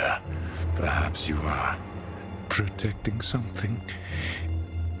purpose here. Perhaps you are protecting something?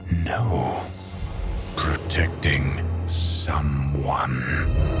 No. Protecting someone.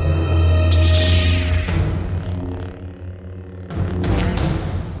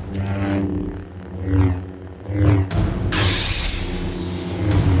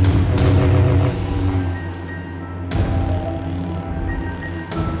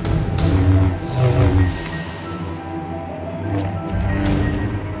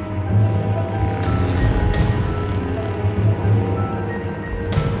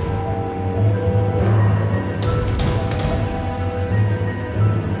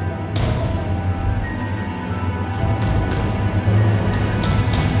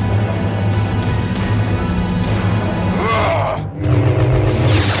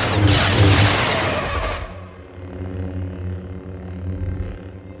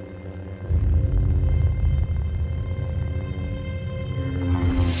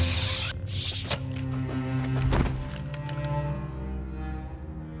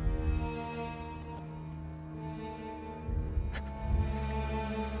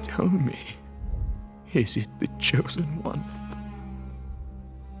 Tell me, is it the Chosen One?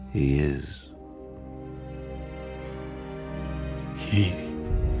 He is. He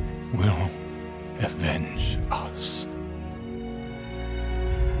will avenge us.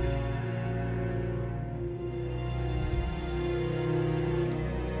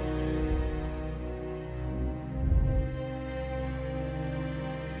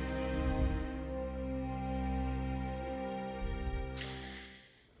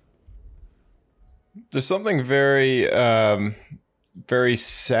 There's something very, very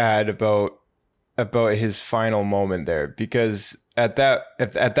sad about his final moment there, because at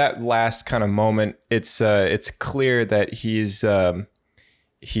that last kind of moment, it's clear that he's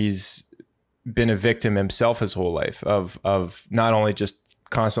been a victim himself his whole life of not only just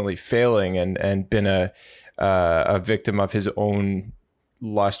constantly failing and been a victim of his own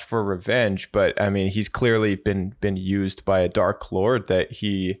lust for revenge, but I mean, he's clearly been used by a Dark Lord that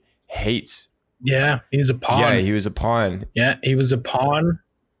he hates. Yeah, he was a pawn. Yeah, he was a pawn. Yeah, he was a pawn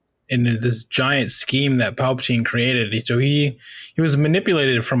in this giant scheme that Palpatine created. So he was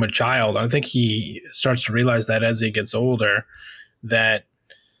manipulated from a child. I think he starts to realize that as he gets older, that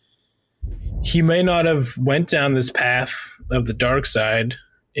he may not have went down this path of the dark side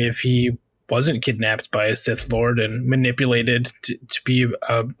if he wasn't kidnapped by a Sith Lord and manipulated to be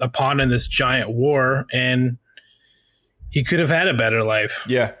a pawn in this giant war, and he could have had a better life.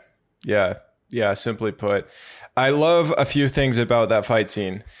 Yeah, simply put. I love a few things about that fight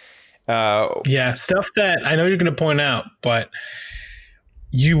scene. Stuff that I know you're going to point out, but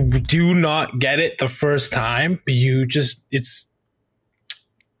you do not get it the first time. You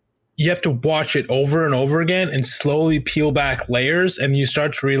have to watch it over and over again and slowly peel back layers, and you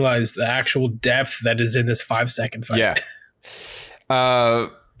start to realize the actual depth that is in this 5-second fight. Yeah.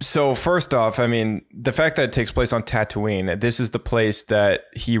 So first off, I mean, the fact that it takes place on Tatooine, this is the place that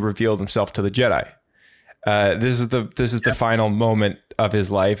he revealed himself to the Jedi. This is the final moment of his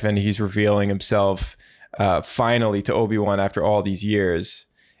life, and he's revealing himself finally to Obi-Wan after all these years.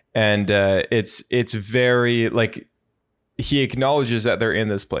 And it's very like, he acknowledges that they're in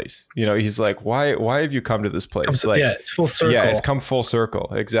this place. You know, he's like, why have you come to this place? Like, yeah, it's full circle. Yeah, it's come full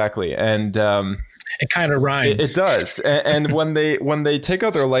circle. Exactly. And it kind of rhymes. It does. And when they take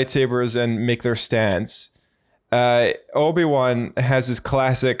out their lightsabers and make their stance, Obi-Wan has his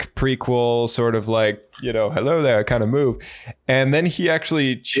classic prequel sort of like, you know, hello there kind of move. And then he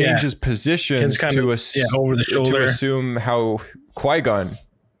actually changes positions over the shoulder to assume how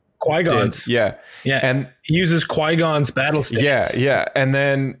Qui-Gon's. Yeah. And he uses Qui-Gon's battle stance. Yeah. And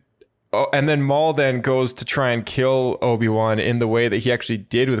then Maul then goes to try and kill Obi-Wan in the way that he actually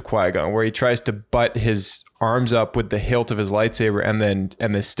did with Qui-Gon, where he tries to butt his arms up with the hilt of his lightsaber and then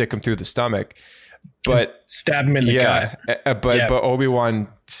stick him through the stomach. But stab him in the gut. But Obi-Wan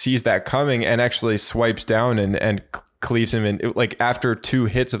sees that coming and actually swipes down and cleaves him in. Like after 2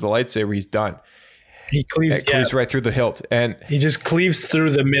 hits of the lightsaber, he's done. He cleaves right through the hilt, and he just cleaves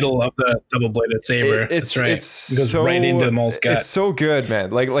through the middle of the double-bladed saber. That's right. It goes right into Maul's gut. It's so good,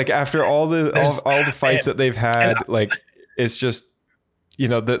 man. Like after all the fights that they've had, like it's just, you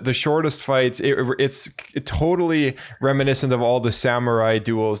know, the shortest fights. It's totally reminiscent of all the samurai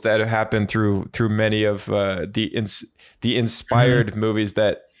duels that have happened through many of the inspired movies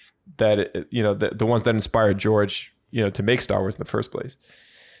that you know, the ones that inspired George, you know, to make Star Wars in the first place.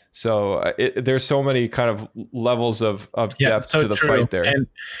 So there's so many kind of levels of depth to the fight there. And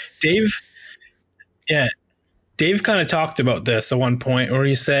Dave kind of talked about this at one point, where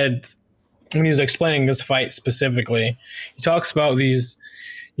he said, when he was explaining this fight specifically, he talks about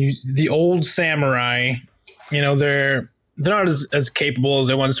the old samurai, you know, they're not as capable as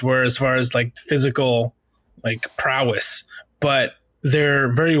they once were as far as like physical like prowess, but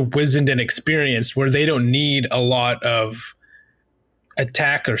they're very wizened and experienced, where they don't need a lot of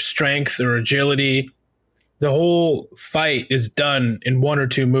attack or strength or agility. The whole fight is done in 1 or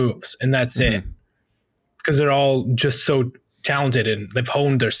 2 moves, and that's it, because they're all just so talented and they've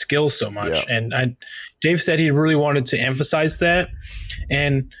honed their skills so much. Yeah. And Dave said he really wanted to emphasize that,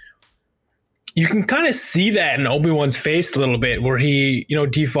 and you can kind of see that in Obi-Wan's face a little bit, where he, you know,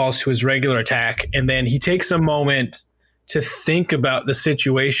 defaults to his regular attack, and then he takes a moment to think about the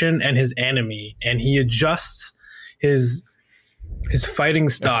situation and his enemy, and he adjusts his fighting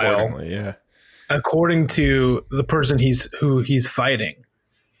style according to the person who he's fighting.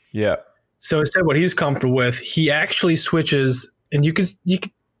 Yeah. So instead of what he's comfortable with, he actually switches, and you can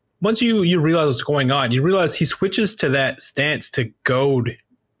once you realize what's going on, you realize he switches to that stance to goad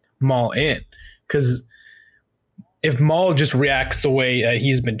Maul in. Because if Maul just reacts the way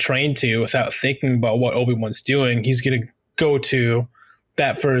he's been trained to without thinking about what Obi-Wan's doing, he's going to go to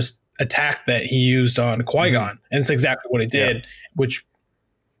that first attack that he used on Qui-Gon. And it's exactly what he did, which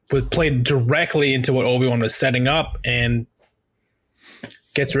was played directly into what Obi-Wan was setting up and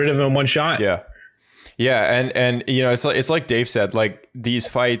gets rid of him in one shot. Yeah. And you know, it's like Dave said, like these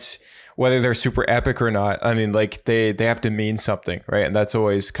fights, whether they're super epic or not, I mean, like they have to mean something, right? And that's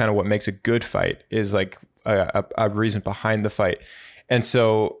always kind of what makes a good fight, is like a reason behind the fight. And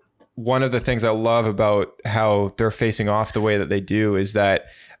so one of the things I love about how they're facing off the way that they do is that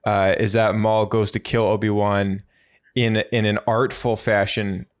is that Maul goes to kill Obi-Wan in an artful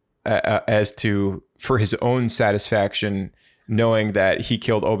fashion for his own satisfaction, knowing that he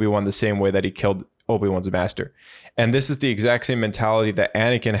killed Obi-Wan the same way that he killed Obi-Wan's master. And this is the exact same mentality that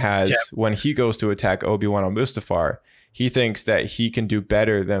Anakin has when he goes to attack Obi-Wan on Mustafar. He thinks that he can do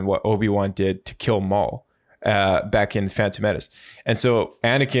better than what Obi-Wan did to kill Maul back in Phantom Menace. And so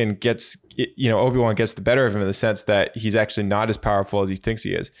Anakin gets, Obi-Wan gets the better of him in the sense that he's actually not as powerful as he thinks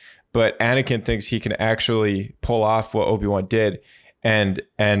he is. But Anakin thinks he can actually pull off what Obi-Wan did and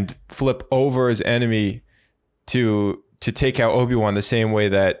flip over his enemy to take out Obi-Wan the same way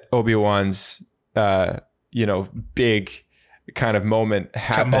that Obi-Wan's big kind of moment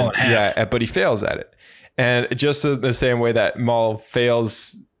happened. Yeah, but he fails at it. And just the same way that Maul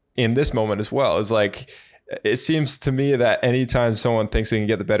fails in this moment as well. Is like, it seems to me that anytime someone thinks they can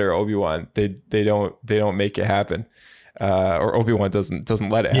get the better of Obi-Wan, they don't make it happen. Or Obi-Wan doesn't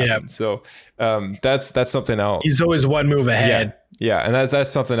let it happen. So that's something else. He's always one move ahead. Yeah, and that's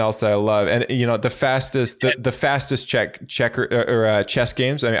something else that I love. And the fastest chess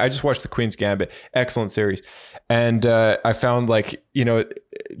games. I mean, I just watched the Queen's Gambit, excellent series, and I found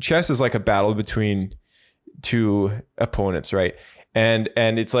chess is like a battle between two opponents, right? And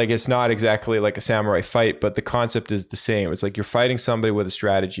it's like, it's not exactly like a samurai fight, but the concept is the same. It's like you're fighting somebody with a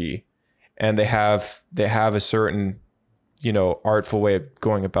strategy, and they have a certain artful way of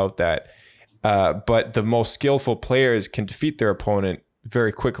going about that. But the most skillful players can defeat their opponent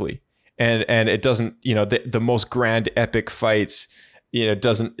very quickly. And it doesn't, the most grand epic fights,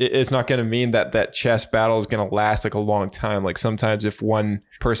 it's not going to mean that chess battle is going to last like a long time. Like sometimes if one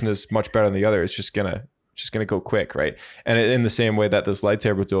person is much better than the other, it's just going to go quick. Right. And in the same way that this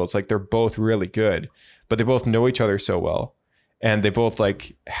lightsaber duel, it's like, they're both really good, but they both know each other so well. And they both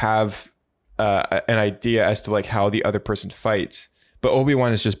like have an idea as to like how the other person fights, but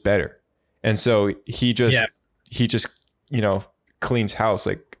Obi-Wan is just better. And so he just cleans house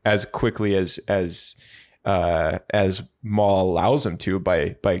like as quickly as Maul allows him to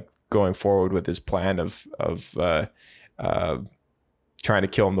by going forward with his plan of trying to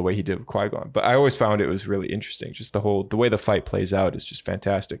kill him the way he did with Qui-Gon. But I always found it was really interesting. Just the way the fight plays out is just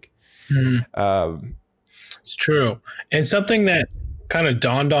fantastic. Mm-hmm. It's true. And something that kind of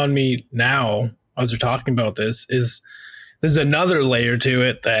dawned on me now as we're talking about this is there's another layer to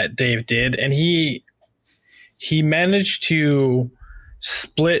it that Dave did, and he managed to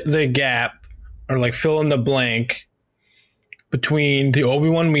split the gap or like fill in the blank between the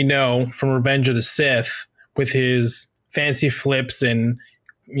Obi-Wan we know from Revenge of the Sith with his fancy flips and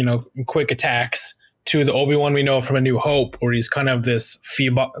quick attacks to the Obi-Wan we know from A New Hope, where he's kind of this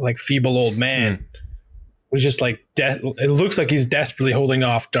feeble old man. Was just like it looks like he's desperately holding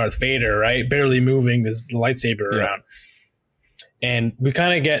off Darth Vader, right? Barely moving this lightsaber around. And we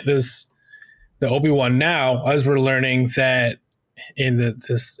kind of get the Obi-Wan now, as we're learning that in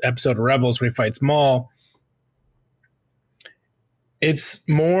this episode of Rebels where he fights Maul. It's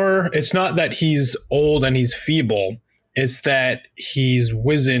not that he's old and he's feeble. It's that he's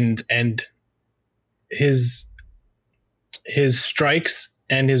wizened and his strikes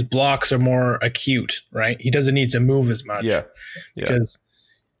and his blocks are more acute, right? He doesn't need to move as much. Yeah. Because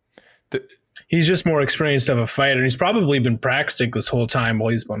he's just more experienced of a fighter. He's probably been practicing this whole time while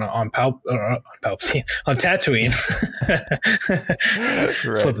he's been on Palpatine, on Tatooine.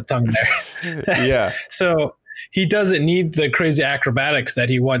 Slip the tongue there. Yeah. So he doesn't need the crazy acrobatics that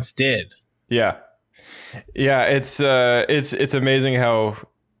he once did. Yeah. Yeah. It's amazing how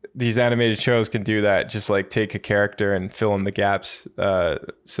these animated shows can do that, just like take a character and fill in the gaps,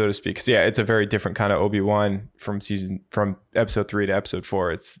 so to speak. 'Cause it's a very different kind of Obi-Wan from episode 3 to episode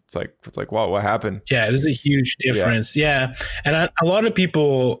 4. It's like, wow, what happened? Yeah, there's a huge difference. Yeah. And a lot of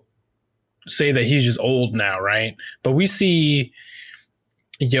people say that he's just old now, right? But we see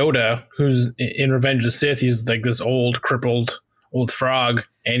Yoda, who's in Revenge of the Sith, he's like this old, crippled old frog,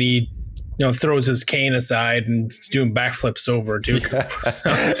 and he throws his cane aside and is doing backflips over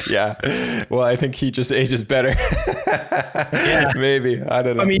Dooku. Yeah. Well, I think he just ages better. Yeah. Maybe. I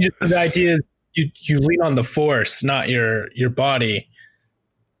don't know. I mean, the idea is you lean on the Force, not your body.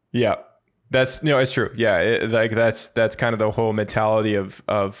 Yeah. That's it's true. Yeah. That's kind of the whole mentality of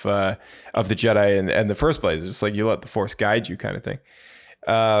the Jedi and the first place. It's just like you let the Force guide you kind of thing.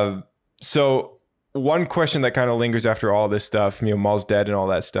 So one question that kind of lingers after all this stuff, Maul's dead and all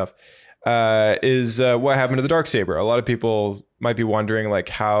that stuff, is what happened to the Darksaber. A lot of people might be wondering, like,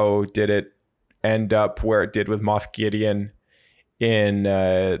 how did it end up where it did with Moff Gideon in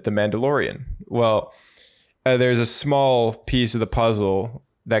The Mandalorian? Well, there's a small piece of the puzzle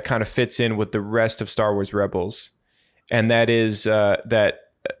that kind of fits in with the rest of Star Wars Rebels, and that is that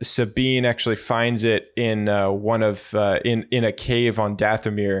Sabine actually finds it in one of in a cave on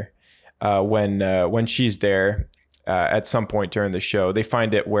Dathomir when she's there at some point during the show. They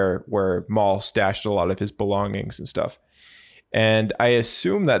find it where Maul stashed a lot of his belongings and stuff. And I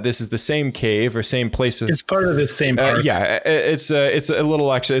assume that this is the same cave or same place. It's part of the same park. Yeah, it's a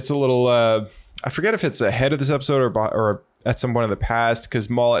little I forget if it's ahead of this episode or at some point in the past, because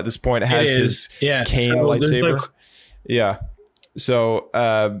Maul at this point has his cane lightsaber. So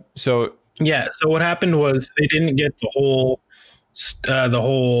what happened was they didn't get the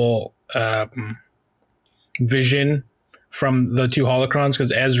whole vision from the two holocrons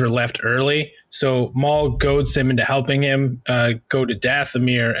because Ezra left early. So Maul goads him into helping him go to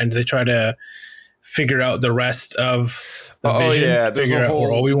Dathomir, and they try to figure out the rest of the vision. Yeah, there's a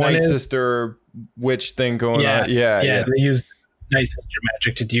whole Night Sister witch thing going on. Yeah. They use Night Sister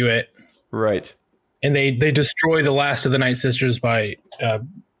magic to do it. Right. And they destroy the last of the Night Sisters by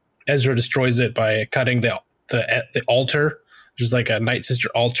Ezra destroys it by cutting the altar, which is like a Night Sister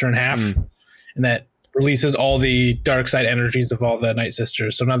altar in half, and that releases all the dark side energies of all the Night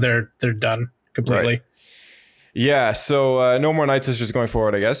Sisters. So now they're done completely. Right. Yeah, so no more Night Sisters going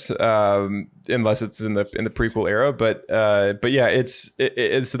forward, I guess, unless it's in the prequel era. But yeah, it's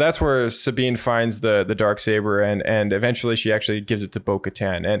so that's where Sabine finds the Darksaber, and eventually she actually gives it to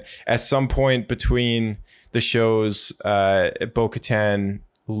Bo-Katan. And at some point between the shows, Bo-Katan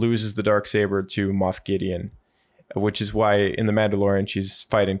loses the Darksaber to Moff Gideon, which is why in The Mandalorian she's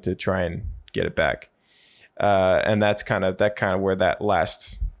fighting to try and get it back. And that's kind of where that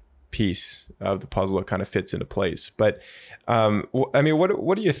last piece of the puzzle kind of fits into place. But I mean,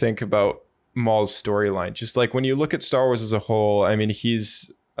 what do you think about Maul's storyline? Just like when you look at Star Wars as a whole, I mean,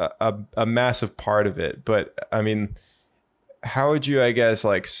 he's a massive part of it. But I mean, how would you, I guess,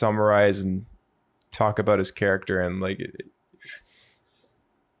 like summarize and talk about his character and like?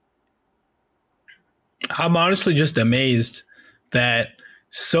 I'm honestly just amazed that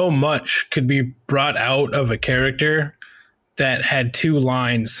so much could be brought out of a character that had 2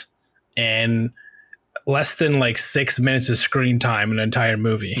 lines and less than like 6 minutes of screen time in an entire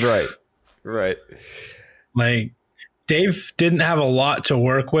movie. Right. Like Dave didn't have a lot to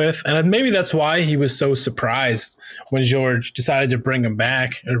work with, and maybe that's why he was so surprised when George decided to bring him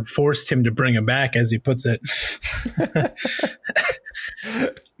back, or forced him to bring him back, as he puts it.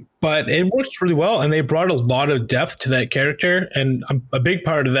 But it worked really well, and they brought a lot of depth to that character. And a big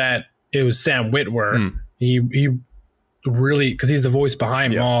part of that, it was Sam Witwer. He really, because he's the voice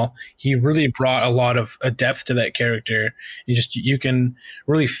behind Maul, he really brought a lot of a depth to that character. You can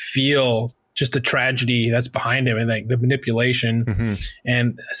really feel just the tragedy that's behind him and like the manipulation.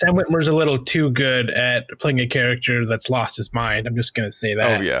 And Sam Witwer's a little too good at playing a character that's lost his mind. I'm just going to say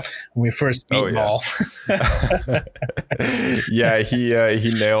that. Oh yeah. When we first meet Maul. Yeah,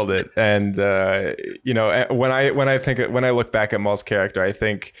 he nailed it. And when I look back at Maul's character, I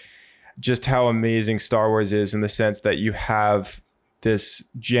think just how amazing Star Wars is in the sense that you have this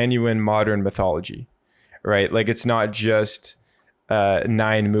genuine modern mythology, right? Like it's not just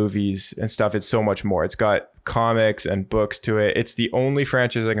 9 movies and stuff. It's so much more. It's got comics and books to it. It's the only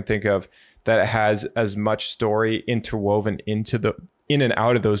franchise I can think of that has as much story interwoven in and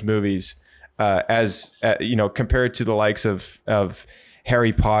out of those movies as compared to the likes of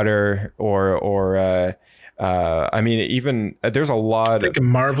Harry Potter or I mean, even there's a lot like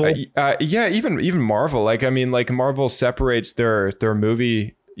Marvel. Even Marvel. Like, I mean, like Marvel separates their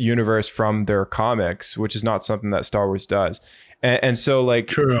movie universe from their comics, which is not something that Star Wars does. And so like,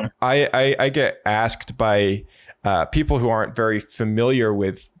 true. I get asked by people who aren't very familiar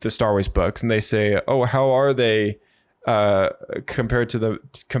with the Star Wars books, and they say, "Oh, how are they compared to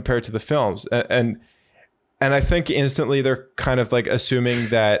the films?" And I think instantly they're kind of like assuming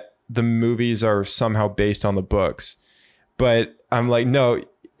that the movies are somehow based on the books. But I'm like, no,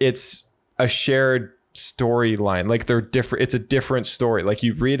 it's a shared storyline. Like they're different. It's a different story. Like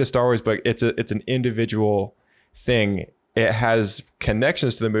you read a Star Wars book, it's an individual thing. It has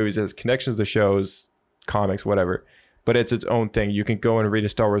connections to the movies, it has connections to the shows, comics, whatever, but it's its own thing. You can go and read a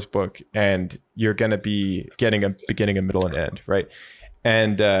Star Wars book and you're going to be getting a beginning, a middle, and end, right?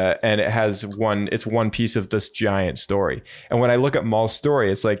 And it has it's one piece of this giant story. And when I look at Maul's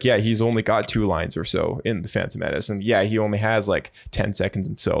story, it's like, yeah, he's only got 2 lines or so in The Phantom Menace. And yeah, he only has like 10 seconds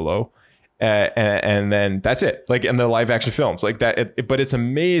in Solo. And then that's it. Like in the live action films like that. But it's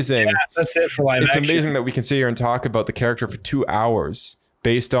amazing. Yeah, that's it for live action. It's amazing that we can sit here and talk about the character for 2 hours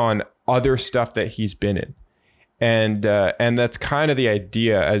based on other stuff that he's been in. And that's kind of the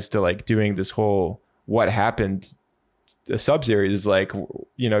idea as to like doing this whole what happened the sub-series is like,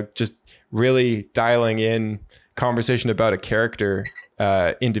 just really dialing in conversation about a character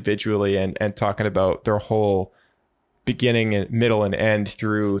individually and talking about their whole beginning and middle and end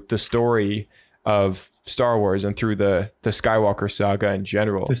through the story of Star Wars and through the Skywalker saga in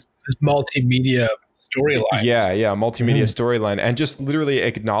general. This multimedia storyline. Yeah, multimedia storyline, and just literally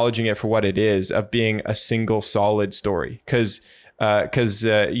acknowledging it for what it is, of being a single solid story. Because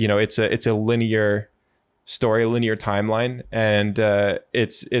you know, it's a linear story, a linear timeline, and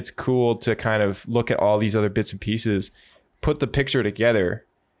it's cool to kind of look at all these other bits and pieces, put the picture together,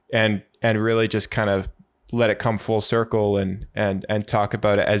 and really just kind of let it come full circle and talk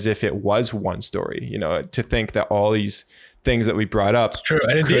about it as if it was one story. You know, to think that all these things that we brought up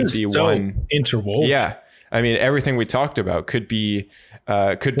could be one interwoven. Yeah, I mean, everything we talked about could be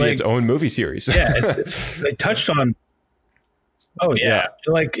its own movie series. Yeah, it's they touched on. Oh yeah.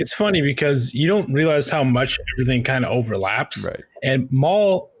 Like, it's funny because you don't realize how much everything kind of overlaps. Right. And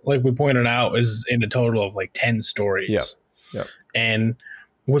Maul, like we pointed out, is in a total of like 10 stories. Yeah. And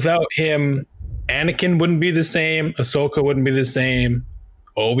without him, Anakin wouldn't be the same. Ahsoka wouldn't be the same.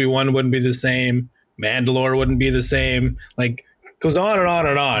 Obi-Wan wouldn't be the same. Mandalore wouldn't be the same. Like, goes on and on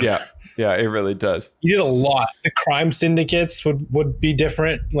and on. Yeah, it really does. He did a lot. The crime syndicates would be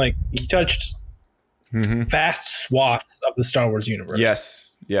different. Like, he touched vast swaths of the Star Wars universe.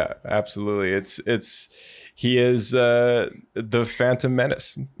 Yes. Yeah, absolutely. He is the Phantom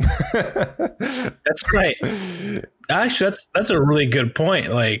Menace. That's right. Actually, that's a really good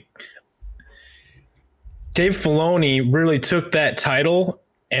point. Like, Dave Filoni really took that title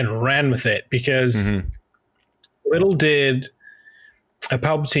and ran with it, because little did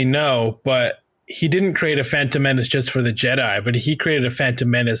Palpatine know, but he didn't create a Phantom Menace just for the Jedi, but he created a Phantom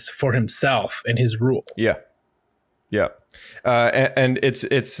Menace for himself and his rule. Yeah. And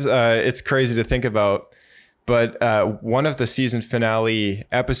it's crazy to think about, but one of the season finale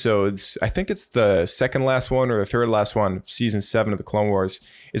episodes, I think it's the second last one or the third last one of season 7 of the Clone Wars,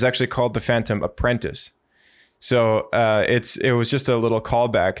 is actually called The Phantom Apprentice. So it was just a little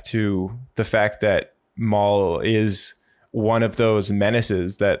callback to the fact that Maul is one of those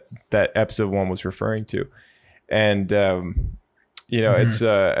menaces that episode 1 was referring to. And, you know, it's,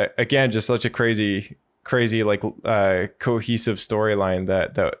 again, just such a crazy, like, cohesive storyline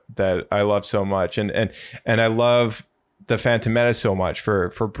that I love so much. And I love the Phantom Menace so much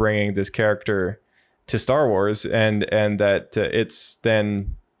for bringing this character to Star Wars, and that it's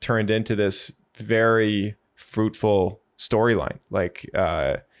then turned into this very fruitful storyline. Like,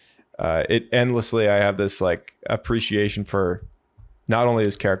 it endlessly, I have this like appreciation for not only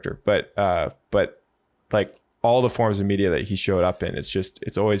his character, but like all the forms of media that he showed up in.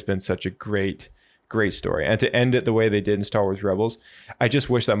 It's always been such a great story. And to end it the way they did in Star Wars Rebels, I just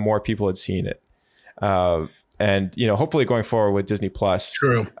wish that more people had seen it. And, you know, hopefully going forward with Disney Plus,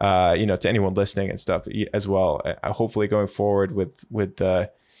 true. You know, to anyone listening and stuff as well, hopefully going forward with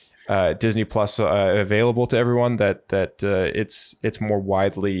Disney Plus available to everyone, that it's more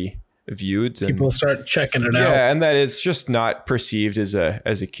widely viewed, and people start checking it out. Yeah, and that it's just not perceived as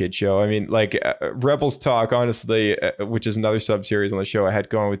a kid show. I mean, like, Rebels Talk, honestly, which is another sub-series on the show I had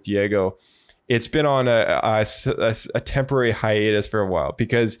going with Diego, it's been on a temporary hiatus for a while,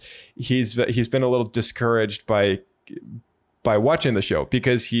 because he's been a little discouraged by watching the show,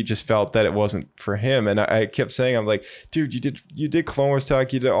 because he just felt that it wasn't for him. And I kept saying, I'm like, dude, you did Clone Wars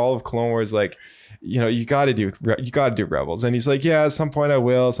Talk, you did all of Clone Wars, like, you know, you got to do Rebels. And he's like, yeah, at some point I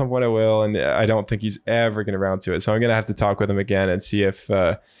will. And I don't think he's ever going to round to it. So I'm going to have to talk with him again and see if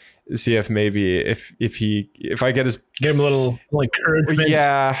maybe if I give him a little encouragement.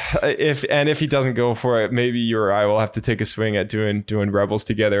 Yeah. If he doesn't go for it, maybe you or I will have to take a swing at doing Rebels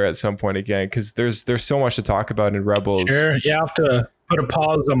together at some point again. 'Cause there's so much to talk about in Rebels. Sure. You have to put a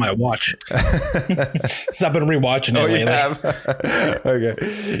pause on my watch. Cause I've been rewatching it lately.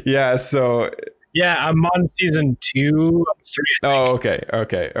 Okay. Yeah. So, yeah, I'm on season 2. Oh, okay.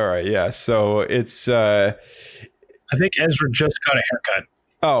 All right. Yeah. So it's, I think Ezra just got a haircut.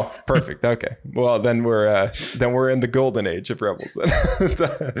 Oh, perfect. Okay. Well, then we're in the golden age of Rebels.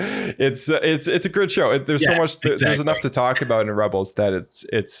 It's a good show. There's so much. Exactly. There's enough to talk about in Rebels that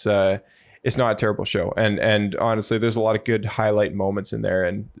it's not a terrible show. And honestly, there's a lot of good highlight moments in there,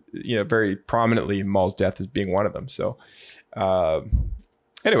 and, you know, very prominently Maul's death as being one of them. So,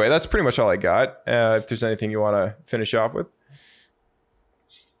 anyway, that's pretty much all I got. If there's anything you want to finish off with.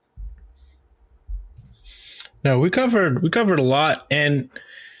 No, we covered a lot, and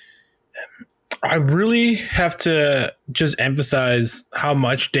I really have to just emphasize how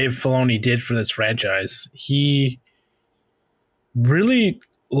much Dave Filoni did for this franchise. He really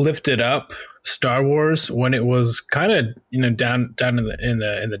lifted up Star Wars when it was kind of, you know, down in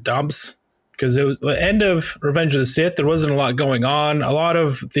the dumps, because it was the end of Revenge of the Sith. There wasn't a lot going on. A lot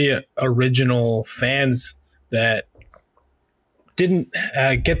of the original fans that didn't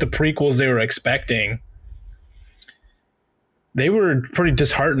get the prequels they were expecting, they were pretty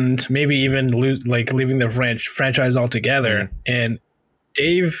disheartened, maybe even leaving the franchise altogether. And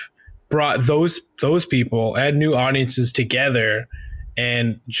Dave brought those people and new audiences together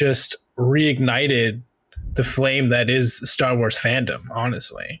and just reignited the flame that is Star Wars fandom,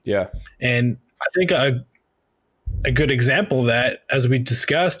 honestly. Yeah. And I think a good example of that, as we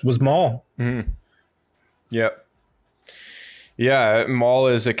discussed, was Maul. Mm-hmm. Yep. Yeah, Maul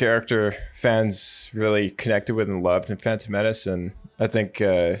is a character fans really connected with and loved in Phantom Menace, and I think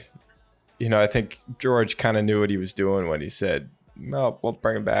I think George kind of knew what he was doing when he said, "No, we'll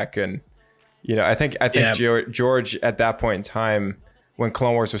bring him back." And I think George at that point in time, when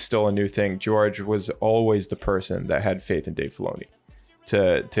Clone Wars was still a new thing, George was always the person that had faith in Dave Filoni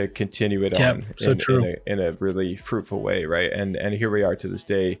to continue it on in a really fruitful way, right? And here we are to this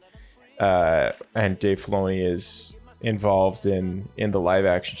day, and Dave Filoni is involved in the live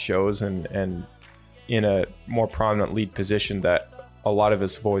action shows and in a more prominent lead position that a lot of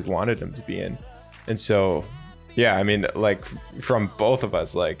us have always wanted him to be in. And so, yeah, I mean, like from both of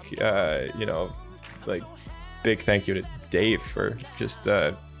us, like big thank you to Dave for just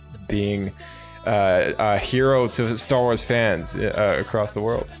being a hero to Star Wars fans across the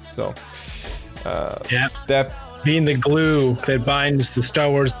world. So that being the glue that binds the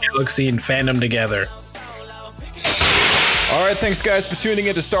Star Wars galaxy and fandom together. All right, thanks guys for tuning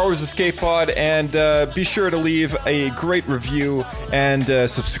into Star Wars Escape Pod, and be sure to leave a great review and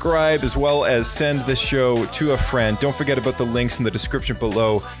subscribe, as well as send this show to a friend. Don't forget about the links in the description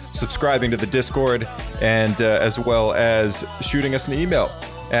below, subscribing to the Discord, and as well as shooting us an email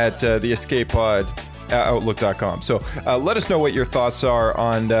at theescapepod@outlook.com. So let us know what your thoughts are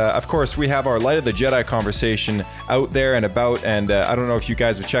on, of course, we have our Light of the Jedi conversation out there and about, and I don't know if you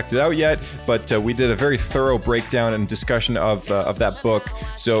guys have checked it out yet, but we did a very thorough breakdown and discussion of that book.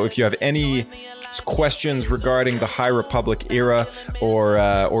 So if you have any questions regarding the High Republic era,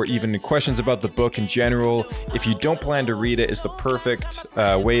 or even questions about the book in general, if you don't plan to read it, is the perfect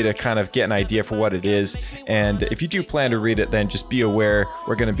way to kind of get an idea for what it is. And if you do plan to read it, then just be aware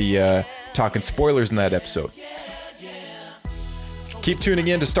we're going to be talking spoilers in that episode. Keep tuning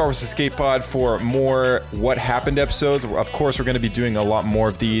in to Star Wars Escape Pod for more What Happened episodes. Of course, we're going to be doing a lot more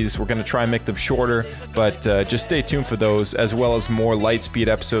of these. We're going to try and make them shorter, but just stay tuned for those, as well as more Lightspeed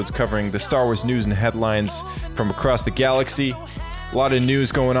episodes covering the Star Wars news and headlines from across the galaxy. A lot of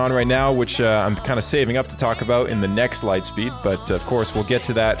news going on right now, which I'm kind of saving up to talk about in the next Lightspeed, but of course, we'll get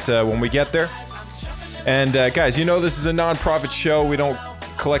to that when we get there. And guys, this is a non-profit show. We don't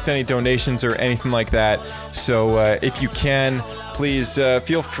collect any donations or anything like that. So if you can, please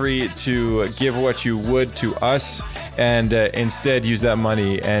feel free to give what you would to us, and instead use that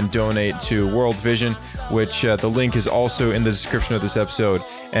money and donate to World Vision, which the link is also in the description of this episode,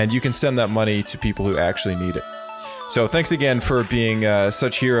 and you can send that money to people who actually need it. So thanks again for being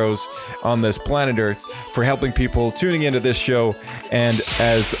such heroes on this planet Earth, for helping people, tuning into this show, and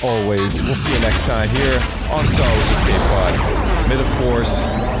as always, we'll see you next time here on Star Wars Escape Pod. May the Force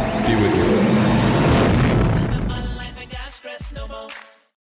be with you.